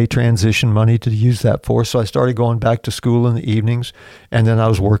VA transition money to use that for. So I started going back to school in the evenings, and then I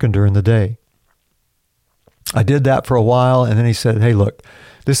was working during the day. I did that for a while, and then he said, "Hey, look,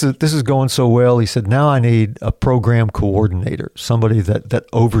 this is going so well." He said, "Now I need a program coordinator, somebody that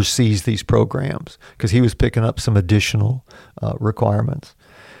oversees these programs," because he was picking up some additional requirements.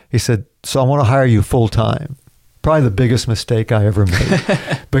 He said, "So I want to hire you full time." Probably the biggest mistake I ever made,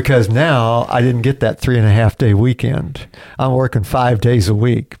 because now I didn't get that 3.5 day weekend. I'm working 5 days a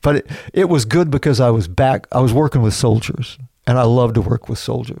week, but it was good because I was working with soldiers, and I love to work with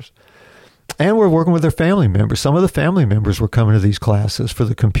soldiers. And we're working with their family members. Some of the family members were coming to these classes for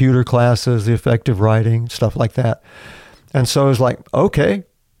the computer classes, the effective writing, stuff like that. And so I was like, okay,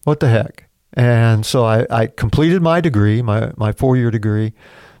 what the heck? And so I completed my degree, my 4-year degree,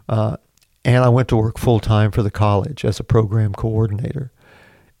 and I went to work full-time for the college as a program coordinator.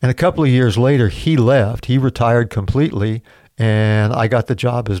 And a couple of years later, he left. He retired completely, and I got the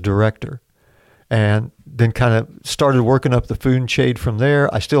job as director. And then kind of started working up the food chain from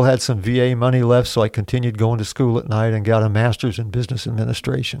there. I still had some VA money left, so I continued going to school at night and got a master's in business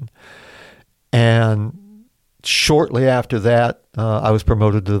administration. And shortly after that, I was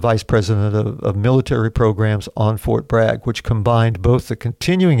promoted to the vice president of military programs on Fort Bragg, which combined both the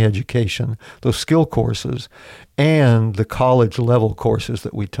continuing education, those skill courses, and the college level courses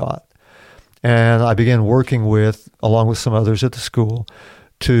that we taught. And I began working along with some others at the school,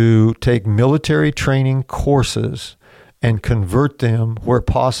 to take military training courses and convert them, where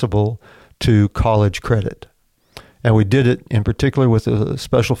possible, to college credit. And we did it in particular with the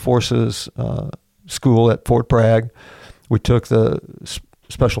Special Forces school at Fort Bragg. We took the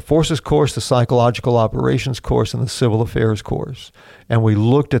Special Forces course, the Psychological Operations course, and the Civil Affairs course. And we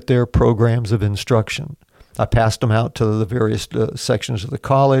looked at their programs of instruction. I passed them out to the various sections of the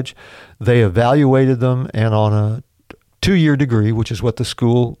college. They evaluated them, and on a 2-year degree, which is what the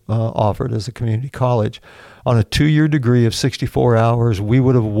school offered as a community college, on a 2-year degree of 64 hours, we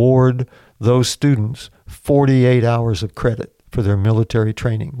would award those students 48 hours of credit for their military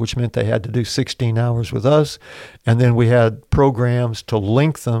training, which meant they had to do 16 hours with us. And then we had programs to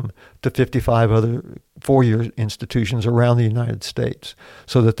link them to 55 other 4-year institutions around the United States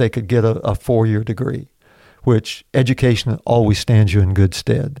so that they could get a 4-year degree, which education always stands you in good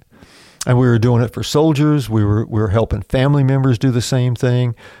stead. And we were doing it for soldiers. We were helping family members do the same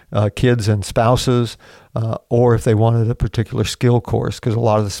thing, kids and spouses, or if they wanted a particular skill course, because a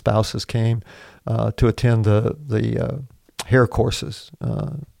lot of the spouses came to attend the hair courses.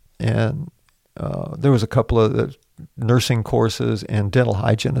 And there was a couple of nursing courses and dental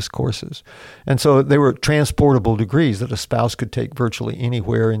hygienist courses. And so they were transportable degrees that a spouse could take virtually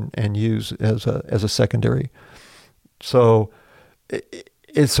anywhere and use as a secondary. So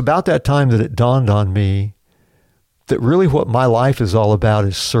it's about that time that it dawned on me that really what my life is all about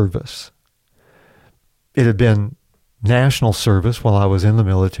is service. It had been national service while I was in the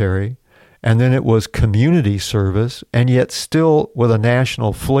military, and then it was community service, and yet still with a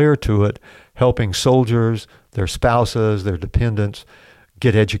national flair to it, helping soldiers, their spouses, their dependents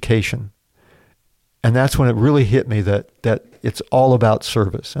get education. And that's when it really hit me that it's all about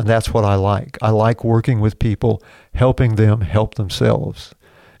service, and that's what I like. I like working with people, helping them help themselves.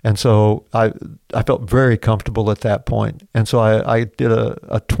 And so I felt very comfortable at that point. And so I did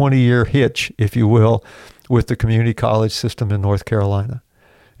a 20-year hitch, if you will, with the community college system in North Carolina,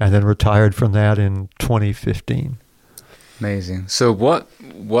 and then retired from that in 2015. Amazing. So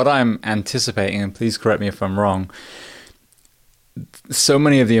what I'm anticipating, and please correct me if I'm wrong, so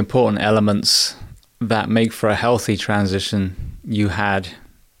many of the important elements that make for a healthy transition you had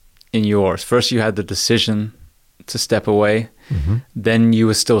in yours. First, you had the decision to step away. Mm-hmm. Then you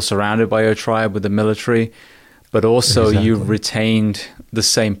were still surrounded by your tribe with the military, but also you retained the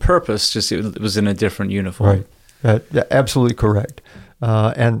same purpose, just it was in a different uniform. Right. Absolutely correct.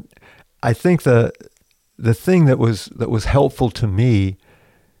 And I think the thing that was helpful to me,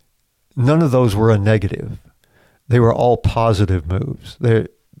 none of those were a negative. They were all positive moves.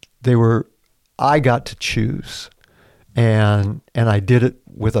 They were, I got to choose, and I did it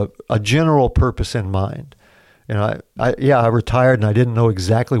with a general purpose in mind. You know, I retired and I didn't know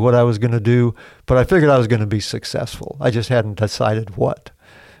exactly what I was going to do, but I figured I was going to be successful. I just hadn't decided what.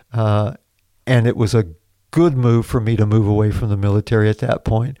 And it was a good move for me to move away from the military at that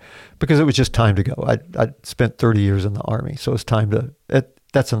point, because it was just time to go. I'd spent 30 years in the Army, so it's time to,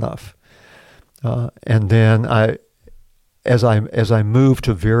 that's enough. And then as I moved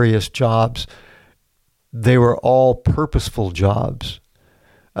to various jobs, they were all purposeful jobs.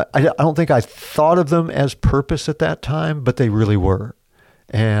 I don't think I thought of them as purpose at that time, but they really were.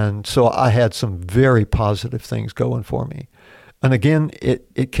 And so I had some very positive things going for me. And again,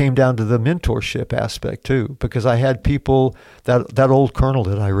 it came down to the mentorship aspect too, because I had people, that old colonel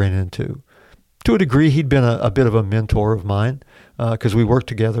that I ran into, To a degree, he'd been a bit of a mentor of mine because we worked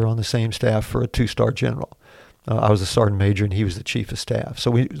together on the same staff for a 2-star general. I was a sergeant major and he was the chief of staff.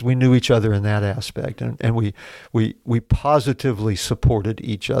 So we knew each other in that aspect, and we positively supported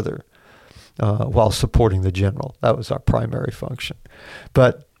each other while supporting the general. That was our primary function.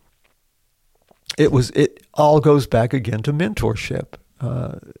 But it all goes back again to mentorship.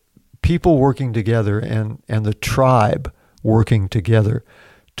 People working together and the tribe working together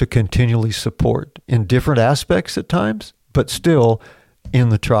to continually support in different aspects at times, but still in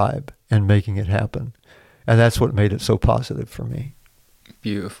the tribe and making it happen. And that's what made it so positive for me.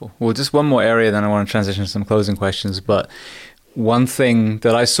 Beautiful. Well, just one more area, then I want to transition to some closing questions. But one thing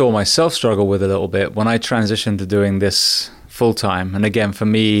that I saw myself struggle with a little bit when I transitioned to doing this full time, and again, for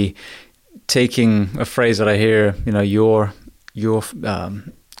me, taking a phrase that I hear, your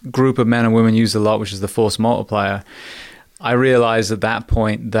group of men and women use a lot, which is the force multiplier. I realized at that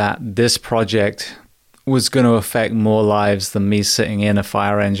point that this project was going to affect more lives than me sitting in a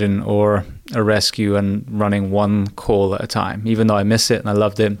fire engine or a rescue and running one call at a time, even though I miss it and I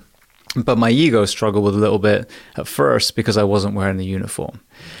loved it. But my ego struggled with a little bit at first because I wasn't wearing the uniform.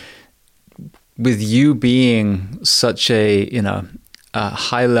 With you being such a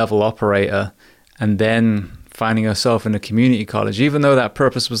high-level operator and then finding yourself in a community college, even though that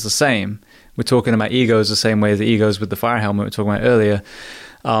purpose was the same, we're talking about egos the same way as the egos with the fire helmet we were talking about earlier.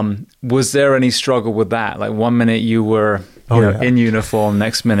 Was there any struggle with that? Like one minute you were in uniform,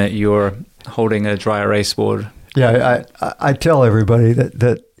 next minute you were holding a dry erase board. Yeah, I tell everybody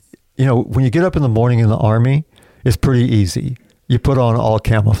that when you get up in the morning in the Army, it's pretty easy. You put on all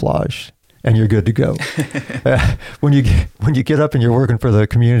camouflage and you're good to go. When you get up and you're working for the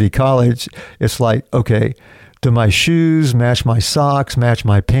community college, it's like, okay, do my shoes match my socks, match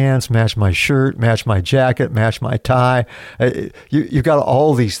my pants, match my shirt, match my jacket, match my tie? You've got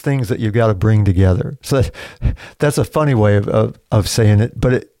all these things that you've got to bring together. So that's a funny way of saying it,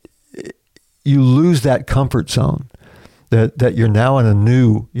 but you lose that comfort zone that you're now in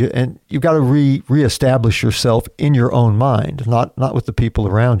and you've got to reestablish yourself in your own mind, not with the people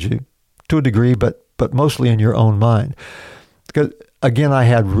around you, to a degree, but mostly in your own mind. Because again, I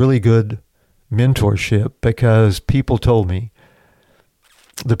had really good mentorship because people told me,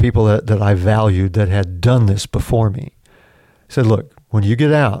 the people that I valued that had done this before me, said, look, when you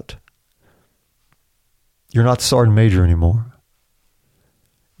get out, you're not the sergeant major anymore.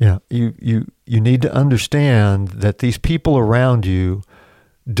 You need to understand that these people around you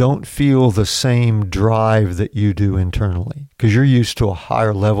don't feel the same drive that you do internally because you're used to a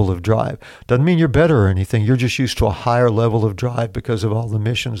higher level of drive. Doesn't mean you're better or anything. You're just used to a higher level of drive because of all the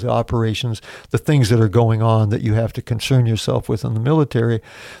missions, the operations, the things that are going on that you have to concern yourself with in the military.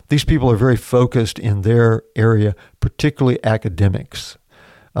 These people are very focused in their area, particularly academics.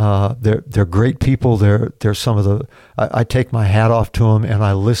 They're great people. They're some of the, I take my hat off to them and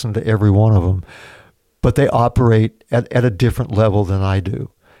I listen to every one of them, but they operate at a different level than I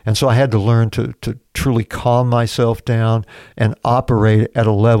do. And so I had to learn to truly calm myself down and operate at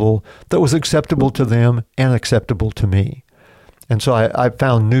a level that was acceptable to them and acceptable to me. And so I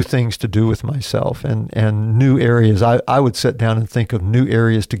found new things to do with myself and new areas. I would sit down and think of new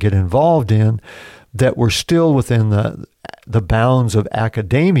areas to get involved in that were still within the bounds of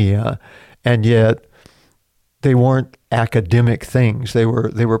academia, and yet they weren't academic things. They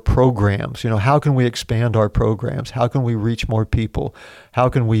were programs. How can we expand our programs? How can we reach more people? How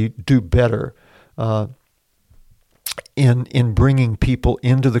can we do better in bringing people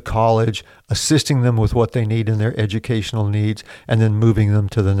into the college, assisting them with what they need in their educational needs, and then moving them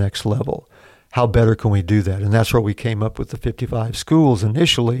to the next level? How better can we do that? And that's where we came up with the 55 schools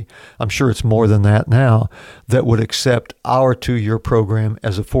initially. I'm sure it's more than that now, that would accept our 2-year program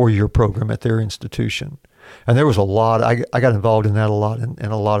as a 4-year program at their institution. And there was a lot, I got involved in that a lot, and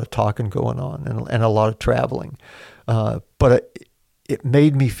a lot of talking going on and a lot of traveling. But it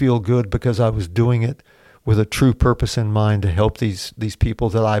made me feel good because I was doing it with a true purpose in mind to help these people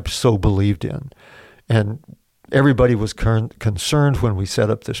that I so believed in. And everybody was concerned when we set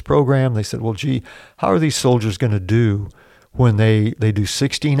up this program. They said, well, gee, how are these soldiers going to do when they do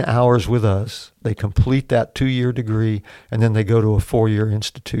 16 hours with us, they complete that 2-year degree, and then they go to a 4-year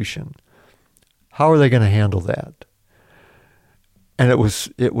institution? How are they going to handle that? And it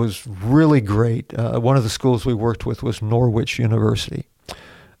was really great. One of the schools we worked with was Norwich University,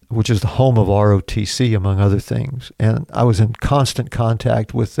 which is the home of ROTC, among other things. And I was in constant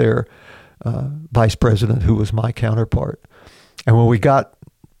contact with their vice president, who was my counterpart. And when we got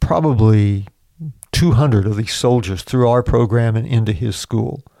probably 200 of these soldiers through our program and into his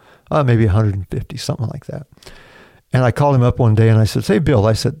school, maybe 150, something like that. And I called him up one day and I said, "Hey, Bill,"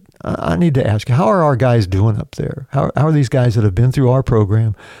 I said, "I need to ask you, how are our guys doing up there? How are these guys that have been through our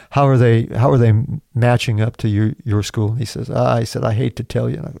program? How are they matching up to your school?" And he says, I said, "I hate to tell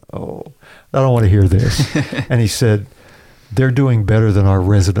you." And I go, "Oh, I don't want to hear this." And he said, "They're doing better than our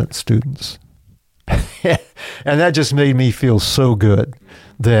resident students." And that just made me feel so good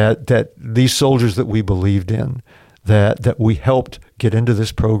that these soldiers that we believed in, that we helped get into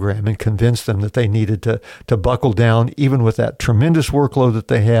this program and convince them that they needed to buckle down, even with that tremendous workload that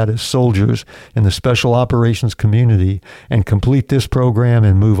they had as soldiers in the special operations community, and complete this program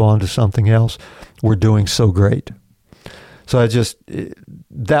and move on to something else. We're doing so great. So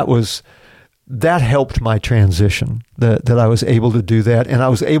that helped my transition, that I was able to do that, and I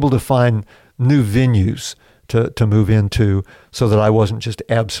was able to find new venues to move into so that I wasn't just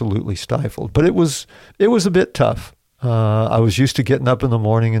absolutely stifled. But it was a bit tough. I was used to getting up in the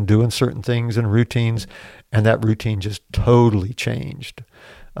morning and doing certain things and routines, and that routine just totally changed.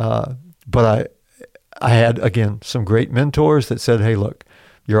 But I had, again, some great mentors that said, "Hey, look,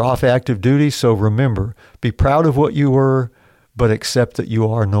 you're off active duty, so remember, be proud of what you were, but accept that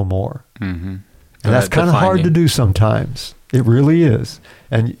you are no more." Mm-hmm. And that's kind of hard to do sometimes. It really is.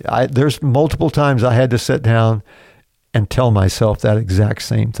 And there's multiple times I had to sit down and tell myself that exact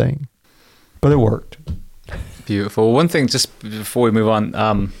same thing. But it worked. Beautiful. One thing, just before we move on,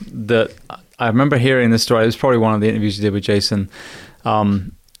 that I remember hearing this story. It was probably one of the interviews you did with Jason.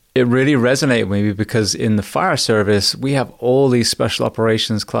 It really resonated with me because in the fire service, we have all these special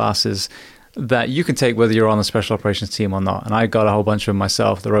operations classes that you can take whether you're on the special operations team or not. And I got a whole bunch of them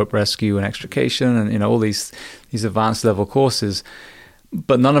myself, the rope rescue and extrication and all these advanced level courses,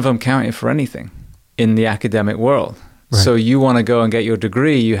 but none of them counted for anything in the academic world. Right. So you want to go and get your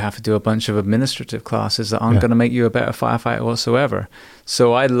degree, you have to do a bunch of administrative classes that aren't going to make you a better firefighter whatsoever.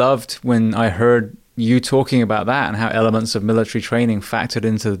 So I loved when I heard you talking about that and how elements of military training factored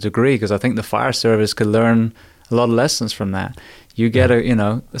into the degree, because I think the fire service could learn a lot of lessons from that. You get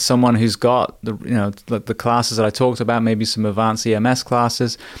someone who's got the classes that I talked about, maybe some advanced EMS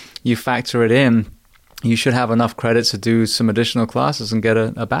classes, you factor it in, you should have enough credits to do some additional classes and get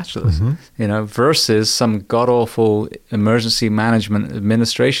a bachelor's, versus some god-awful emergency management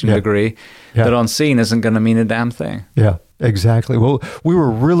administration degree that on scene isn't going to mean a damn thing. Yeah, exactly. Well, we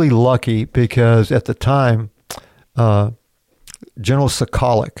were really lucky because at the time, General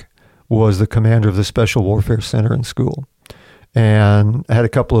Sokolic was the commander of the Special Warfare Center in school. And I had a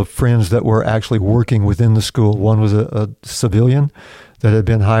couple of friends that were actually working within the school. One was a civilian that had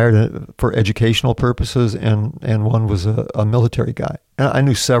been hired for educational purposes, and one was a military guy. And I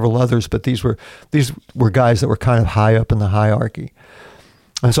knew several others, but these were guys that were kind of high up in the hierarchy.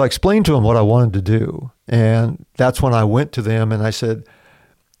 And so I explained to them what I wanted to do. And that's when I went to them and I said,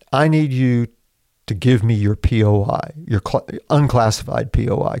 "I need you to give me your POI, your unclassified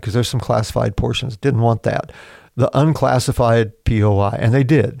POI, because there's some classified portions. Didn't want that. The unclassified POI." And they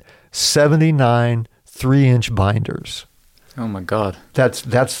did. 79 3-inch binders. Oh my God. That's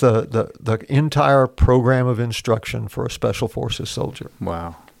the entire program of instruction for a Special Forces soldier.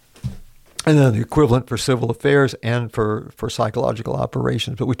 Wow. And then the equivalent for civil affairs and for psychological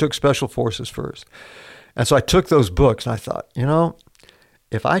operations. But we took Special Forces first. And so I took those books and I thought,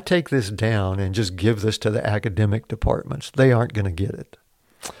 if I take this down and just give this to the academic departments, they aren't going to get it.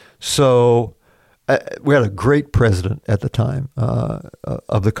 So we had a great president at the time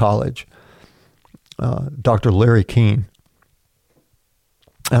of the college, Dr. Larry Keene.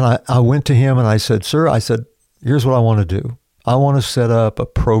 And I went to him and I said, "Sir," I said, "here's what I want to do. I want to set up a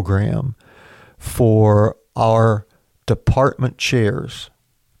program for our department chairs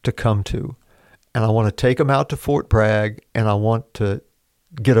to come to. And I want to take them out to Fort Bragg, and I want to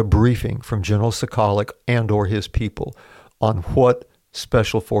get a briefing from General Sokolic and or his people on what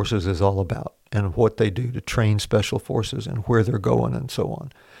Special Forces is all about and what they do to train Special Forces and where they're going and so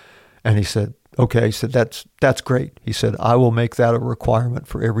on." And he said, "Okay." He said, that's great. He said, "I will make that a requirement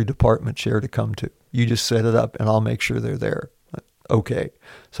for every department chair to come to. You just set it up and I'll make sure they're there." Okay.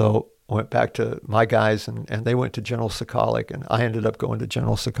 So I went back to my guys and they went to General Sokolic, and I ended up going to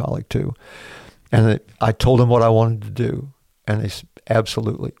General Sokolic too. And I told them what I wanted to do. And they said,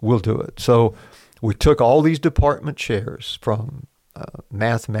 "Absolutely, we'll do it." So we took all these department chairs from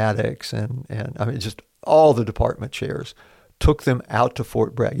mathematics and I mean, just all the department chairs, took them out to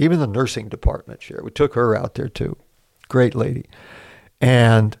Fort Bragg. Even the nursing department chair, we took her out there too. Great lady.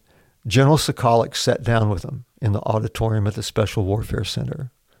 And General Sokolic sat down with them in the auditorium at the Special Warfare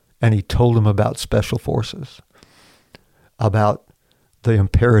Center, and he told them about Special Forces, about the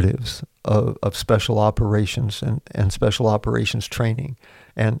imperatives of special operations and special operations training,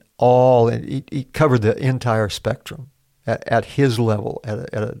 and he covered the entire spectrum at his level,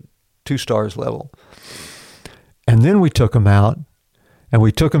 at a 2 stars level. And then we took him out, and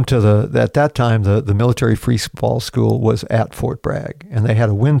we took him to at that time, the military free fall school was at Fort Bragg, and they had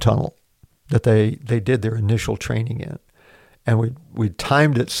a wind tunnel that they did their initial training in. And we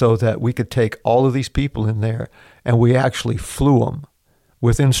timed it so that we could take all of these people in there, and we actually flew them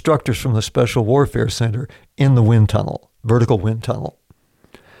with instructors from the Special Warfare Center in the wind tunnel, vertical wind tunnel.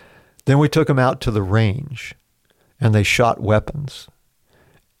 Then we took them out to the range, and they shot weapons.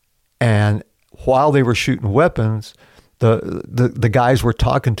 And while they were shooting weapons, the guys were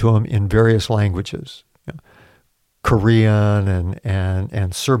talking to them in various languages, Korean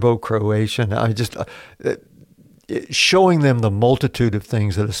and Serbo-Croatian. Showing them the multitude of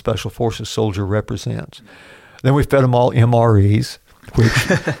things that a Special Forces soldier represents. Then we fed them all MREs, which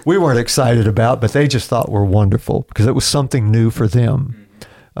we weren't excited about, but they just thought were wonderful because it was something new for them.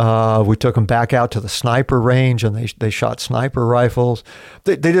 We took them back out to the sniper range, and they shot sniper rifles.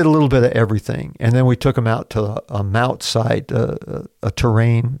 They did a little bit of everything. And then we took them out to a mount site, a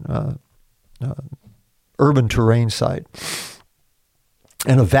terrain, urban terrain site,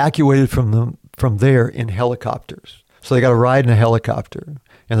 and evacuated from there in helicopters. So they got a ride in a helicopter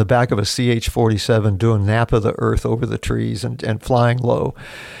in the back of a CH-47 doing nap of the earth over the trees and flying low.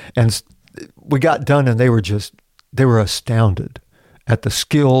 And we got done, and they were astounded at the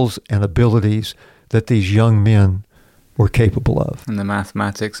skills and abilities that these young men were capable of. And the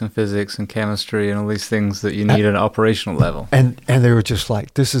mathematics and physics and chemistry and all these things that you need at an operational level. And they were just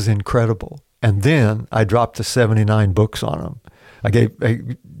like, this is incredible. And then I dropped the 79 books on them. I gave,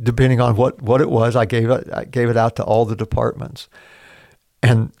 depending on what it was, I gave it out to all the departments,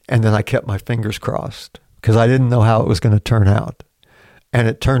 and then I kept my fingers crossed because I didn't know how it was going to turn out, and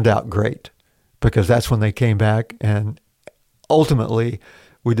it turned out great because that's when they came back, and ultimately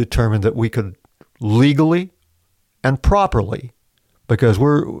we determined that we could legally and properly, because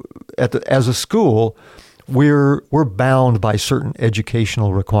as a school we're bound by certain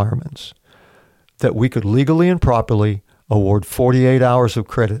educational requirements, that we could legally and properly award 48 hours of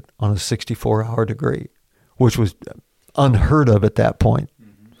credit on a 64-hour degree, which was unheard of at that point.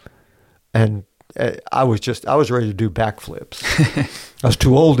 And I was ready to do backflips. I was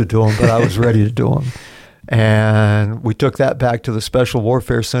too old to do them, but I was ready to do them. And we took that back to the Special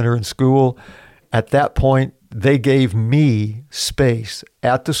Warfare Center in school. At that point, they gave me space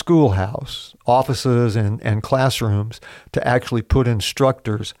at the schoolhouse, offices and classrooms, to actually put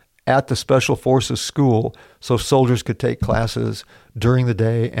instructors at the Special Forces school so soldiers could take classes during the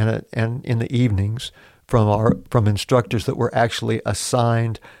day and in the evenings from instructors that were actually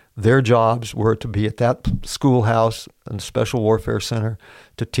assigned. Their jobs were to be at that schoolhouse and the Special Warfare Center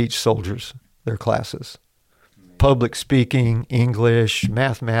to teach soldiers their classes. Public speaking, English,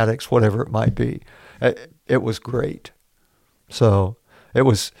 mathematics, whatever it might be. It was great. So it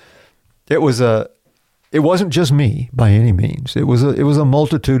wasn't just me by any means. It was a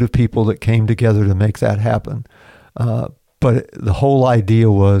multitude of people that came together to make that happen. But the whole idea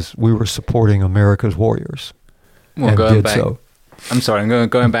was we were supporting America's warriors, and did so. I'm sorry, I'm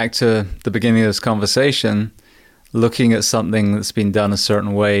going back to the beginning of this conversation, looking at something that's been done a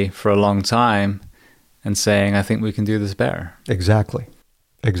certain way for a long time and saying, I think we can do this better. Exactly.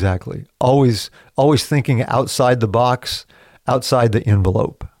 Always thinking outside the box, outside the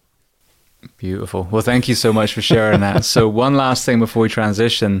envelope. Beautiful. Well, thank you so much for sharing that. So one last thing before we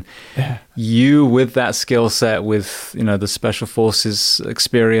transition, you with that skill set, with the Special Forces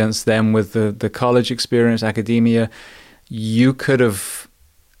experience, then with the college experience, academia, you could have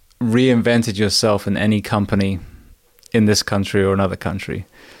reinvented yourself in any company in this country or another country.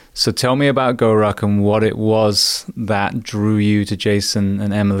 So tell me about GORUCK and what it was that drew you to Jason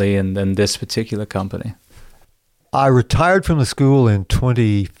and Emily and this particular company. I retired from the school in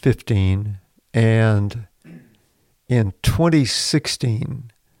 2015, and in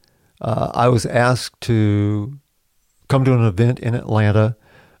 2016, I was asked to come to an event in Atlanta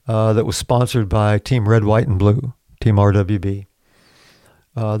that was sponsored by Team Red, White, and Blue, Team RWB.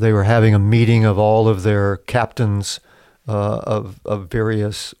 They were having a meeting of all of their captains of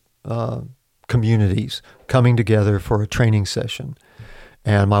various communities coming together for a training session.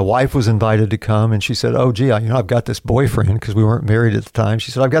 And my wife was invited to come, and she said, oh, gee, I've got this boyfriend, because we weren't married at the time.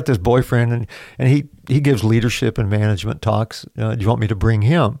 She said, I've got this boyfriend, and he gives leadership and management talks. Do you want me to bring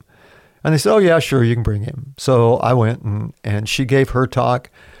him? And they said, oh, yeah, sure, you can bring him. So I went, and she gave her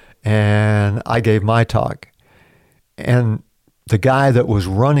talk, and I gave my talk. And the guy that was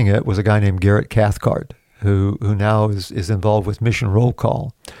running it was a guy named Garrett Cathcart, who now is involved with Mission Roll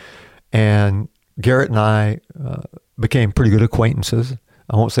Call. And Garrett and I became pretty good acquaintances.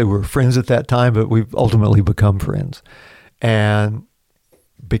 I won't say we were friends at that time, but we've ultimately become friends. And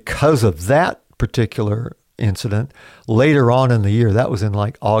because of that particular incident, later on in the year, that was in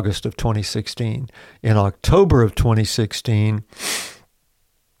like August of 2016. In October of 2016,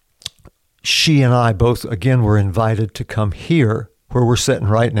 she and I both, again, were invited to come here where we're sitting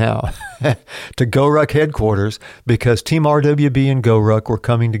right now to GORUCK headquarters, because Team RWB and GORUCK were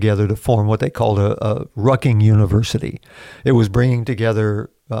coming together to form what they called a rucking university. It was bringing together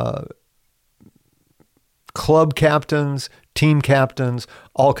club captains, team captains,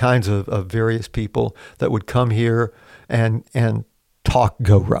 all kinds of various people that would come here and talk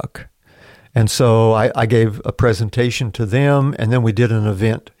GORUCK. And so I gave a presentation to them, and then we did an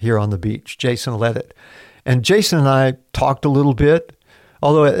event here on the beach. Jason led it. And Jason and I talked a little bit,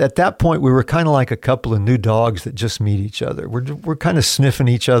 although at that point we were kind of like a couple of new dogs that just meet each other. We're kind of sniffing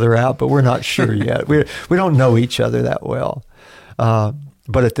each other out, but we're not sure yet. We don't know each other that well.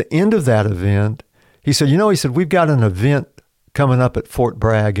 But at the end of that event, he said, we've got an event coming up at Fort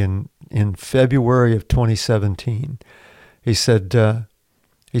Bragg in February of 2017. He said,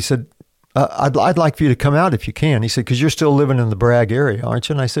 I'd like for you to come out if you can. He said, because you're still living in the Bragg area, aren't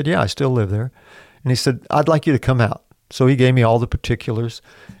you? And I said, yeah, I still live there. And he said, I'd like you to come out. So he gave me all the particulars.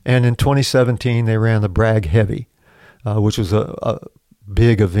 And in 2017, they ran the Bragg Heavy, which was a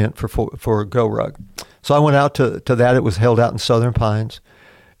big event for GORUCK. So I went out to that. It was held out in Southern Pines.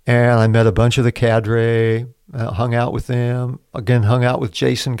 And I met a bunch of the cadre, hung out with them, again, hung out with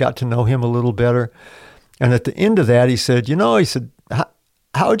Jason, got to know him a little better. And at the end of that, he said,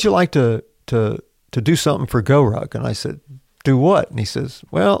 how would you like to do something for GORUCK? And I said, do what? And he says,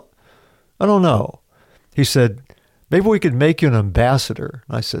 well, I don't know. He said, maybe we could make you an ambassador.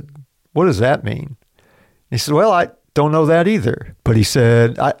 And I said, what does that mean? And he said, well, I don't know that either. But he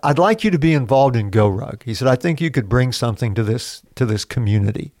said, I'd like you to be involved in GORUCK. He said, I think you could bring something to this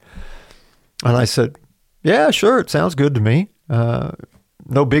community. And I said, yeah, sure. It sounds good to me.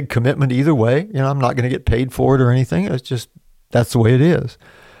 No big commitment either way. I'm not going to get paid for it or anything. It's just, that's the way it is.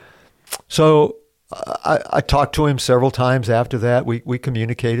 So I talked to him several times after that. We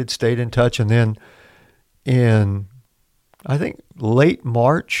communicated, stayed in touch. And then in, I think, late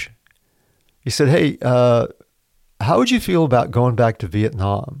March, he said, hey, how would you feel about going back to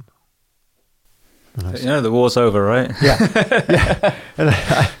Vietnam? The war's over, right? Yeah. And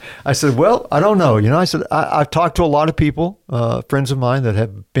I said, well, I don't know. I said, I've talked to a lot of people, friends of mine that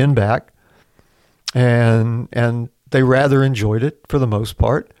have been back, and they rather enjoyed it for the most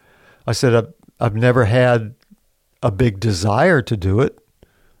part. I said, I've never had a big desire to do it.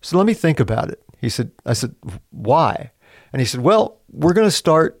 So let me think about it. I said, why? And he said, well, we're going to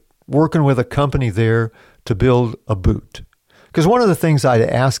start working with a company there to build a boot. Because one of the things I'd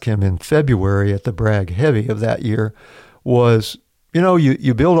asked him in February at the Bragg Heavy of that year was,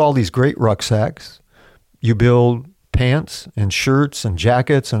 you build all these great rucksacks, you build pants and shirts and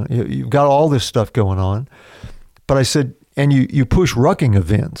jackets, and you've got all this stuff going on. But I said, and you push rucking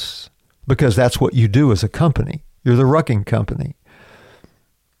events because that's what you do as a company. You're the rucking company.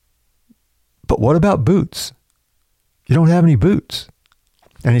 But what about boots? You don't have any boots.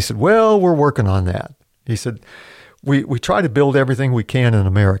 And he said, well, we're working on that. He said, we try to build everything we can in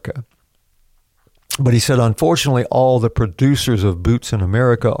America. But he said, unfortunately, all the producers of boots in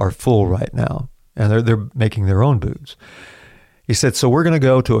America are full right now, and they're making their own boots. He said, so we're going to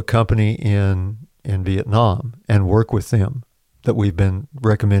go to a company in Vietnam and work with them that we've been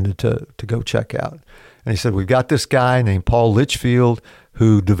recommended to go check out. And he said, we've got this guy named Paul Litchfield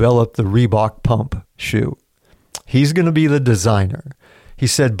who developed the Reebok pump shoe. He's going to be the designer. He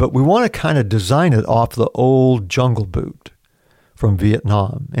said, but we want to kind of design it off the old jungle boot from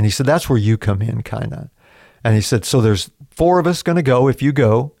Vietnam. And he said, that's where you come in, kind of. And he said, so there's 4 of us going to go if you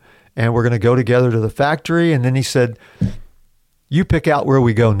go, and we're going to go together to the factory. And then he said, you pick out where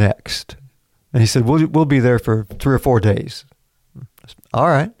we go next. And he said, we'll be there for 3 or 4 days. All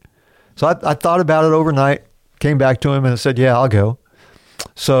right. So I thought about it overnight, came back to him and said, yeah, I'll go.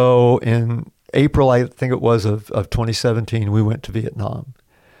 So in April, I think it was, of 2017, we went to Vietnam.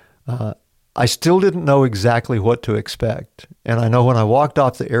 I still didn't know exactly what to expect. And I know when I walked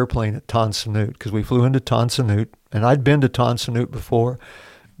off the airplane at Tan Son Nhut, because we flew into Tan Son Nhut, and I'd been to Tan Son Nhut before,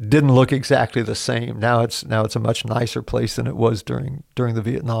 didn't look exactly the same. Now it's a much nicer place than it was during the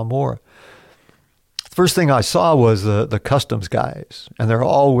Vietnam War. First thing I saw was the customs guys, and they're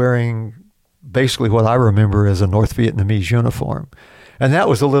all wearing basically what I remember as a North Vietnamese uniform. And that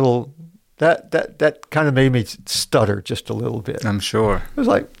was a little, that kind of made me stutter just a little bit. I'm sure. It was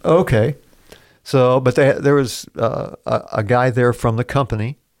like, okay. So, but there was a guy there from the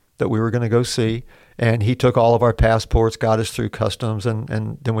company that we were going to go see. And he took all of our passports, got us through customs, and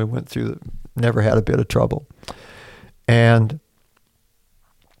then we went through, never had a bit of trouble. And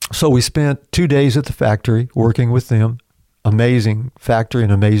so we spent 2 days at the factory working with them. Amazing factory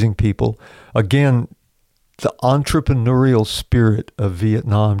and amazing people. Again, the entrepreneurial spirit of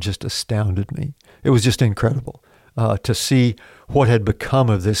Vietnam just astounded me. It was just incredible to see what had become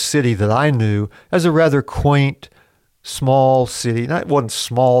of this city that I knew as a rather quaint, small city. It wasn't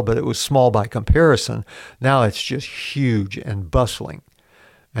small, but it was small by comparison. Now it's just huge and bustling.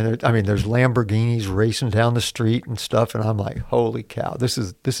 And there's Lamborghinis racing down the street and stuff, and I'm like, holy cow, this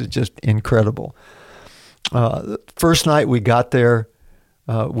is just incredible. The first night we got there,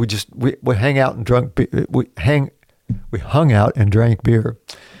 we hung out and drank beer,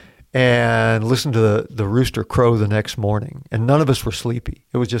 and listened to the rooster crow the next morning, and none of us were sleepy.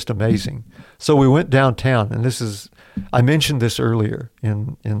 It was just amazing. So we went downtown, and I mentioned this earlier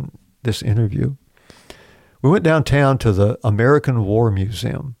in this interview. We went downtown to the American War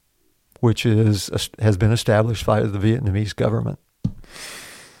Museum, which has been established by the Vietnamese government.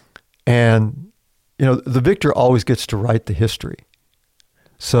 And, the victor always gets to write the history.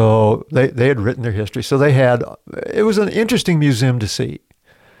 So they had written their history. So it was an interesting museum to see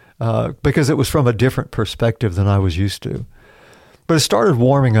because it was from a different perspective than I was used to. But it started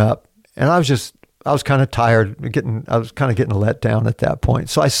warming up, and I was kind of tired, I was kind of getting let down at that point.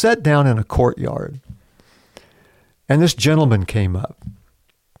 So I sat down in a courtyard. And this gentleman came up,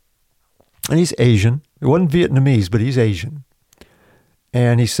 and he's Asian. It wasn't Vietnamese, but he's Asian.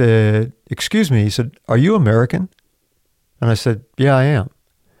 And he said, "Excuse me," he said, "Are you American?" And I said, "Yeah, I am."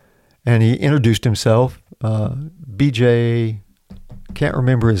 And he introduced himself, BJ, can't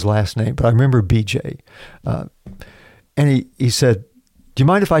remember his last name, but I remember BJ. And he said, "Do you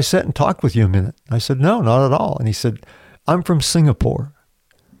mind if I sit and talk with you a minute?" I said, "No, not at all." And he said, "I'm from Singapore."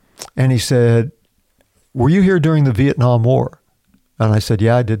 And he said, "Were you here during the Vietnam War?" And I said,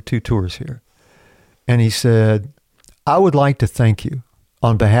 "Yeah, I did 2 tours here." And he said, "I would like to thank you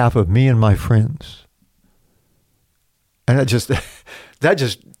on behalf of me and my friends." And that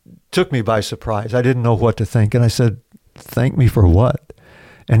just took me by surprise. I didn't know what to think. And I said, "Thank me for what?"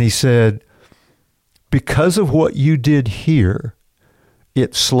 And he said, "Because of what you did here,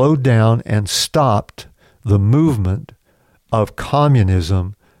 it slowed down and stopped the movement of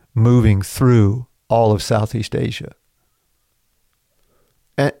communism moving through all of Southeast Asia."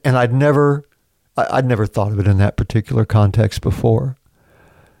 And I'd never thought of it in that particular context before.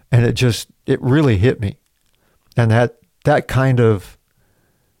 And it really hit me. And that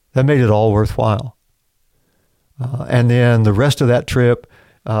made it all worthwhile. And then the rest of that trip,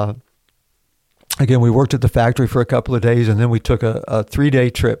 again, we worked at the factory for a couple of days, and then we took a 3-day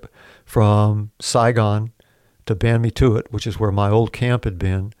trip from Saigon to Ban Me Tuot, which is where my old camp had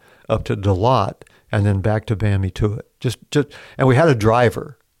been, up to Dalat, and then back to Ban Me Tuot. And we had a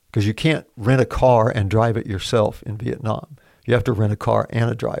driver, because you can't rent a car and drive it yourself in Vietnam. You have to rent a car and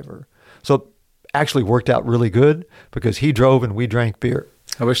a driver. So it actually worked out really good because he drove and we drank beer.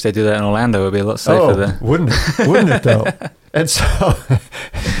 I wish they did that in Orlando. It would be a lot safer there. Wouldn't it though? And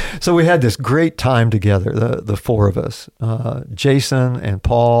so we had this great time together, the 4 of us, Jason and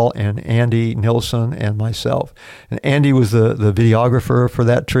Paul and Andy Nilsson and myself. And Andy was the videographer for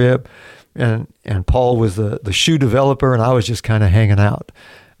that trip, and Paul was the shoe developer, and I was just kind of hanging out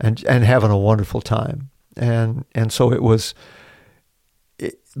and having a wonderful time. And so it was,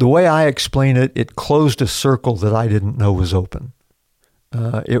 the way I explain it, it closed a circle that I didn't know was open.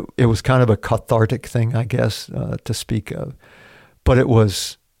 It was kind of a cathartic thing, I guess, to speak of. But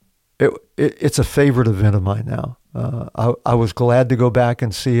it's a favorite event of mine now. I was glad to go back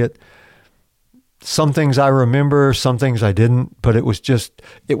and see it. Some things I remember, some things I didn't, but it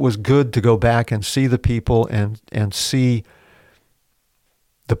was good to go back and see the people and see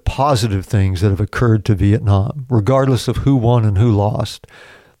the positive things that have occurred to Vietnam, regardless of who won and who lost.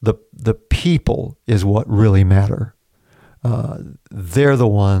 The people is what really matter. They're the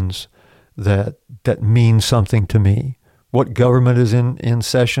ones that mean something to me. What government is in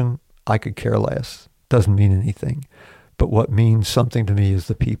session, I could care less. Doesn't mean anything. But what means something to me is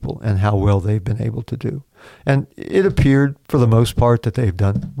the people and how well they've been able to do. And it appeared, for the most part, that they've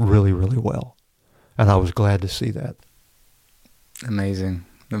done really, really well. And I was glad to see that. Amazing.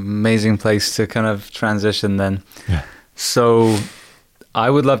 Amazing place to kind of transition then. Yeah. So I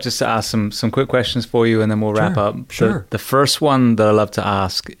would love just to ask some quick questions for you, and then we'll wrap up. Sure. The first one that I love to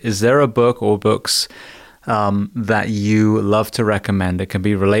ask, is there a book or books that you love to recommend? It can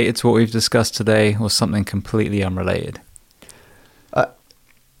be related to what we've discussed today or something completely unrelated.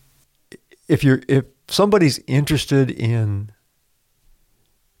 If somebody's interested in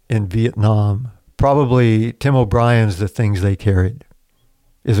in Vietnam. Probably Tim O'Brien's The Things They Carried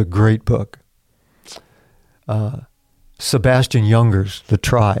is a great book. Sebastian Junger's The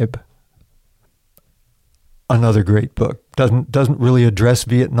Tribe, another great book. Doesn't really address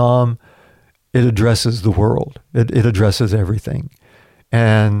Vietnam. It addresses the world. It addresses everything.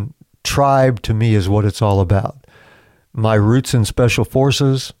 And Tribe, to me, is what it's all about. My roots in Special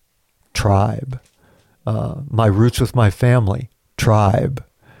Forces, Tribe. My roots with my family, Tribe.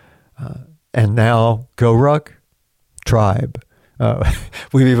 And now GORUCK, Tribe.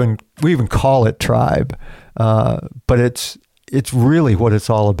 We even call it Tribe. But it's really what it's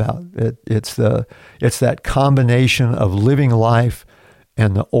all about. It's that combination of living life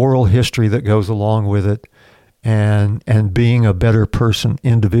and the oral history that goes along with it, and being a better person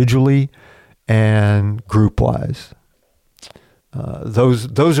individually and group-wise.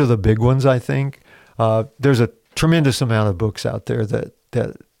 Those are the big ones, I think. There's a tremendous amount of books out there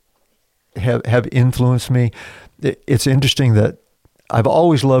that have influenced me. It's interesting that I've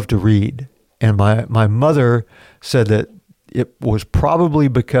always loved to read, and my mother said that it was probably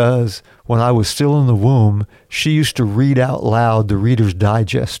because when I was still in the womb, she used to read out loud the Reader's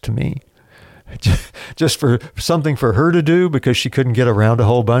Digest to me, just for something for her to do because she couldn't get around a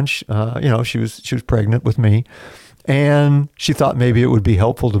whole bunch. She was pregnant with me, and she thought maybe it would be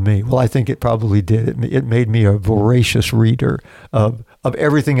helpful to me. Well, I think it probably did. It made me a voracious reader of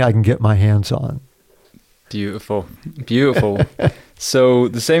everything I can get my hands on. Beautiful. So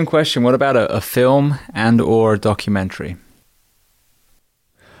the same question, what about a film and or documentary?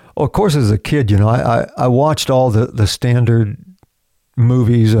 Well, of course, as a kid, I watched all the standard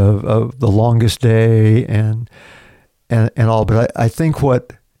movies of The Longest Day and all, but I think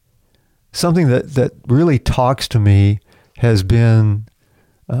something that really talks to me has been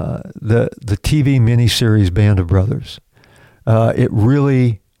the TV miniseries Band of Brothers. It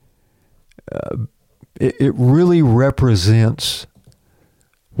really represents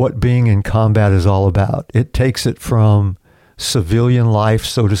what being in combat is all about. It takes it from civilian life,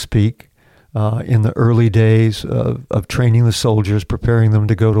 so to speak, in the early days of training the soldiers, preparing them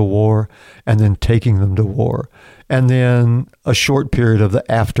to go to war, and then taking them to war. And then a short period of the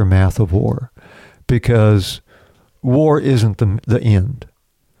aftermath of war, because war isn't the end.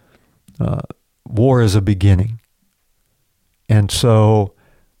 War is a beginning. And so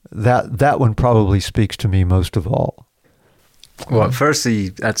that one probably speaks to me most of all. Well, firstly,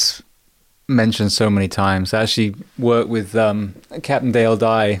 that's mentioned so many times. I actually worked with Captain Dale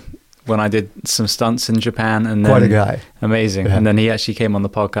Dye when I did some stunts in Japan, and then, quite a guy, amazing. Yeah. And then he actually came on the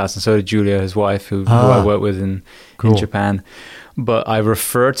podcast, and so did Julia, his wife, who I worked with in Japan. But I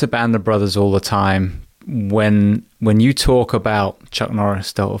refer to Band of Brothers all the time when you talk about Chuck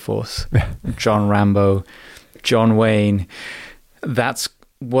Norris, Delta Force, John Rambo, John Wayne. That's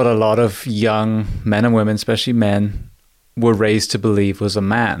what a lot of young men and women, especially men, were raised to believe was a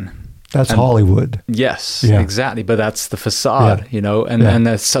man. That's Hollywood. Yes, yeah. Exactly. But that's the facade, and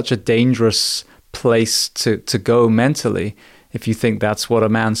that's such a dangerous place to go mentally if you think that's what a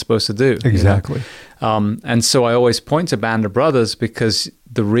man's supposed to do. Exactly. And so I always point to Band of Brothers because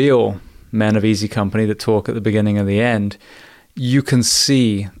the real men of Easy Company that talk at the beginning and the end, you can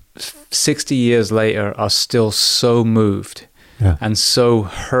see 60 years later are still so moved and so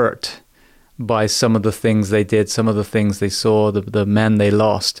hurt by some of the things they did, some of the things they saw, the men they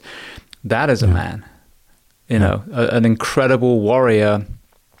lost. That is a man, an incredible warrior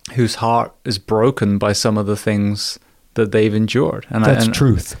whose heart is broken by some of the things that they've endured. And that's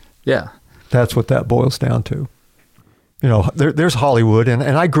truth. Yeah. That's what that boils down to. There's Hollywood, and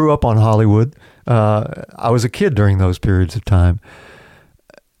I grew up on Hollywood. I was a kid during those periods of time.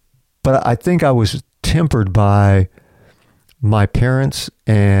 But I think I was tempered by my parents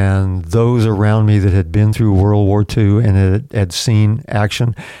and those around me that had been through World War II and had seen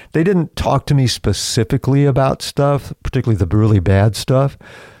action. They didn't talk to me specifically about stuff, particularly the really bad stuff.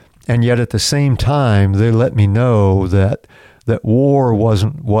 And yet at the same time, they let me know that war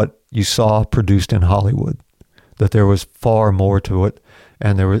wasn't what you saw produced in Hollywood, that there was far more to it,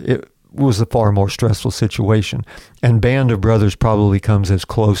 and it was a far more stressful situation. And Band of Brothers probably comes as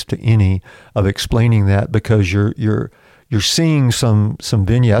close to any of explaining that, because you're seeing some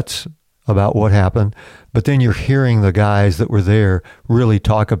vignettes about what happened, but then you're hearing the guys that were there really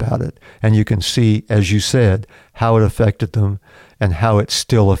talk about it. And you can see, as you said, how it affected them and how it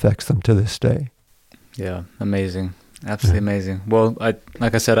still affects them to this day. Yeah, amazing. Absolutely amazing. Well,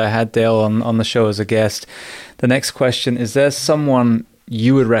 like I said, I had Dale on the show as a guest. The next question, is there someone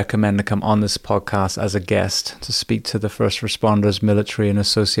you would recommend to come on this podcast as a guest to speak to the first responders, military, and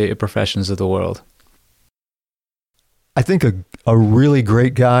associated professions of the world? I think a really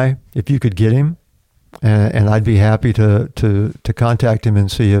great guy, if you could get him, and I'd be happy to contact him and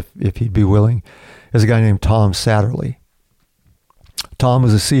see if he'd be willing, is a guy named Tom Satterley. Tom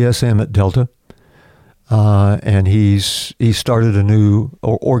was a CSM at Delta, and he started a new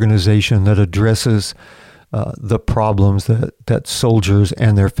organization that addresses the problems that soldiers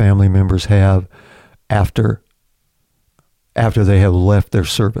and their family members have after they have left their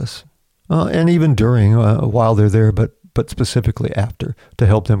service, and even during while they're there, but specifically after, to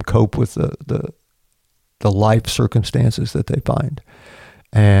help them cope with the life circumstances that they find.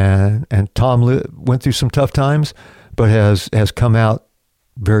 And Tom went through some tough times, but has come out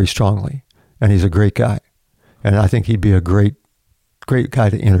very strongly, and he's a great guy, and I think he'd be a great guy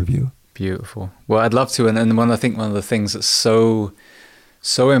to interview. Beautiful. Well, I'd love to, and one of the things that's so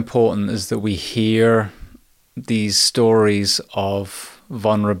important is that we hear these stories of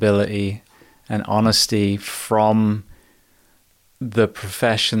vulnerability and honesty from the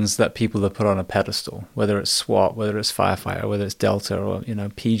professions that people have put on a pedestal, whether it's SWAT, whether it's firefighter, whether it's Delta, or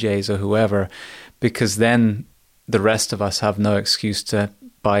PJs or whoever, because then the rest of us have no excuse to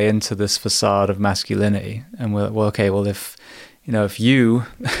buy into this facade of masculinity. And if you,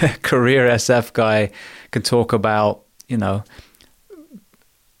 career SF guy, can talk about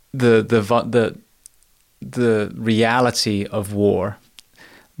the reality of war,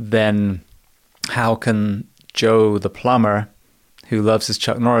 then how can Joe the plumber, who loves his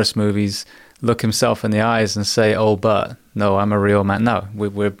Chuck Norris movies, look himself in the eyes and say, "Oh, but no, I'm a real man"? No,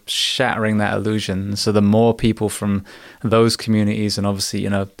 we're shattering that illusion. And so the more people from those communities, and obviously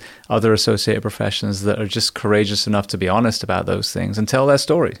other associated professions that are just courageous enough to be honest about those things and tell their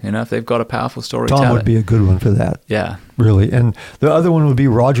story, if they've got a powerful story. Tom would be a good one for that. Yeah, really. And the other one would be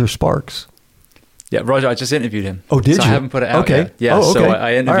Roger Sparks. Yeah, Roger, I just interviewed him. Oh, did you? I haven't put it out yet. Yeah, okay. So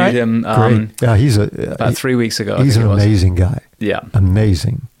I interviewed him. Great. Yeah, he's about 3 weeks ago. He's an amazing guy. Yeah,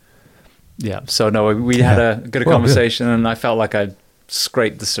 amazing. Yeah. So no, we had a good conversation, and I felt like I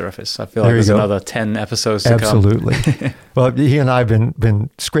scraped the surface. I feel like there's another 10 episodes to come. Absolutely. Well, he and I have been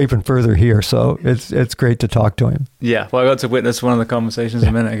scraping further here, so it's great to talk to him. Yeah. Well, I got to witness one of the conversations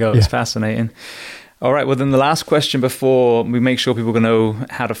a minute ago. It's fascinating. All right. Well, then the last question before we make sure people can know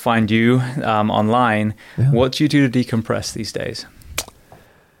how to find you online. Yeah. What do you do to decompress these days?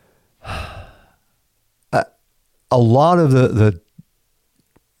 A lot of the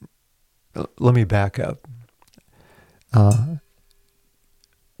let me back up.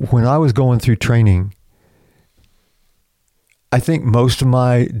 When I was going through training, I think most of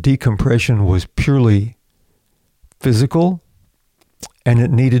my decompression was purely physical, and it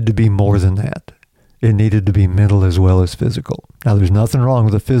needed to be more than that. It needed to be mental as well as physical. Now, there's nothing wrong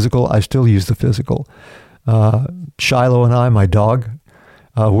with the physical. I still use the physical. Shiloh and I, my dog,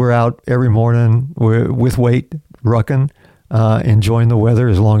 we're out every morning with weight, rucking, enjoying the weather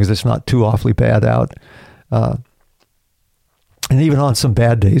as long as it's not too awfully bad out. And even on some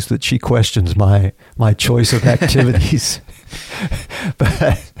bad days that she questions my choice of activities.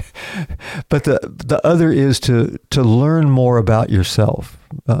 But the other is to learn more about yourself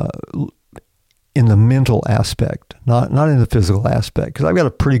in the mental aspect, not in the physical aspect, because I've got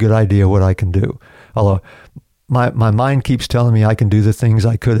a pretty good idea what I can do. Although my mind keeps telling me I can do the things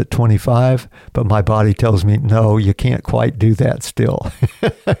I could at 25, but my body tells me, no, you can't quite do that still.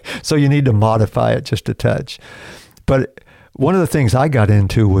 So you need to modify it just a touch. But one of the things I got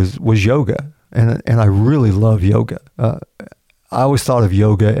into was yoga, and I really love yoga. I always thought of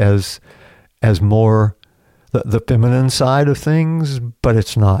yoga as more the feminine side of things, but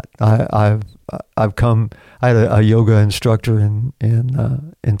it's not. I had a yoga instructor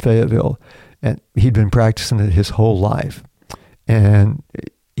in Fayetteville, and he'd been practicing it his whole life, and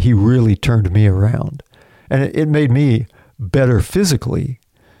he really turned me around, and it made me better physically,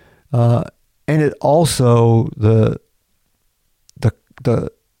 and it also the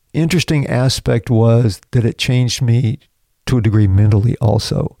interesting aspect was that it changed me to a degree mentally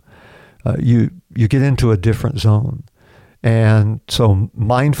also. You get into a different zone. And so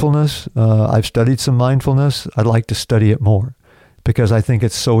mindfulness, I've studied some mindfulness. I'd like to study it more because I think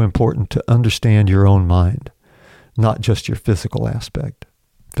it's so important to understand your own mind, not just your physical aspect.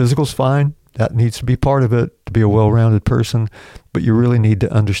 Physical's fine. That needs to be part of it to be a well-rounded person, but you really need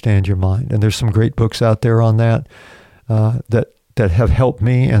to understand your mind. And there's some great books out there on that that have helped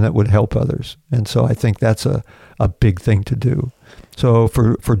me and that would help others. And so I think that's a big thing to do. So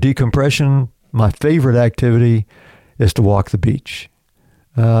for decompression, my favorite activity is to walk the beach.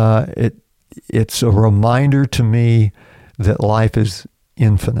 It's a reminder to me that life is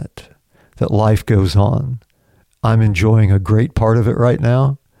infinite, that life goes on. I'm enjoying a great part of it right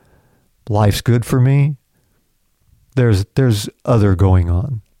now. Life's good for me. there's other going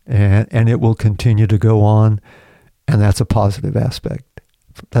on, and it will continue to go on, and that's a positive aspect.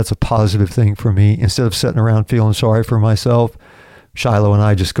 That's a positive thing for me. Instead of sitting around feeling sorry for myself, Shiloh and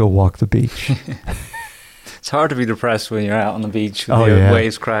I just go walk the beach. It's hard to be depressed when you're out on the beach with the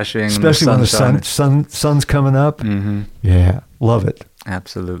waves crashing, especially when the sun's coming up. Mm-hmm. Yeah, love it.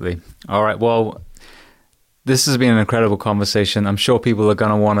 Absolutely. All right. Well, this has been an incredible conversation. I'm sure people are going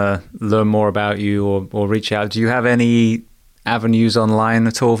to want to learn more about you or reach out. Do you have any avenues online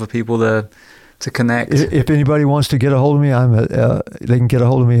at all for people to connect? If anybody wants to get a hold of me, they can get a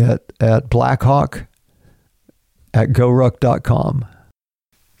hold of me at Blackhawk at GORUCK.com.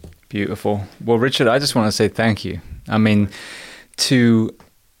 Beautiful. Well, Richard, I just want to say thank you. I mean, to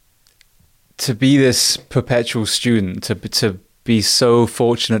be this perpetual student, to be so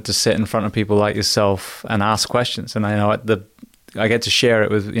fortunate to sit in front of people like yourself and ask questions. And I know I get to share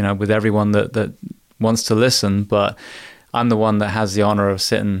it with everyone that wants to listen, but I'm the one that has the honor of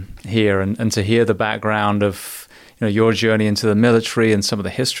sitting here and to hear the background of your journey into the military and some of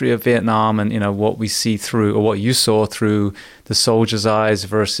the history of Vietnam and what we see through, or what you saw through the soldiers' eyes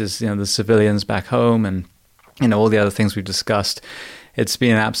versus the civilians back home, and all the other things we've discussed. It's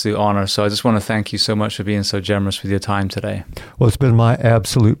been an absolute honor. So I just want to thank you so much for being so generous with your time today. Well, it's been my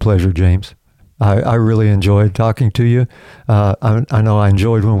absolute pleasure, James. I really enjoyed talking to you. I know I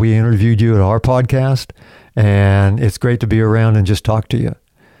enjoyed when we interviewed you at our podcast, and it's great to be around and just talk to you.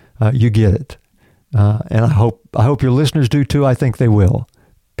 You get it. And I hope your listeners do too. I think they will.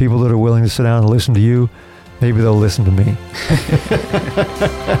 People that are willing to sit down and listen to you, maybe they'll listen to me.